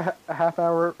the half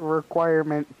hour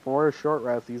requirement for a short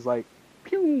rest, he's like,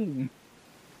 pew!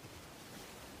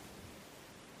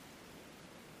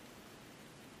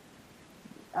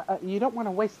 You don't want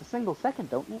to waste a single second,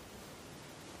 don't you?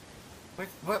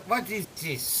 What is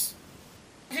this?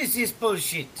 What is this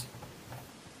bullshit?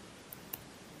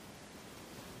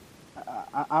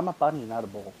 I'm a bunny, not a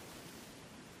bull.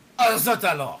 Oh,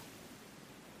 Zotalo!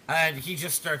 And he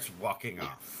just starts walking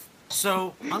off.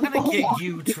 So, I'm gonna get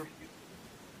you to...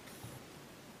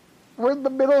 We're in the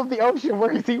middle of the ocean.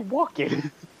 Where is he walking?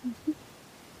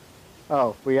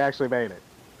 Oh, we actually made it.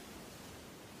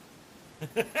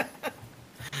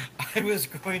 I was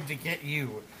going to get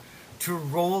you to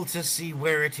roll to see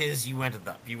where it is you ended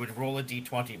up. You would roll a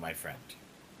d20, my friend.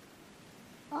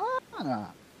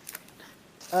 Ah.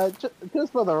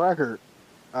 Just for the record,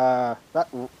 that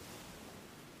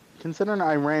considering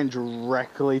I ran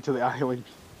directly to the island,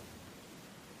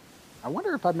 I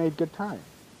wonder if I made good time.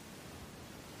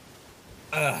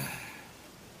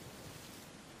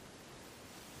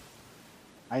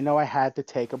 I know I had to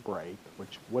take a break,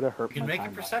 which would have hurt You can my make a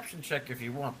time. perception check if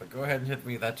you want, but go ahead and hit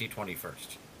me with that d20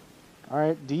 first. All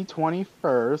right, D20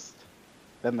 first,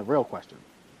 then the real question.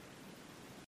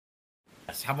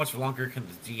 Yes, how much longer can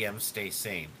the DM stay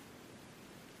sane?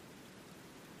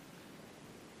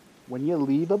 When you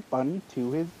leave a bunny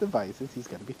to his devices, he's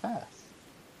gonna be fast.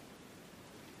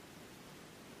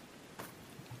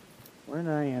 Where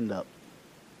did I end up?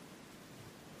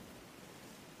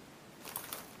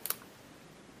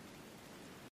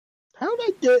 How did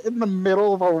I get in the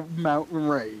middle of a mountain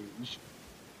range?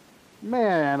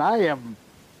 Man, I am.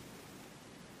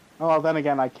 Oh, then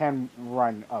again, I can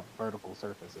run up vertical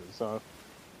surfaces, so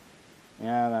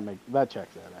yeah, that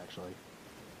checks out actually.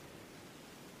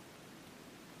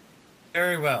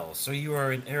 Very well, so you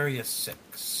are in Area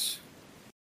 6.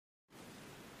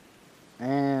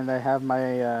 And I have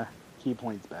my key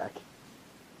points back.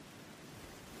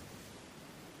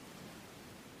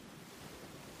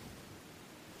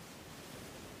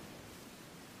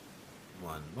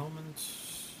 One moment.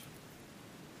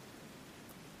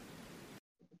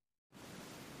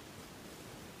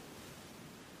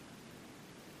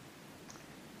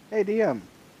 Hey, DM,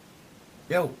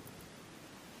 Yo,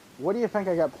 what do you think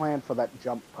I got planned for that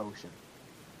jump potion?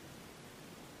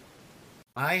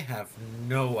 I have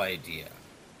no idea.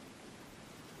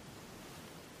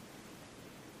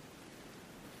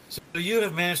 So you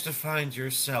have managed to find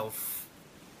yourself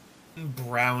in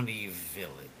Brownie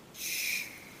Village.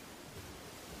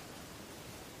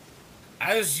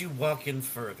 As you walk in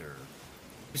further,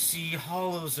 you see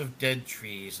hollows of dead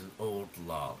trees and old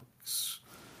logs.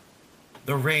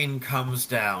 The rain comes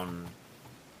down,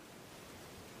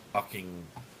 blocking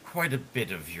quite a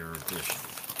bit of your vision.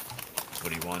 What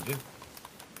do you want to do?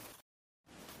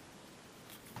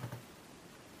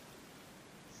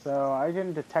 So I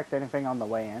didn't detect anything on the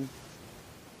way in.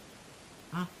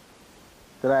 Huh?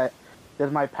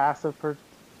 Did my passive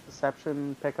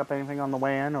perception pick up anything on the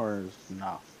way in, or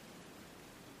no?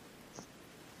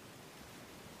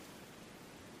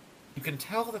 You can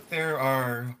tell that there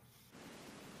are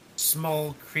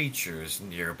small creatures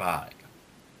nearby.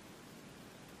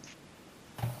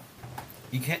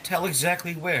 You can't tell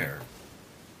exactly where,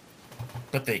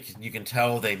 but you can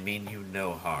tell they mean you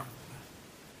no harm.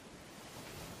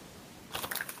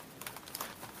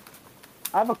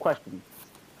 I have a question.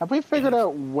 Have we figured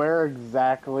out where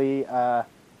exactly the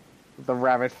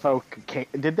rabbit folk came?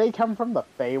 Did they come from the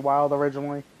Feywild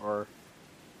originally, or?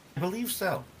 I believe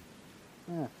so.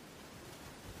 Yeah,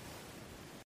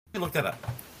 You look that up.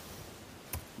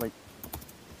 like.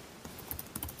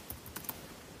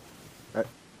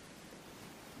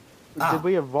 Uh, Did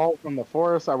we evolve from the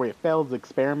forest? Are we a failed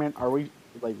experiment? Are we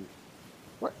like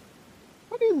what?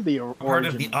 What is the origin? Part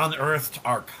of the unearthed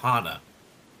arcana.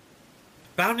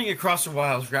 Bounding across the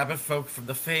wilds, rabbit folk from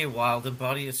the Feywild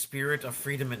embody a spirit of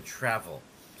freedom and travel.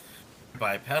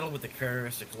 Bipedal with the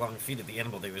characteristic long feet of the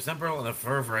animal they resemble and a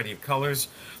variety of colors.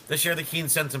 They share the keen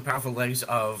sense and powerful legs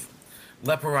of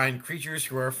leporine creatures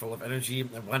who are full of energy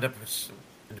and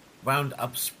wound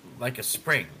up like a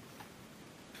spring.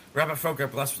 Rabbit folk are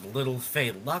blessed with little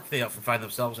fey luck. They often find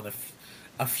themselves in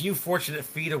a few fortunate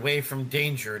feet away from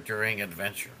danger during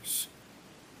adventures.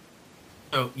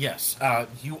 So, yes,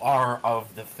 you are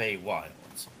of the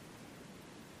Feywilds.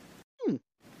 All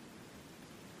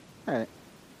right,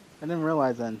 I didn't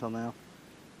realize that until now.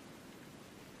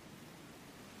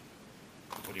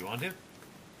 What do you want to do?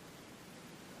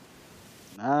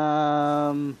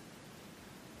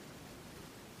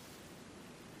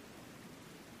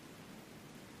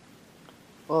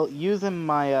 Well, using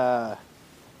my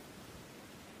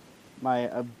my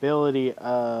ability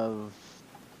of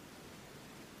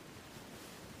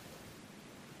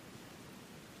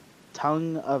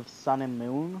Tongue of Sun and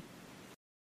Moon,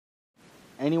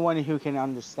 anyone who can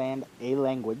understand a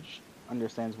language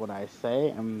understands what I say,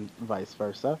 and vice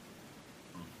versa.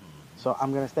 So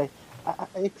I'm gonna say,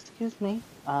 excuse me,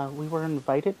 we were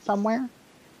invited somewhere.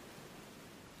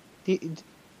 Do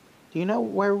you know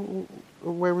where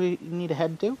we need to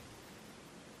head to?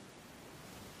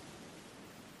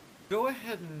 Go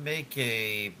ahead and make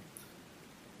a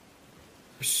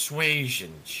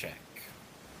persuasion check.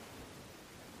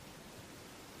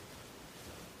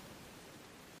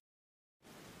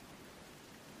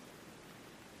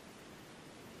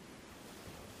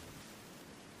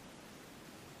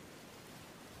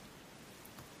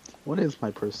 What is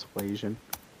my persuasion?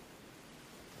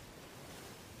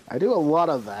 I do a lot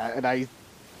of that, and I...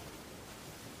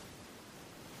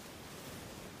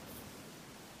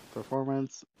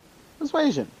 Performance.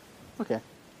 Persuasion. Okay.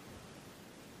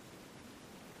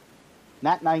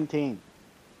 Nat 19.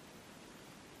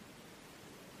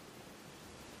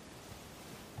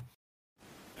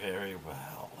 Very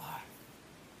well.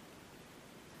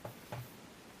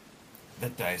 The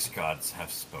dice gods have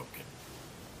spoken.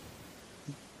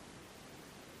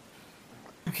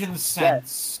 You can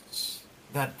sense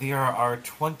that there are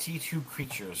 22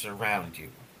 creatures around you.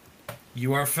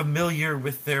 You are familiar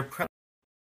with their presence.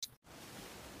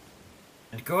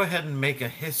 And go ahead and make a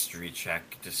history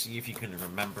check to see if you can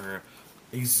remember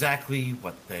exactly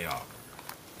what they are.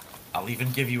 I'll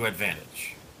even give you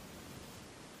advantage.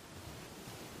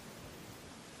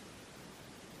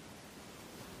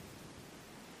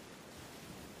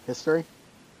 History?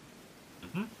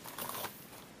 Mm-hmm.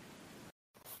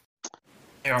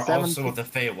 They are 17. also of the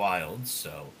Feywilds,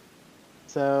 so...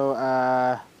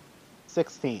 So,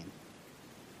 16.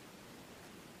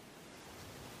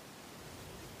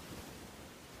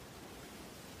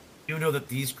 You know that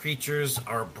these creatures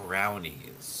are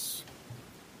brownies.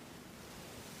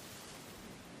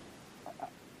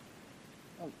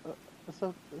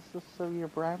 So you're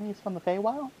brownies from the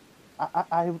Feywild?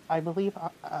 I believe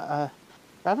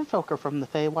other folk are from the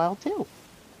Feywild too.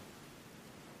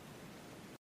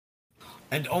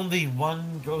 And only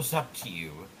one goes up to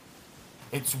you,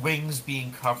 its wings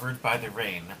being covered by the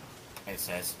rain. It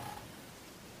says,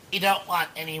 "We don't want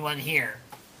anyone here.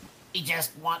 We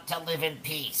just want to live in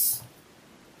peace.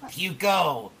 If you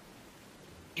go,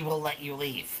 we will let you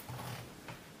leave."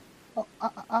 Oh,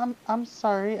 I'm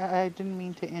sorry. I didn't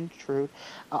mean to intrude.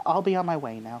 I'll be on my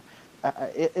way now.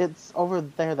 It's over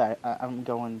there that I'm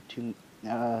going to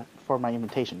for my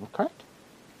invitation. Correct?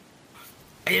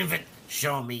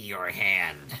 Show me your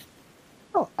hand.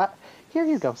 Oh, here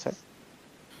you go, sir.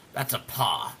 That's a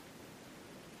paw.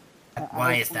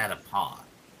 Why is that a paw?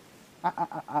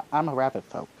 I'm a rabbit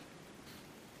folk.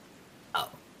 Oh.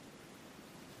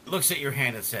 Looks at your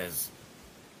hand and says,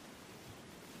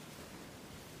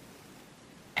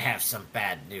 "I have some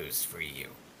bad news for you.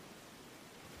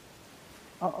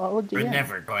 Oh dear. We're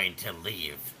never going to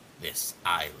leave this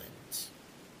island."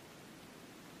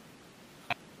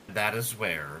 That is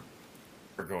where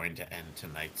we're going to end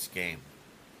tonight's game.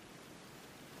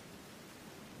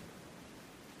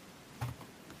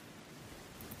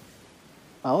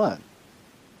 Oh, what?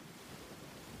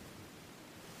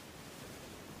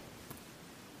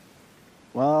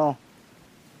 Well,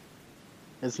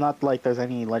 it's not like there's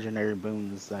any legendary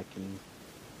boons that can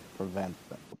prevent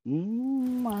them.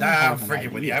 I'm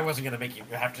freaking with you. I wasn't going to make you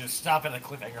have to stop at a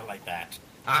cliffhanger like that.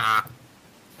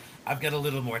 I've got a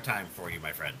little more time for you,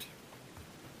 my friend.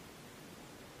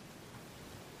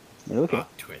 Okay.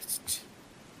 Plot twist.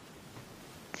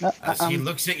 As he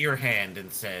looks at your hand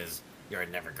and says, "You're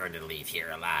never going to leave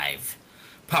here alive,"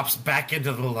 pops back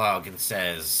into the log and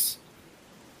says,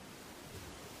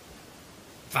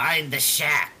 "Find the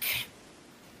shack,"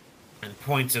 and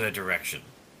points in a direction.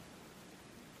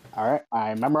 All right,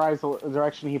 I memorize the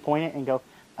direction he pointed and go,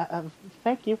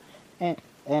 "Thank you," and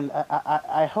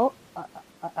I hope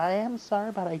I am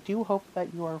sorry, but I do hope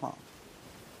that you are wrong,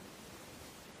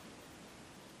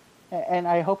 and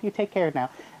I hope you take care now.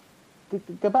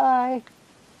 Goodbye.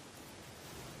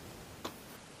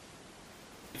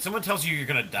 If someone tells you you're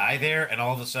gonna die there, and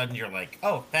all of a sudden you're like,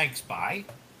 "Oh, thanks, bye."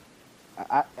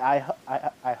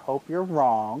 I hope you're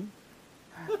wrong,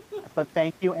 but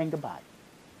thank you and goodbye.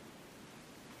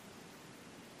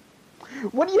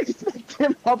 What do you expect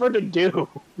Tim Hubbard to do?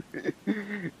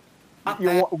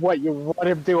 You want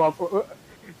him to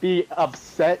be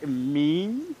upset and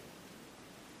mean?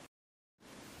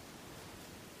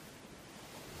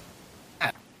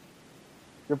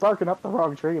 You're barking up the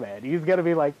wrong tree, man. He's gonna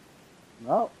be like,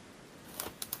 "No,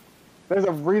 there's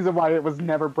a reason why it was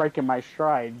never breaking my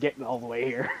stride getting all the way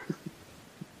here."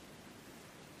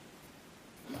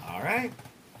 All right.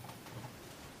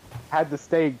 Had to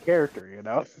stay in character, you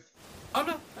know? Oh,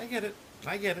 no, I get it.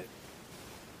 I get it.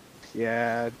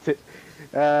 Yeah,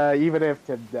 even if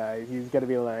Tim dies, he's gonna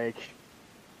be like,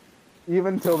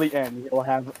 even till the end, he'll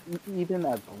have, even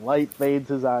as the light fades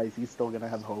his eyes, he's still gonna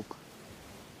have hope.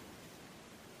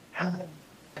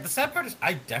 The sad part is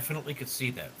I definitely could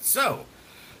see that. So,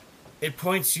 it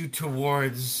points you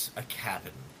towards a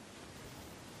cabin.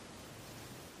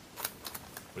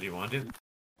 What do you want to do?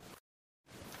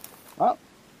 Well,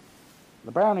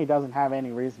 the brownie doesn't have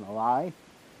any reason to lie.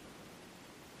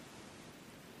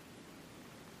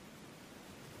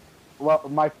 Well,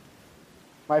 my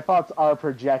thoughts are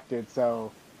projected,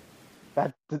 so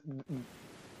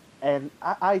And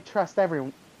I trust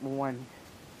everyone.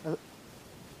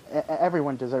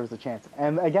 Everyone deserves a chance.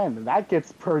 And again, that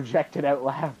gets projected out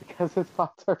loud because his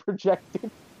thoughts are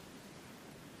projected.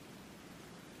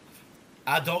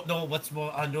 I don't know what's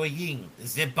more annoying,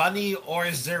 the bunny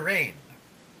or the rain.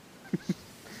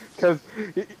 Because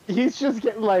he's just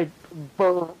getting like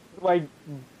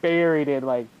buried in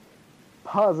like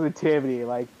positivity.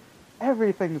 Like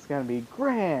everything's gonna be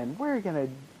grand. We're gonna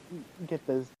get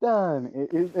this done.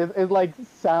 It like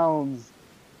sounds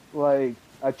like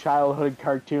a childhood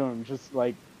cartoon, just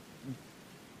like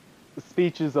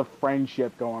speeches of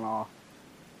friendship going off.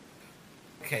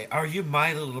 Okay, are you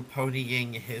My Little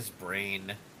Ponying his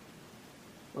brain?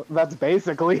 That's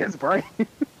basically his brain.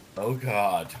 Oh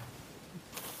God.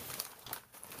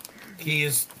 He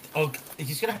is. Oh,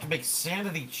 he's gonna have to make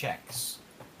sanity checks.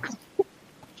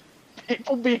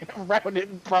 People being around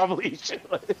it probably should.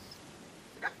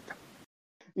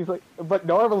 He's like, but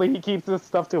normally he keeps this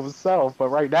stuff to himself, but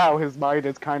right now his mind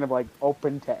is kind of like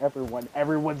open to everyone.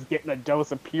 Everyone's getting a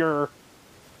dose of pure.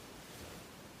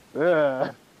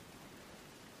 Ugh.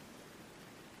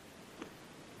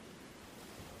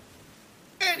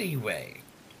 Anyway.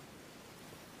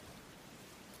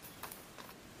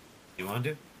 You want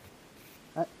to?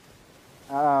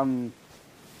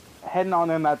 Heading on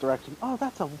in that direction. Oh,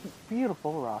 that's a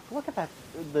beautiful rock. Look at that.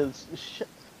 The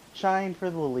shine for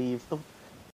the leaves.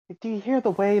 Do you hear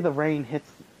the way the rain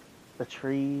hits the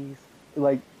trees?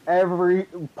 Like everything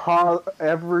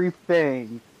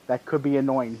that could be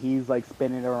annoying, he's like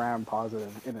spinning it around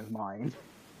positive in his mind.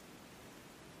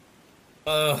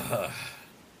 Wow.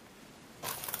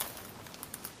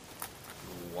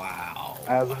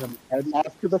 As I'm heading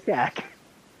off to the shack.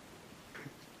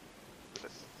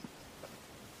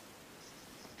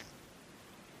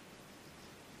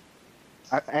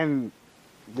 And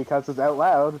because it's out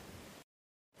loud,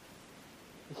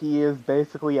 he is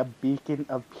basically a beacon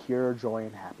of pure joy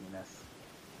and happiness.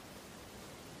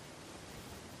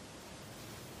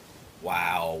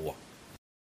 Wow.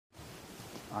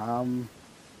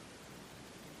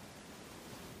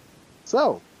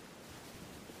 So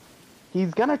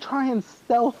he's gonna try and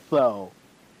stealth though,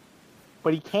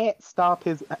 but he can't stop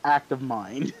his active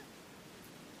mind.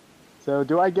 So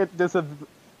do I get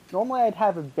Normally I'd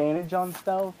have advantage on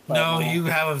stealth. But No, you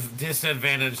have a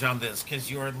disadvantage on this because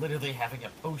you are literally having a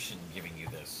potion giving you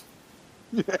this.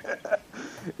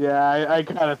 Yeah, I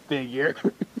kind of figure.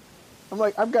 I'm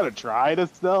like, I'm gonna try to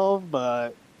stealth,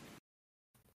 but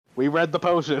we read the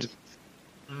potion.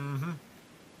 Mm-hmm.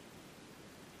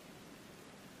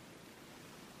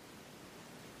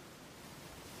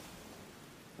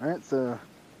 Alright, so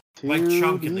Like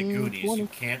Chunk in the Goonies, you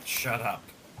can't shut up.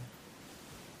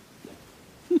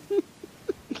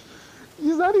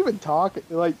 He's not even talking.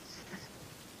 Like,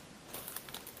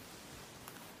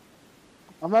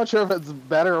 I'm not sure if it's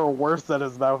better or worse that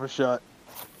his mouth is shut.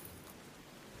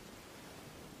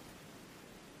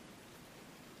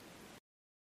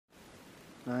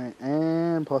 Alright,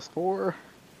 and +4.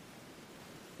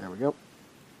 There we go.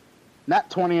 Not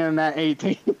 20 and not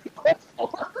 18.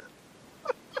 +4.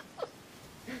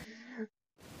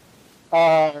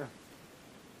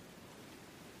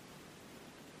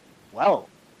 Well.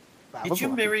 Did you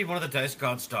marry one of the Dice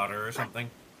God's daughter or something?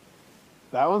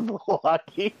 That was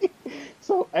lucky.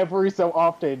 So every so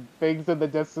often, things in the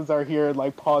distance are here,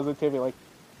 like positivity, like,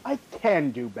 I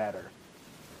can do better.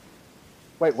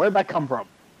 Wait, where'd that come from?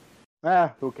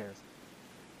 Who cares?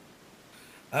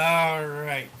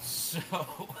 Alright, so...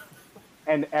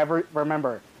 And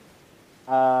remember,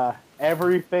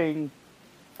 everything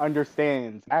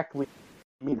understands exactly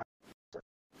me.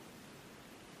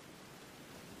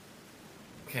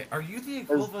 Okay, are you the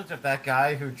equivalent of that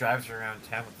guy who drives around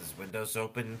town with his windows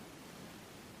open,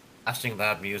 blasting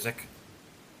loud music?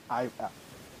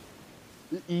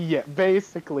 Yeah,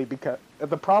 basically, because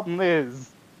the problem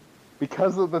is,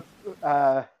 because of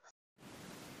the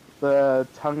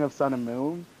tongue of sun and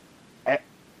moon,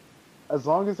 as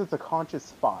long as it's a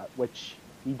conscious thought, which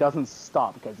he doesn't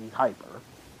stop because he's hyper,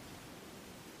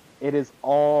 it is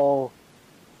all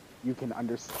you can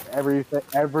understand.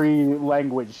 Every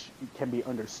language can be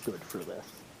understood through this.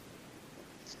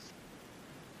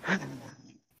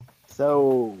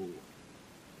 So,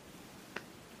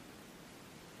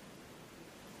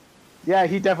 yeah,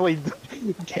 he definitely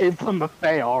came from the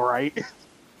Fae, all right.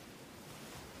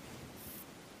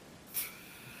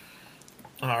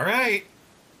 All right.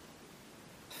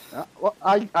 Well,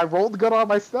 I rolled good on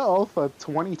myself, a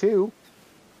 22.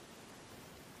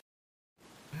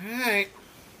 All right.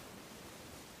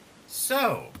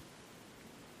 So,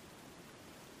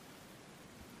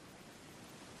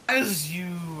 as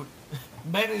you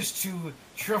manage to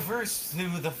traverse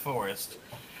through the forest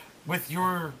with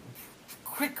your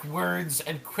quick words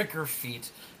and quicker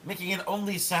feet, making it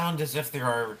only sound as if there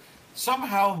are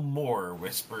somehow more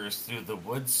whispers through the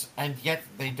woods, and yet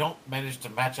they don't manage to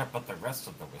match up with the rest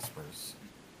of the whispers.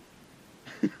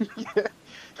 Yeah.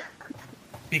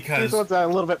 These Because, ones are a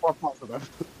little bit more positive.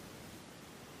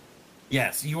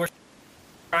 yes, you are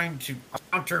trying to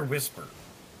counter whisper.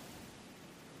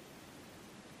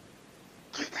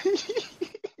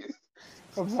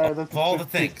 I'm sorry, that's Of all the too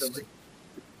things. silly.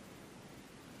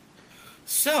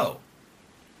 So,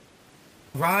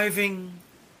 arriving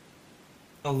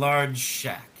a large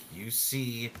shack, you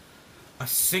see a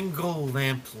single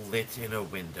lamp lit in a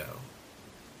window,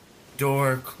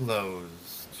 door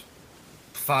closed,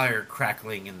 fire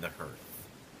crackling in the hearth.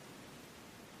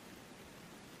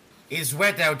 It's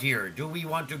wet out here. Do we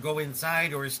want to go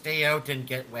inside or stay out and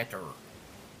get wetter?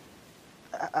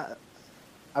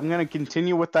 I'm gonna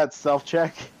continue with that self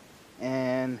check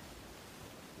and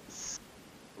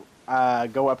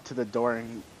go up to the door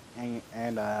and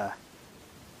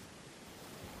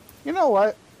you know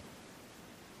what?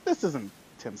 This isn't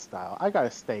Tim style. I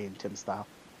gotta stay in Tim style.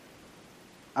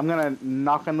 I'm gonna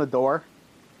knock on the door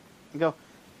and go,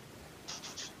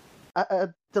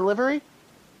 delivery?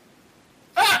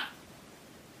 Ah!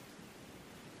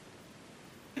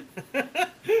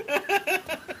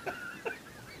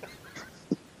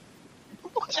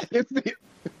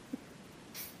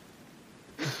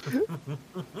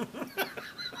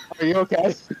 Are you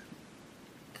okay?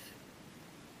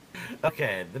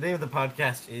 Okay, the name of the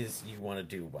podcast is You Want to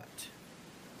Do What?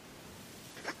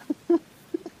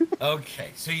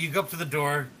 Okay, so you go up to the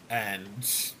door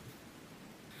and...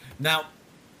 Now,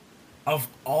 of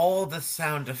all the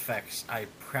sound effects I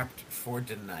prepped for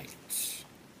tonight,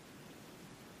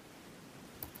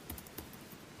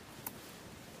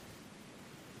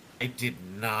 I did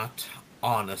not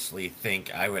honestly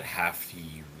think I would have to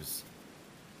use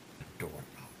a door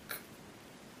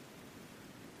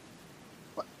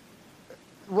knock.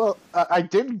 Well, I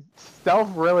did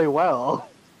stealth really well.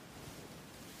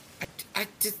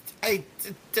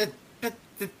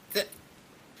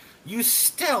 You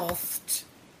stealthed,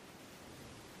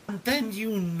 and then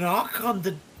you knock on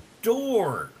the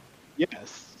door.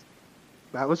 Yes.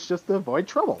 That was just to avoid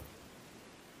trouble.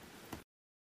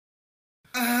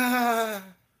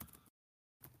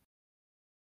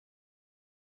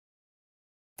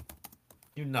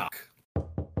 You knock.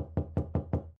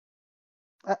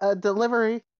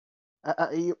 Delivery.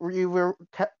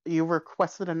 You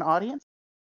requested an audience?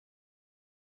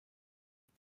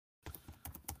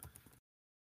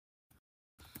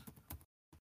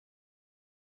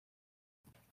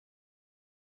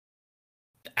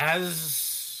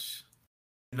 As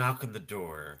you knock on the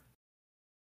door,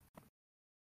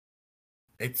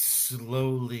 it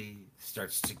slowly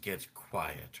starts to get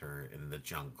quieter in the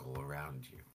jungle around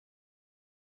you.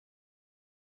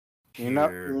 You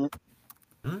know,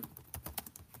 Hmm?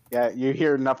 yeah, you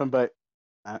hear nothing but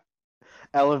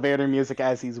elevator music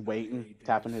as he's waiting,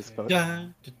 tapping his foot.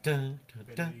 Dun, dun, dun,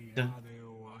 dun, dun.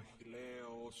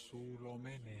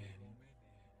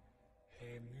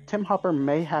 Tim Hopper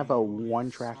may have a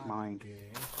one-track mind.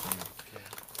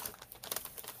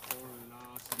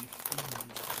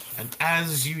 And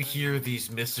as you hear these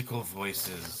mystical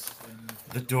voices,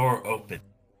 the door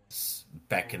opens,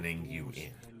 beckoning you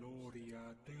in.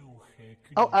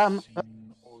 Oh,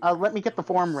 let me get the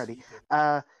form ready.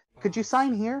 Could you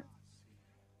sign here?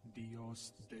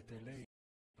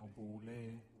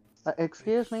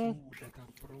 Excuse me?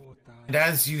 And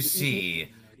as you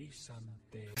see,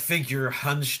 a figure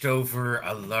hunched over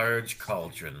a large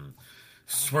cauldron,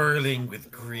 swirling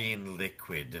with green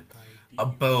liquid, a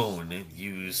bone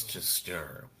used to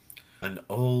stir. An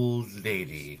old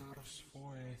lady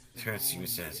turns to you and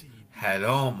says,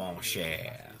 "Hello, mon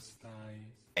cher.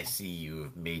 I see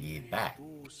you've made it back."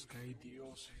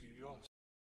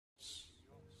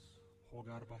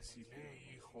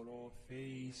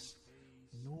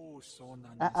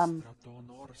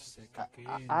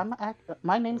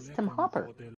 My name's Tim Hopper.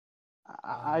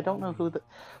 I don't know who the...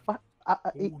 What?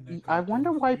 I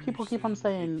wonder why people keep on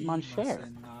saying mon cher.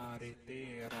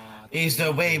 Is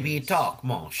the way we talk,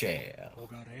 mon cher.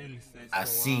 I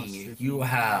see you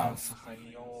have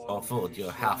fulfilled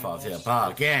your half of your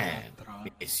bargain,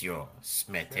 Monsieur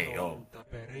Smeteo.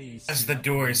 As the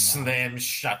door slams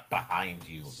shut behind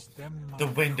you, the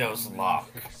windows lock,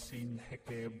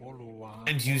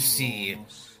 and you see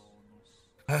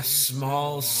a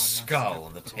small skull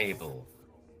on the table.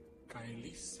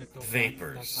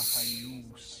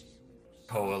 Vapors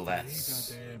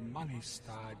coalesce.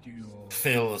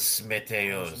 Fill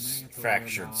Smeteo's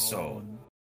fractured soul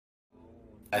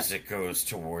as it goes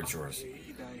towards yours.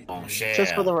 Mon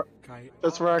Just for cher. the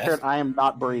record, Yes? I am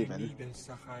not breathing.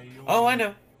 Oh, I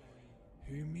know.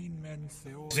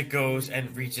 As it goes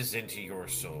and reaches into your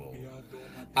soul.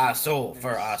 A soul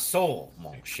for a soul,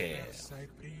 mon cher.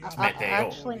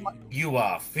 Actually, Smeteo, you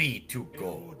are free to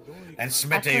go. And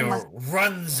Actually, Smeteo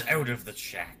runs out of the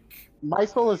shack. my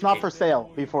soul is not for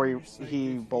sale before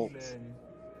he bolts.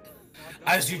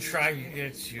 As you try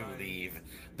to leave,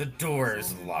 the door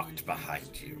is locked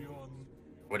behind you.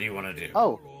 What do you want to do?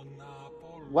 Oh,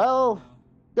 well,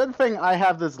 good thing I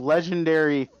have this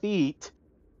legendary feat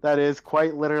that is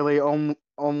quite literally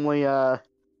only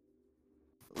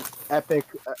epic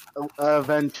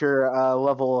adventure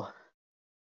level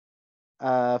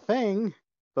thing.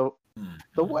 The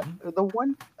one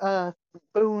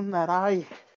boon that I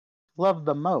love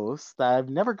the most that I've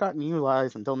never gotten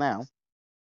utilized until now.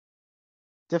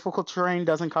 Difficult terrain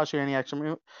doesn't cost you any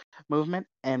extra movement,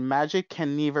 and magic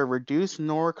can neither reduce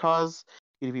nor cause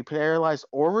you to be paralyzed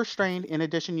or restrained. In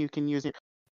addition, you can use your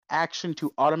action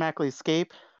to automatically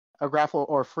escape a grapple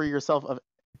or free yourself of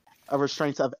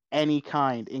restraints of any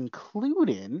kind,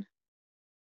 including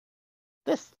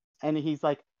this. And he's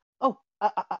like, "Oh,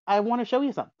 I want to show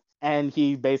you something," and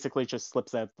he basically just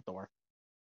slips out the door.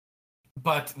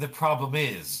 But the problem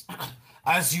is,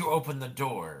 as you open the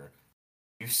door,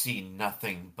 you see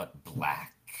nothing but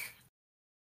black.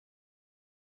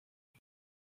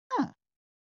 Huh.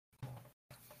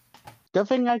 Good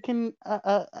thing I can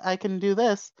do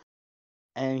this.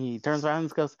 And he turns around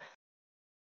and goes,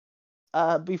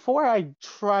 before I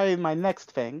try my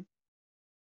next thing,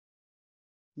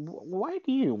 why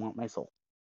do you want my soul?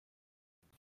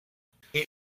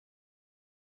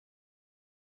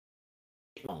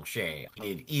 Mon cher,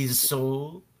 it is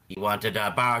soul. He wanted a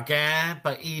bargain,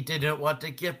 but he didn't want to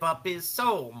give up his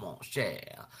soul, mon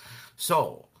cher.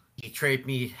 So, he traded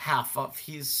me half of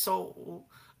his soul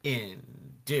in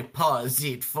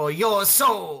deposit for your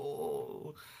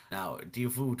soul. Now, the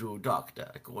voodoo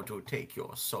doctor going to take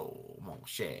your soul, mon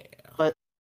cher. But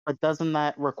doesn't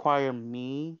that require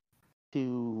me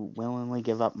to willingly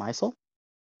give up my soul?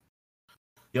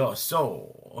 Your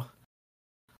soul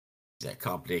is a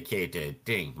complicated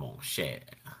thing, mon cher.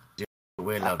 The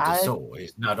will of the soul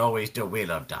is not always the will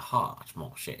of the heart,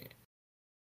 mon cher.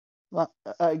 Well,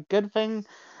 a good thing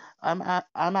I'm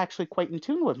actually quite in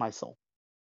tune with my soul.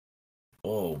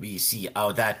 Oh, we see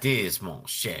how that is, mon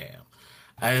cher.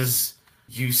 As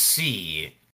you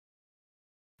see,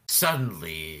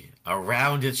 suddenly,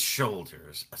 around its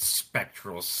shoulders, a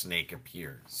spectral snake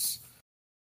appears.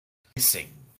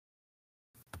 Hissing.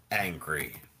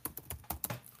 Angry.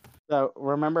 So,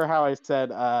 remember how I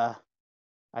said I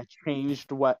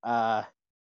changed what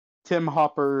Tim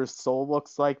Hopper's soul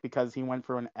looks like because he went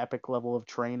through an epic level of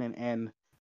training and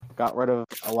got rid of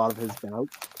a lot of his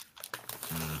doubts?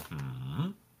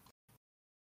 Mm-hmm.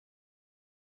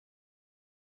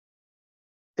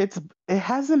 It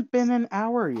hasn't been an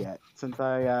hour yet since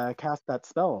I cast that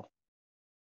spell.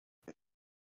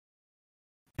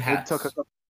 It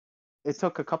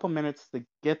took a couple minutes to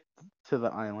get to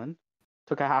the island.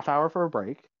 Took a half hour for a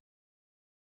break.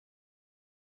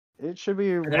 It should be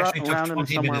It actually took rounding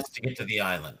 20 somewhere. minutes to get to the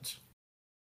island.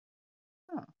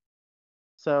 Oh.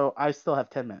 So I still have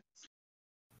 10 minutes.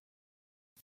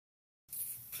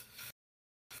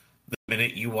 The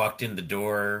minute you walked in the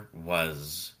door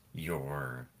was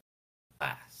your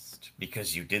last,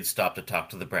 because you did stop to talk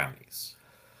to the brownies.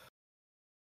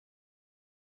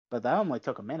 But that only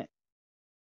took a minute.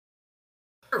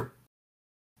 True.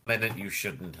 A minute you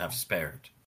shouldn't have spared.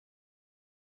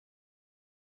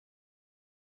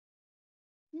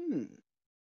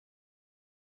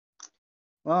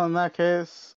 Well, in that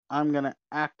case, I'm gonna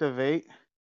activate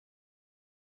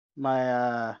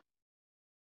my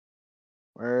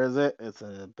where is it? It's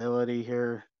an ability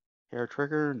here. Hair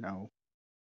trigger? No.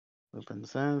 Open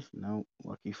sense? No.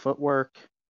 Lucky footwork.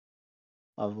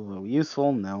 Although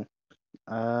useful? No.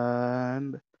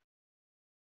 And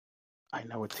I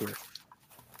know it's here.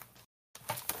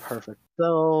 Perfect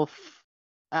self.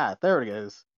 Ah, there it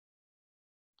is.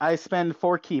 I spend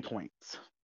 4 key points.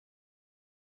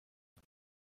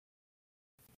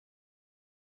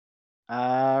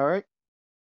 Alright.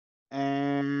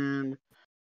 And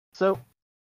so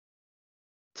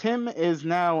Tim is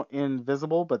now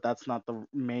invisible, but that's not the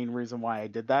main reason why I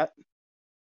did that.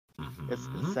 Mm-hmm. It's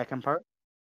the second part.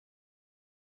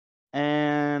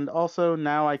 And also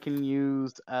now I can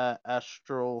use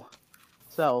Astral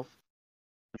Self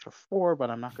for 4,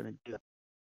 but I'm not going to do that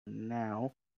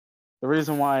now. The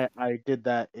reason why I did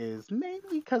that is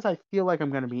mainly because I feel like I'm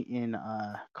going to be in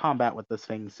combat with this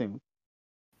thing soon.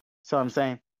 So I'm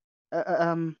saying,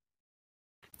 uh,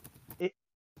 i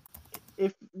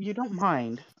if you don't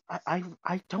mind, I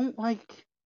don't like.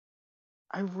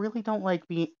 I really don't like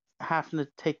having to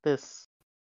take this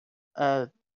to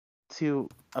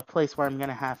a place where I'm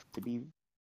gonna have to be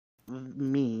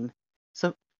mean.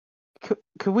 So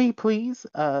could we please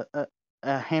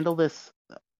handle this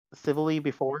civilly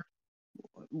before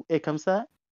it comes to that?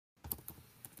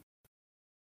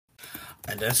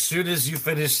 And as soon as you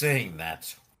finish saying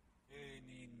that,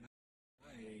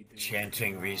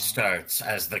 chanting restarts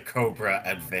as the cobra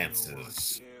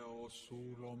advances.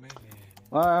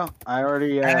 Well, I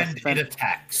already And it spent.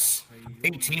 attacks.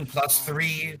 18 plus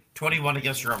 3, 21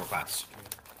 against your armor class.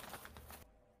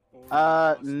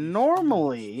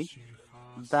 Normally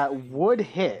that would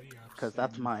hit because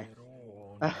that's my.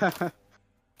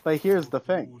 But here's the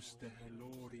thing.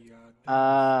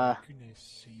 Uh,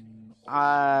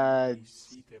 I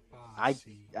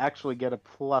actually get a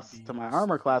plus to my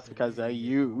armor class because I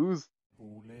use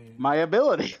my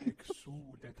ability.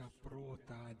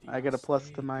 I get a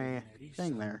plus to my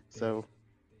thing there. So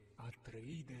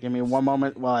give me one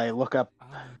moment while I look up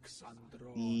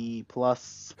the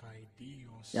plus.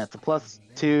 Yeah, it's a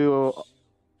 +2.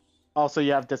 Also,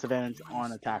 you have disadvantage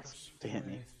on attacks to hit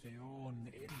me.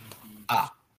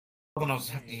 Ah. Well, then I'll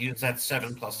have to use that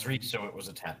 7 plus 3, so it was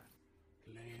a 10.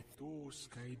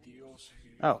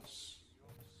 Oh.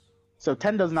 So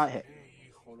 10 does not hit.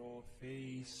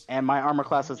 And my armor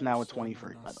class is now a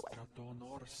 23, by the way.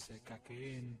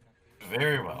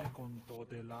 Very well.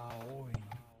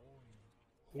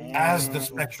 And As the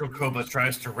spectral cobra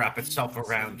tries to wrap itself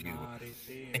around you,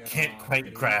 it can't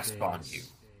quite grasp on you.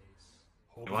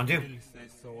 What do you want to do?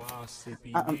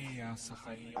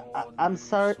 I'm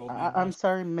sorry, I'm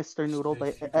sorry, Mr. Noodle,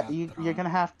 but you're gonna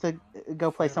have to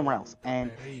go play somewhere else.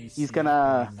 And he's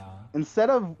gonna, instead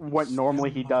of what normally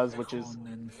he does, which is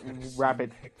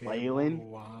rapid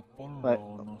flailing, but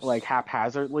like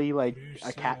haphazardly, like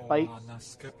a cat fight.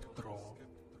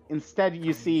 Instead,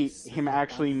 you see him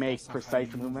actually make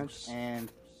precise movements,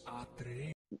 and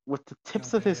with the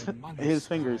tips of his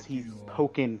fingers, he's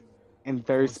poking in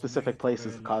very specific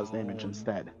places to cause damage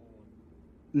instead.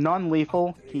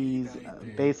 Non-lethal, he's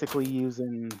basically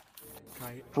using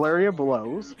flurry of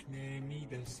blows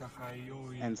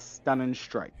and stun and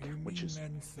strike, which is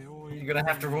You're gonna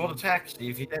have to roll an attack, see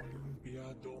if you hit.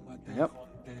 Yep.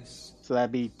 So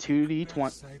that'd be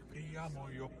 2d20.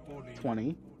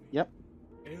 20. Yep.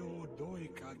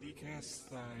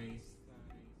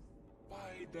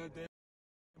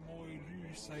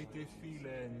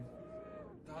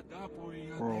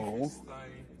 Roll.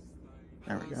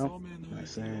 There we go.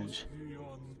 Message.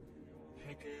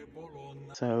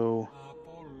 So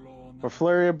for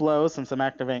flurry of blows, since I'm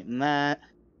activating that,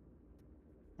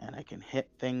 and I can hit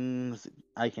things,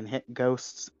 I can hit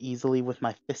ghosts easily with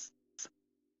my fists.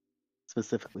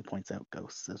 Specifically points out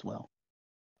ghosts as well.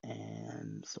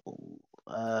 And so,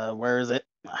 where is it?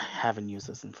 I haven't used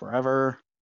this in forever.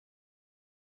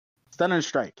 Stun and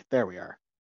strike. There we are.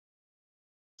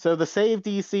 So the save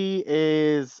DC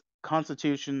is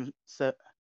Constitution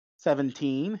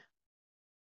 17.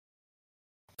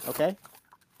 Okay.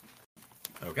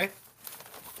 Okay.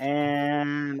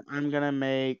 And I'm gonna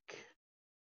make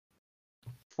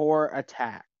 4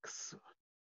 attacks,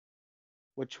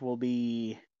 which will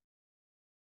be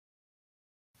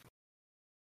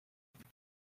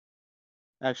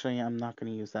actually I'm not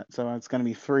gonna use that. So it's gonna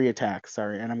be 3 attacks.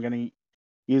 Sorry, and I'm gonna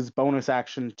use bonus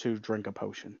action to drink a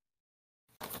potion.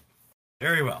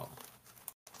 Very well.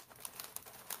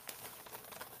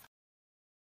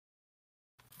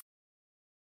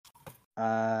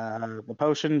 The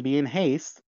potion being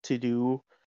haste to do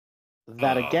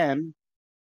that again.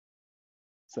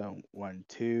 So 1,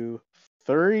 2,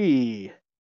 3,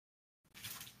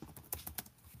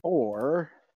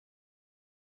 4.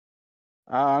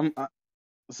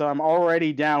 So I'm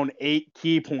already down 8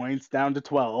 key points, down to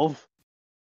 12.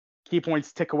 Key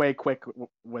points tick away quick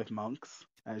with monks,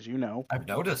 as you know. I've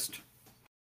noticed.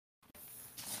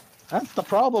 That's the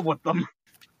problem with them.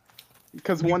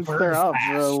 Because once they're up,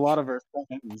 a lot of our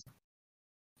things.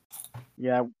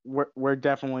 Yeah, we're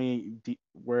definitely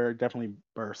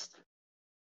burst.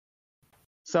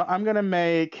 So I'm gonna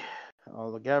make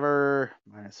altogether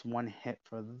 -1 hit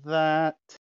for that.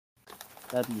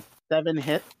 That'd be 7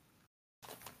 hit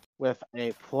with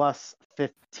a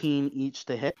 +15 each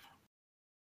to hit.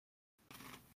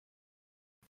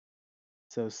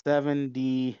 So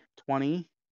 7d20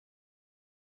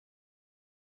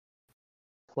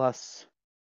 plus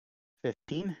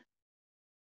 15.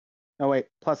 No, wait,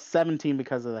 plus 17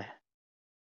 because of the...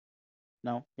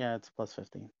 No, yeah, it's plus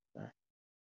 15. Sorry.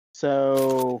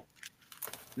 So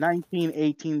 19,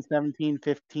 18, 17,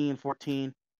 15,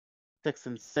 14, 6,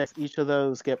 and 6. Each of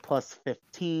those get plus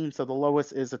 15, so the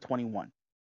lowest is a 21.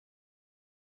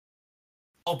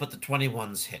 Oh, but the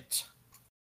 21's hit.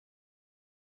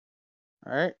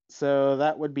 All right, so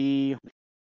that would be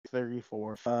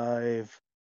 34, 5.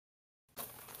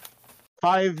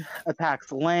 5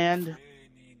 attacks land,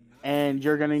 and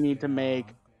you're going to need to make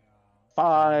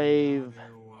 5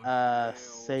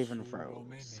 saving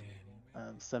throws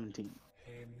of 17.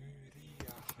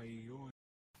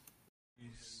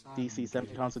 DC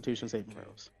 7 Constitution saving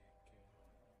throws.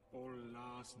 Well,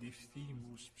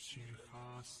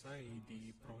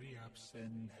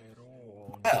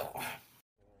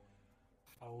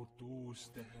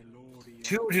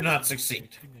 2 do not succeed.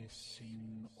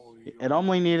 It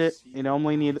only needed.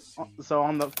 So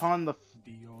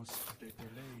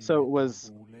so it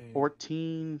was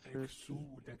 14, 13.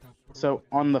 So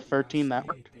on the 13 that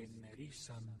worked.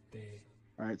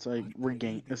 All right, so I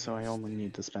regain. So I only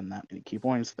need to spend that many key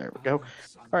points. There we go.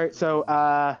 All right, so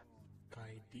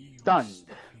stunned.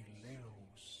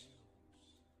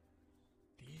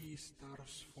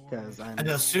 Because I'm And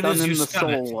as soon as you the stun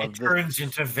it, soul it of this. turns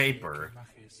into vapor.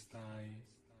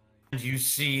 And you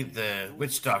see the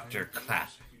witch doctor clap.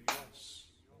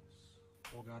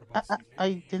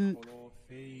 I didn't.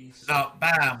 Not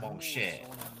bad, mon cher.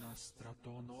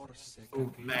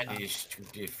 Who managed to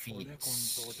defeat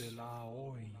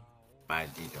my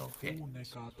little pet?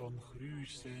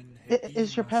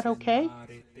 Is your pet okay?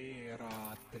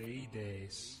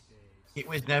 It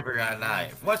was never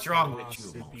alive. What's wrong with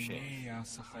you, mon cher?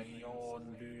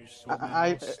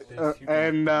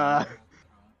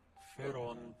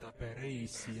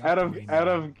 Out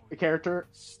of character,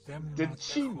 did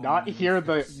she not hear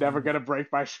the "Never Gonna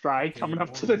Break My Stride" coming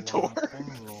up to the door?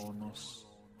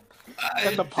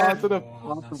 And the positive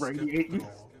thoughts radiating.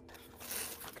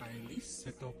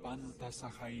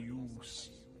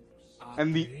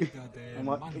 And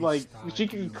like she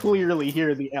can clearly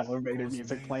hear the elevator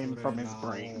music playing from his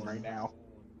brain right now.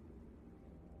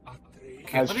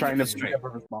 Okay, I was let me trying get to this straight. give a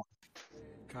response.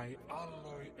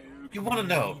 You want to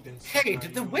know, hey,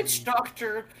 did the witch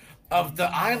doctor of the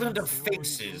Island of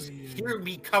Faces hear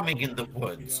me coming in the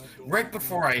woods right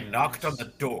before I knocked on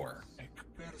the door?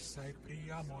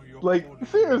 Like,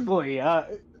 seriously,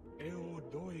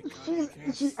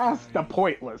 she asked a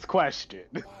pointless question.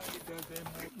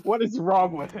 What is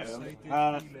wrong with him?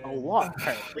 A lot,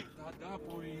 apparently.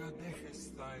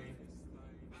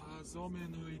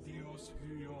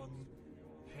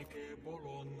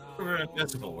 You were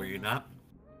invisible, were you not?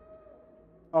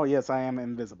 Oh, yes, I am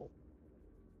invisible.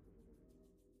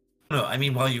 No, I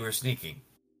mean while you were sneaking.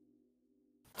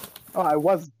 Oh, I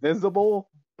was visible,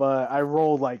 but I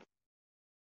rolled like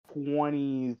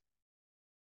 22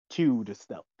 to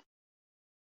stealth.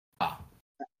 Ah.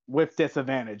 With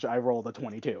disadvantage, I rolled a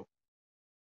 22.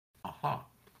 Uh-huh.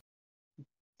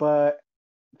 But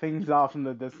things off in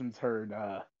the distance heard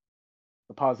the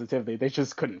positivity. They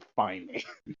just couldn't find me.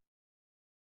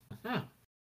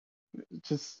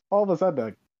 Just all of a sudden,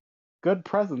 a good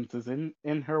presence is in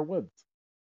her woods.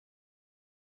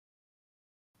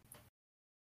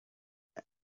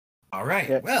 All right,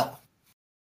 Yeah. well.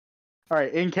 All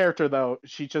right, in character though,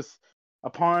 she just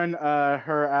upon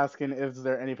her asking, "Is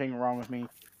there anything wrong with me?"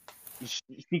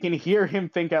 She can hear him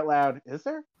think out loud. Is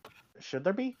there? Should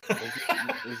there be?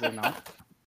 Is there not?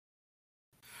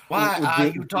 Why are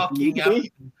you talking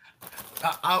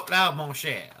out loud, mon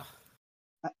cher?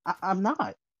 I'm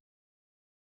not.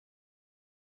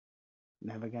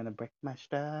 Never gonna break my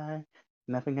stride.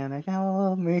 Never gonna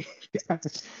hold me.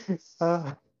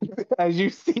 As you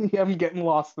see him getting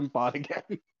lost in thought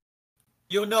again.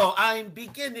 You know, I'm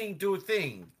beginning to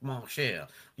think, mon cher,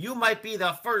 you might be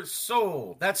the first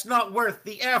soul that's not worth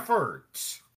the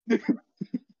effort.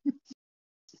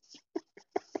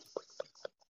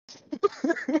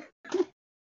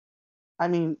 I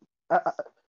mean,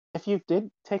 if you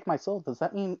did take my soul, does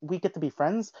that mean we get to be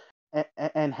friends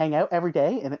and hang out every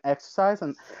day and exercise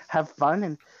and have fun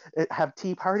and have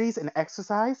tea parties and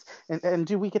exercise? And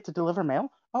do we get to deliver mail?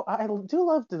 Oh, I do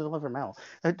love to deliver mail.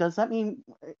 Does that mean,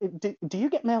 do you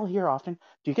get mail here often?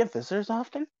 Do you get visitors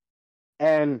often?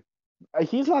 And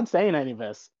he's not saying any of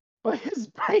this, but his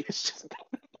brain is just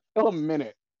a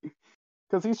minute.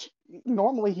 Because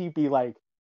normally he'd be like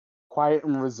quiet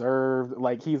and reserved.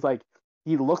 Like he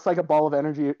looks like a ball of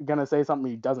energy gonna say something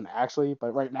he doesn't actually,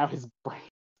 but right now his brain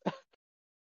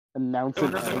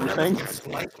announcing everything. It's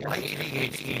like an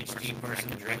ADHD person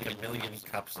drank 1 million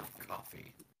cups of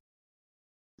coffee.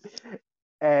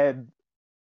 and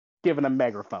given a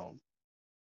megaphone.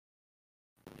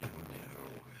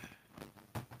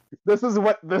 This is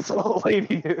what this old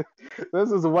lady is.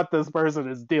 This is what this person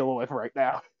is dealing with right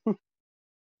now.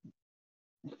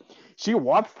 She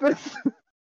wants this?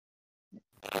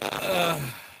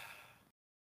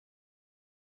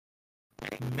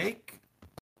 Make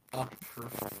a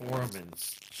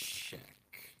performance check.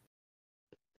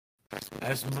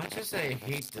 As much as I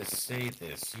hate to say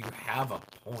this, you have a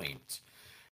point.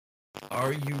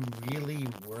 Are you really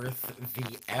worth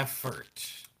the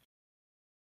effort?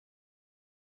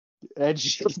 And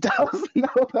she does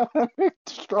know that I'm a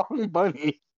strong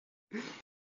bunny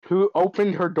who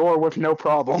opened her door with no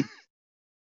problem.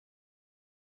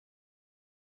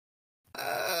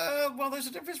 Well, there's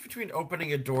a difference between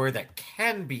opening a door that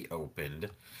can be opened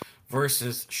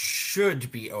versus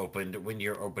should be opened when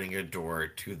you're opening a door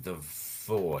to the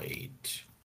void.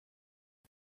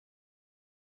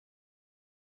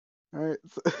 Alright,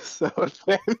 so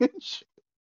advantage.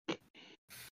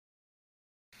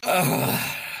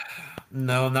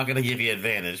 No, I'm not going to give you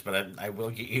advantage, but I will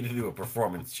get you to do a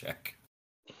performance check.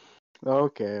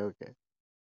 Okay.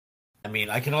 I mean,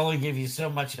 I can only give you so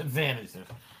much advantage. There's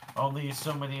only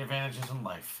so many advantages in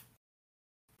life.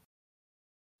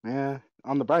 Yeah,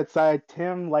 on the bright side,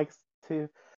 Tim likes to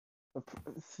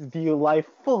view life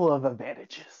full of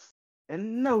advantages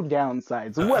and no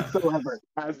downsides whatsoever,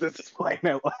 as this is playing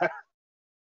out loud.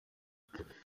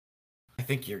 I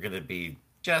think you're going to be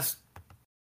just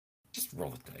roll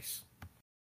the dice.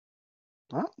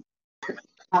 Huh?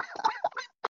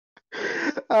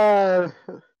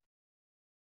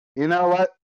 You know what?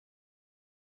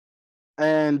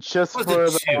 And just for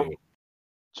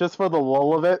the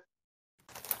lull of it,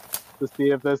 to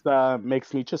see if this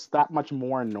makes me just that much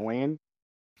more annoying.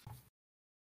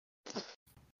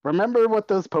 Remember what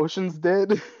those potions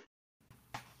did?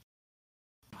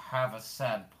 Have a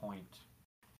sad point.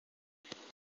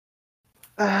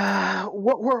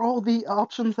 What were all the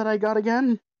options that I got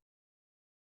again?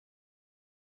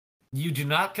 You do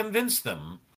not convince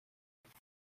them.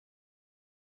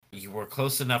 You were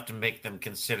close enough to make them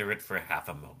consider it for half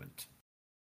a moment.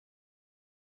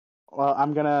 Well,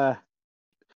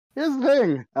 here's the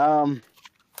thing.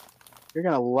 You're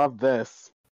gonna love this.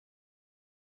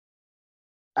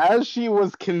 As she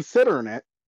was considering it,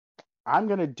 I'm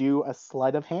gonna do a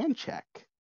sleight of hand check.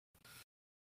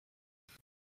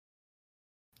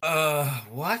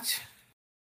 What?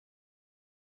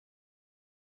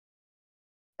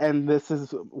 And this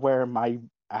is where my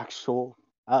actual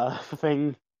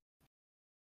thing.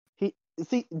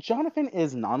 Jonathan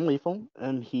is non-lethal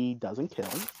and he doesn't kill.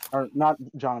 Or not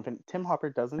Jonathan. Tim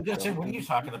Hopper doesn't kill. What are you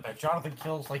talking about? Jonathan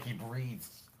kills like he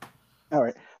breathes. All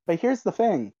right, but here's the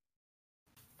thing.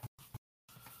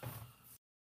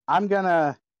 I'm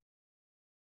gonna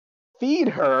feed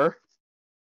her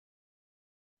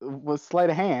with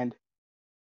sleight of hand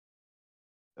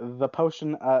the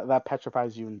potion that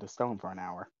petrifies you into stone for an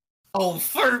hour. Oh,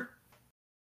 flirt!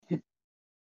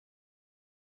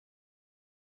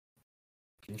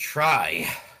 Can try.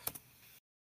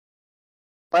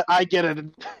 But I get it.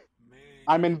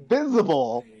 I'm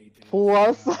invisible.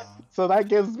 Plus, so that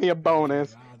gives me a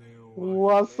bonus.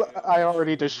 Plus, I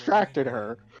already distracted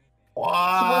her.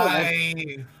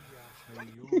 Why?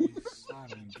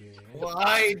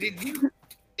 Why did you?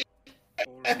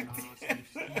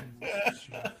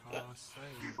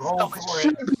 Roll for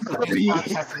it.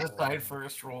 Have to decide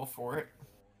first. Roll for it.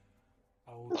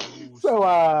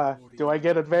 So, do I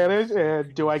get advantage,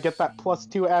 and do I get that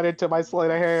 +2 added to my sleight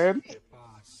of hand?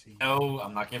 No,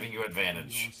 I'm not giving you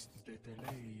advantage.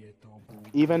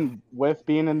 Even with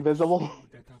being invisible?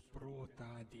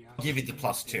 I'll give you the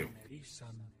 +2.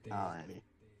 Alrighty.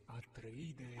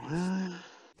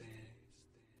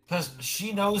 Because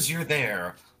she knows you're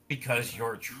there because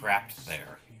you're trapped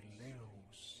there.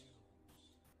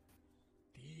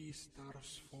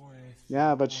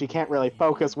 Yeah, but she can't really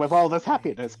focus with all this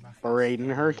happiness parading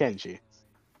her, can she?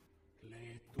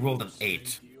 Rolled an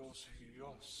 8.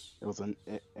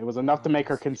 It was enough to make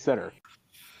her consider.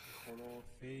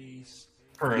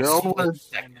 For Your a own split words.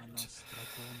 second.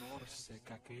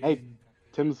 Hey,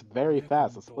 Tim's very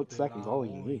fast. A split second's all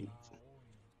he needs.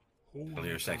 Roll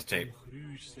your sex tape.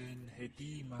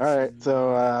 Alright,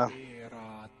 so,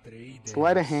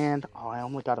 sleight of hand. Oh, I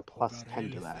only got a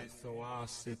 +10 to that.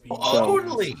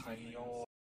 Totally!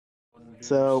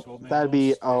 So, that'd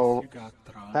be a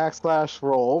backslash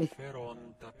roll.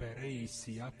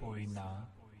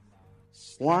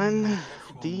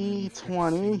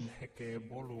 1d20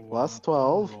 plus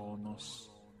 12.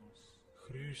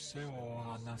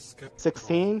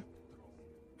 16.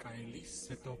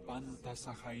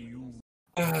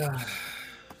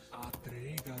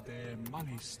 Atreiga de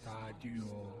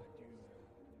manistadio,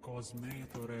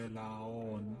 cosmetore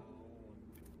laon.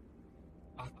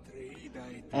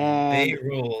 They And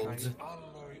rolled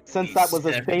since a that was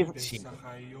a save, 17.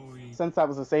 since that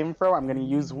was a saving throw, I'm going to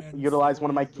utilize one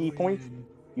of my key points.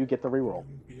 You get the reroll.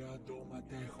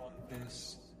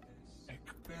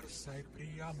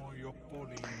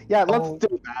 Yeah, let's Oh.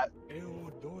 do that.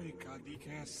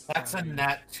 That's a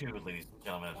nat 2, ladies and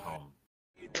gentlemen at home.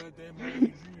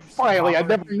 Finally, I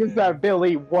never used that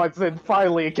ability once, and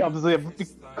finally it comes in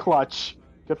clutch.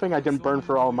 Good thing I didn't burn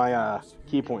for all my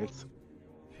key points.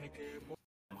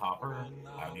 Hopper,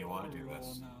 how do you want to do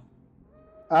this?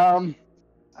 Um,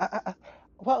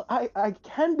 well, I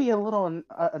can be a little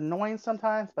annoying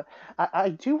sometimes, but I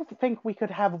do think we could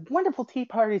have wonderful tea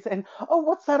parties. And oh,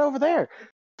 what's that over there?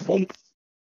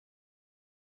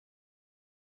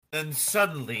 Then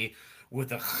suddenly,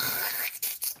 with a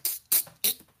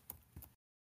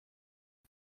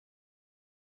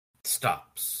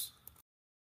stops.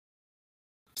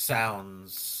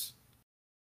 Sounds,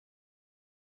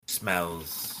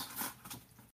 smells,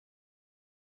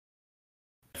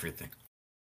 everything.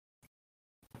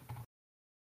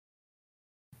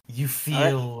 You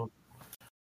feel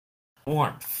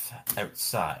warmth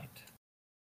outside.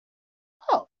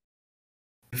 Oh,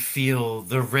 You feel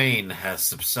the rain has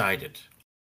subsided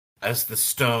as the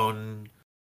stone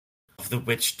of the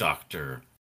witch doctor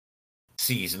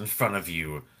sees in front of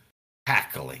you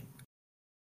cackling,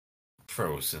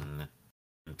 frozen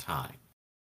in time.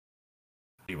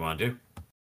 What do you want to do?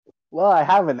 well, I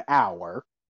have an hour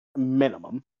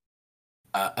minimum.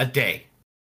 A day.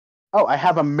 Oh, I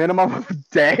have a minimum of a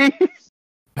day? You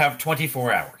have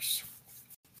 24 hours.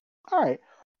 All right.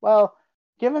 Well,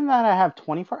 given that I have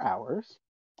 24 hours,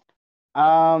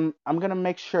 I'm gonna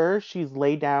make sure she's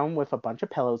laid down with a bunch of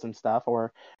pillows and stuff,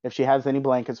 or if she has any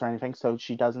blankets or anything, so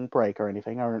she doesn't break or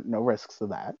anything, or no risks of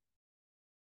that.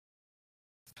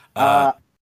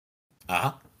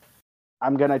 Uh-huh.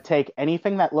 I'm gonna take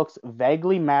anything that looks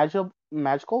vaguely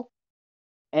magical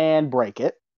and break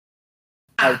it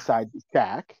outside the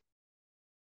shack.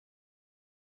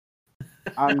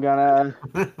 I'm gonna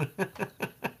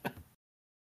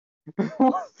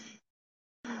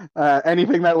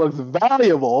anything that looks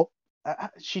valuable.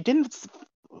 She didn't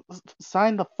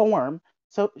sign the form,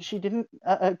 so she didn't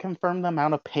confirm the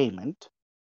amount of payment.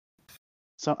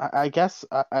 So I guess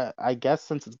I guess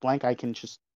since it's blank, I can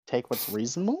just take what's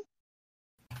reasonable.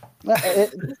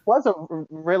 It was a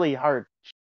really hard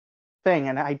thing,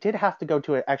 and I did have to go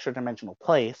to an extra dimensional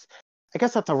place. I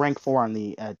guess that's a rank 4 on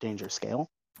the danger scale.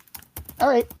 All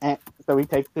right, and so he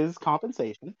takes his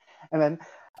compensation, and then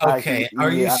okay, are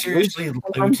you seriously leaves-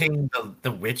 looting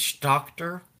the witch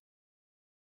doctor?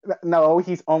 No,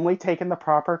 he's only taken the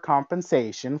proper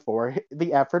compensation for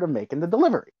the effort of making the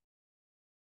delivery.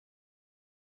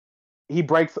 He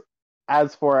breaks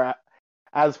as for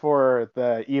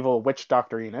the evil witch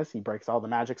doctoriness, he breaks all the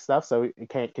magic stuff, so he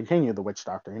can't continue the witch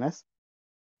doctoriness,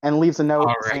 and leaves a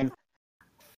note saying,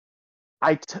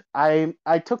 I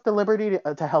took the liberty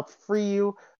to help free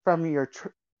you from your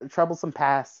troublesome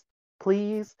past.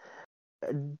 Please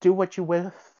do what you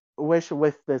wish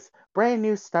with this brand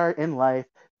new start in life.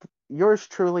 Yours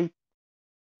truly.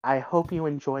 I hope you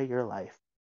enjoy your life.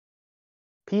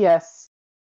 P.S.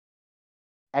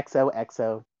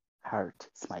 XOXO heart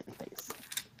smiley face.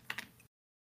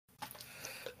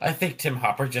 I think Tim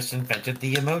Hopper just invented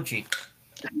the emoji.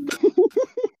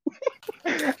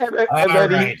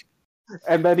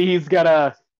 And then he's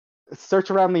gonna search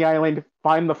around the island,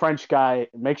 find the French guy,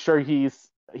 make sure he's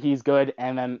good,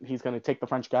 and then he's gonna take the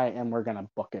French guy, and we're gonna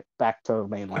book it back to the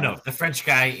mainland. No, the French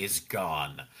guy is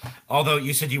gone. Although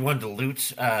you said you wanted to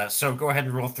loot, so go ahead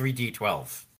and roll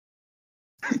 3d12.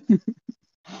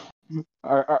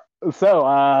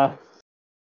 So,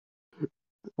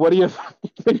 what do you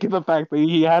think of the fact that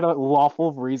he had a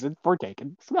lawful reason for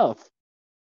taking stuff?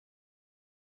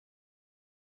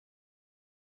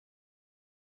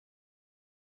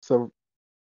 So,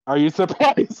 are you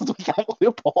surprised with that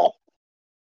loophole?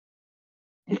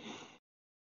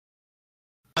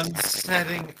 I'm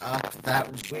setting up that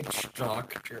witch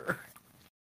doctor.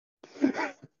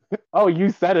 Oh, you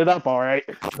set it up, all right.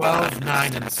 12,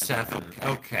 9, and 7.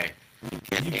 Okay.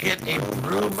 You get a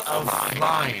broom of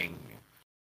flying.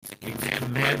 It's a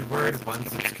command word.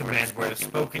 Once its command word is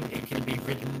spoken, it can be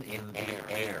written in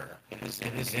the air. It is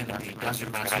in the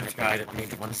Dungeon Master's Guide at page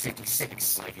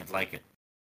 166, if you'd like it.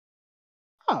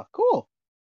 Oh, cool.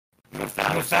 You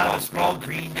found a small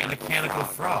green mechanical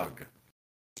frog.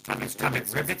 Each time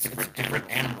it rivets, it's a different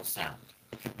animal sound.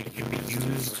 It can be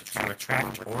used to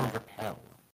attract or repel.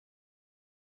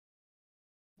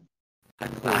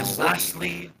 And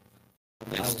lastly,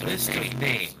 a list of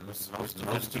names,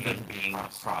 most of them being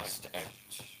crossed out.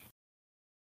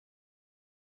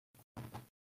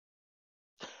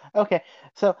 Okay,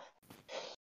 so,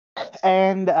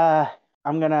 and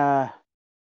I'm gonna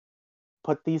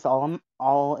put these all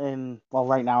in. Well,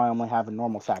 right now I only have a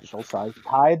normal satchel, so I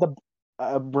tie the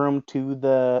broom to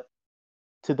the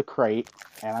crate,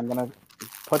 and I'm gonna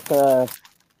put the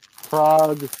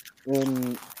frog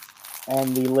in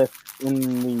and the list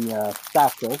in the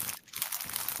satchel,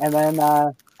 and then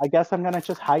I guess I'm gonna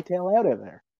just hightail out of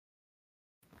there.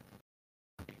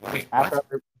 Wait, After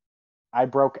what? I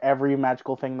broke every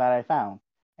magical thing that I found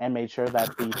and made sure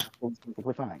that the satchel was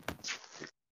perfectly fine.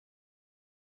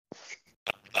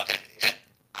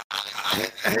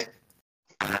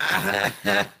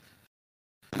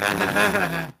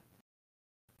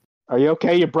 Are you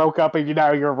okay? You broke up and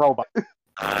now you're a robot.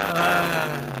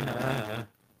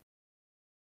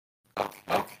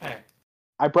 Okay.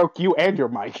 I broke you and your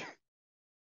mic.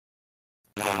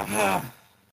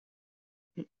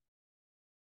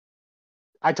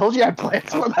 I told you I had plans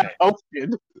for that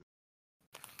potion.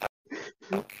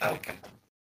 Okay.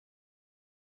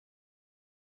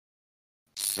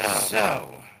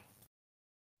 So,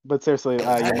 But seriously, you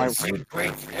might. as you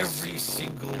break every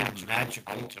single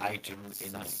magical item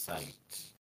in sight.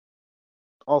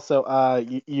 Also,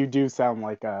 you do sound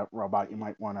like a robot. You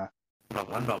might want to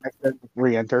One moment.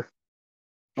 re-enter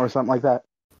or something like that.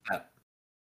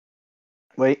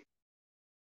 Wait.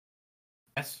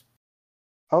 Yes.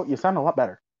 Oh, you sound a lot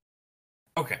better.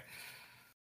 Okay.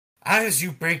 As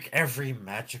you break every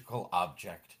magical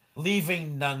object,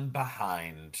 leaving none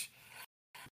behind,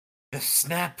 the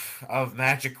snap of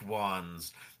magic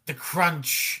wands, the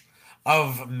crunch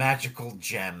of magical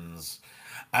gems,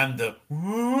 and the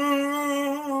woo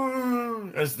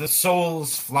as the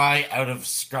souls fly out of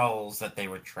skulls that they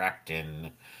were trapped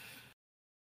in.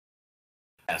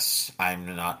 Yes,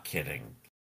 I'm not kidding.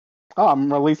 Oh,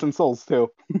 I'm releasing souls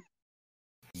too.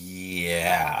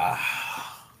 Yeah.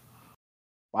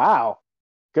 Wow.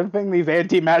 Good thing these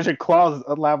anti-magic claws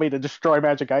allow me to destroy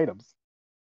magic items.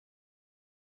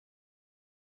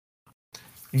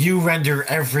 You render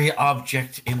every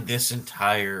object in this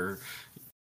entire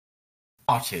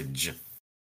cottage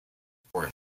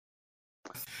worth.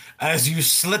 As you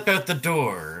slip out the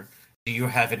door, do you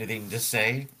have anything to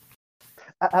say?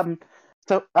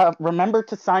 So remember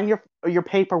to sign your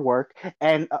paperwork,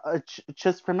 and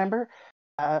just remember,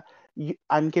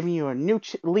 I'm giving you a new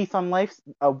lease on life,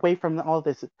 away from all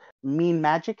this mean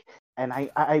magic, and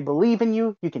I believe in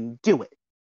you. You can do it.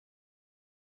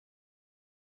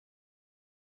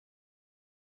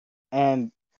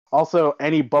 And also,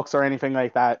 any books or anything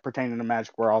like that pertaining to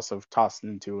magic were also tossed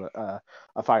into a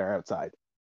fire outside.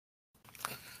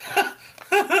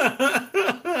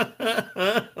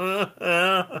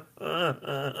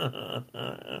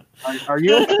 Are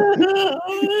you okay?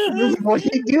 This is what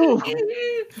you do.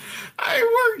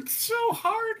 I worked so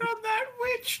hard on that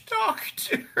witch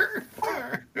doctor.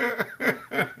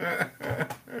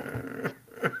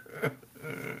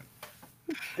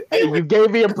 Hey, you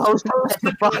gave me a potion.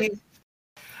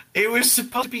 It was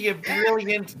supposed to be a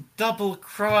brilliant double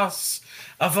cross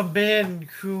of a man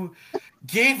who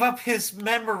gave up his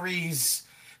memories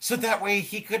so that way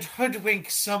he could hoodwink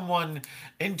someone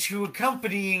into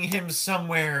accompanying him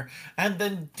somewhere and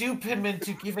then dupe him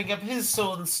into giving up his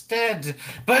soul instead.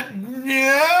 But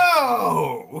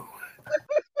no!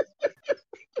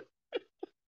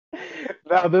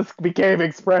 Now this became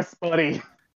Express Buddy.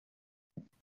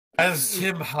 As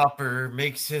Tim Hopper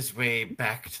makes his way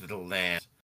back to the land,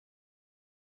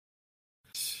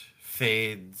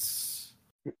 fades.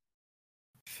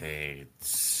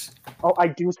 Oh, I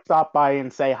do stop by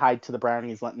and say hi to the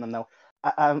brownies, letting them know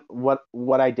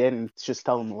what I did, and just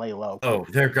tell them to lay low. Oh,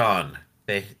 they're gone.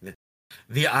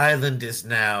 The island is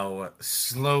now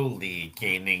slowly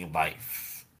gaining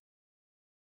life.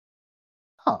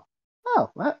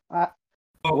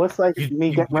 Looks like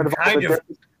me getting rid of all the dirt.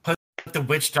 Put the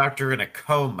witch doctor in a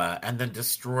coma and then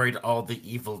destroyed all the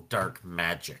evil dark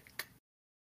magic.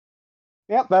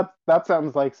 Yep, that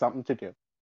sounds like something to do.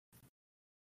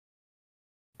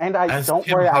 And As don't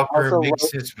Tim worry, Hopper I also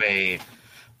makes his way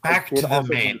back to the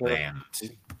mainland.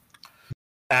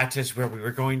 That is where we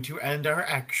were going to end our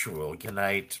actual good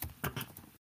night.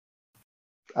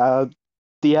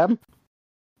 DM?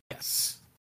 Yes.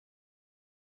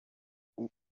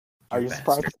 Are you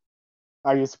surprised?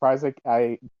 Are you surprised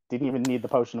I didn't even need the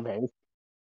potion of haste?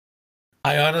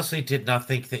 I honestly did not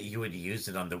think that you would use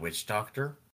it on the witch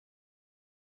doctor.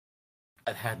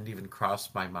 That hadn't even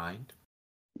crossed my mind.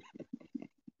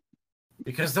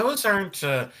 Because those aren't,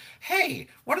 hey,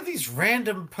 what are these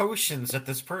random potions that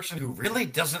this person who really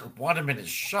doesn't want him in his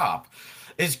shop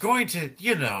is going to,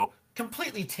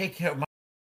 completely take out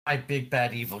my big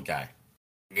bad evil guy?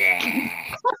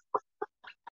 Yeah.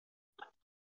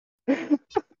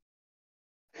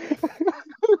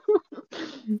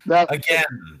 That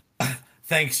Again,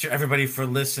 thanks to everybody for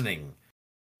listening.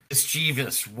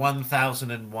 Mischievous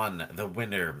 1001, the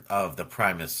winner of the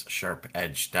Primus Sharp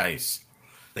Edge Dice.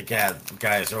 The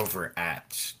guys over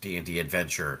at D&D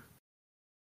Adventure,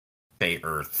 Bay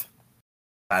Earth,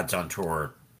 Lads on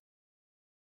Tour,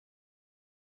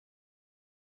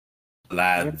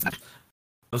 Lads.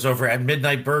 Those over at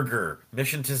Midnight Burger.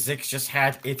 Mission to Zix just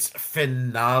had its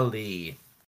finale.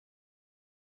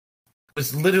 It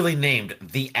was literally named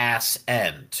The Ass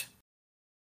End.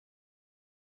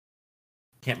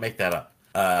 Can't make that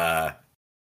up.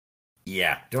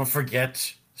 Yeah, don't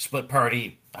forget Split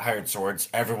Party, Hired Swords,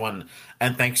 everyone,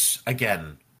 and thanks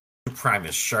again to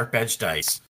Primus Sharp Edge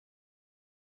Dice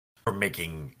for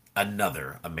making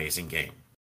another amazing game.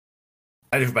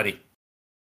 Night, everybody.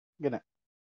 good night.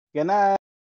 Good night.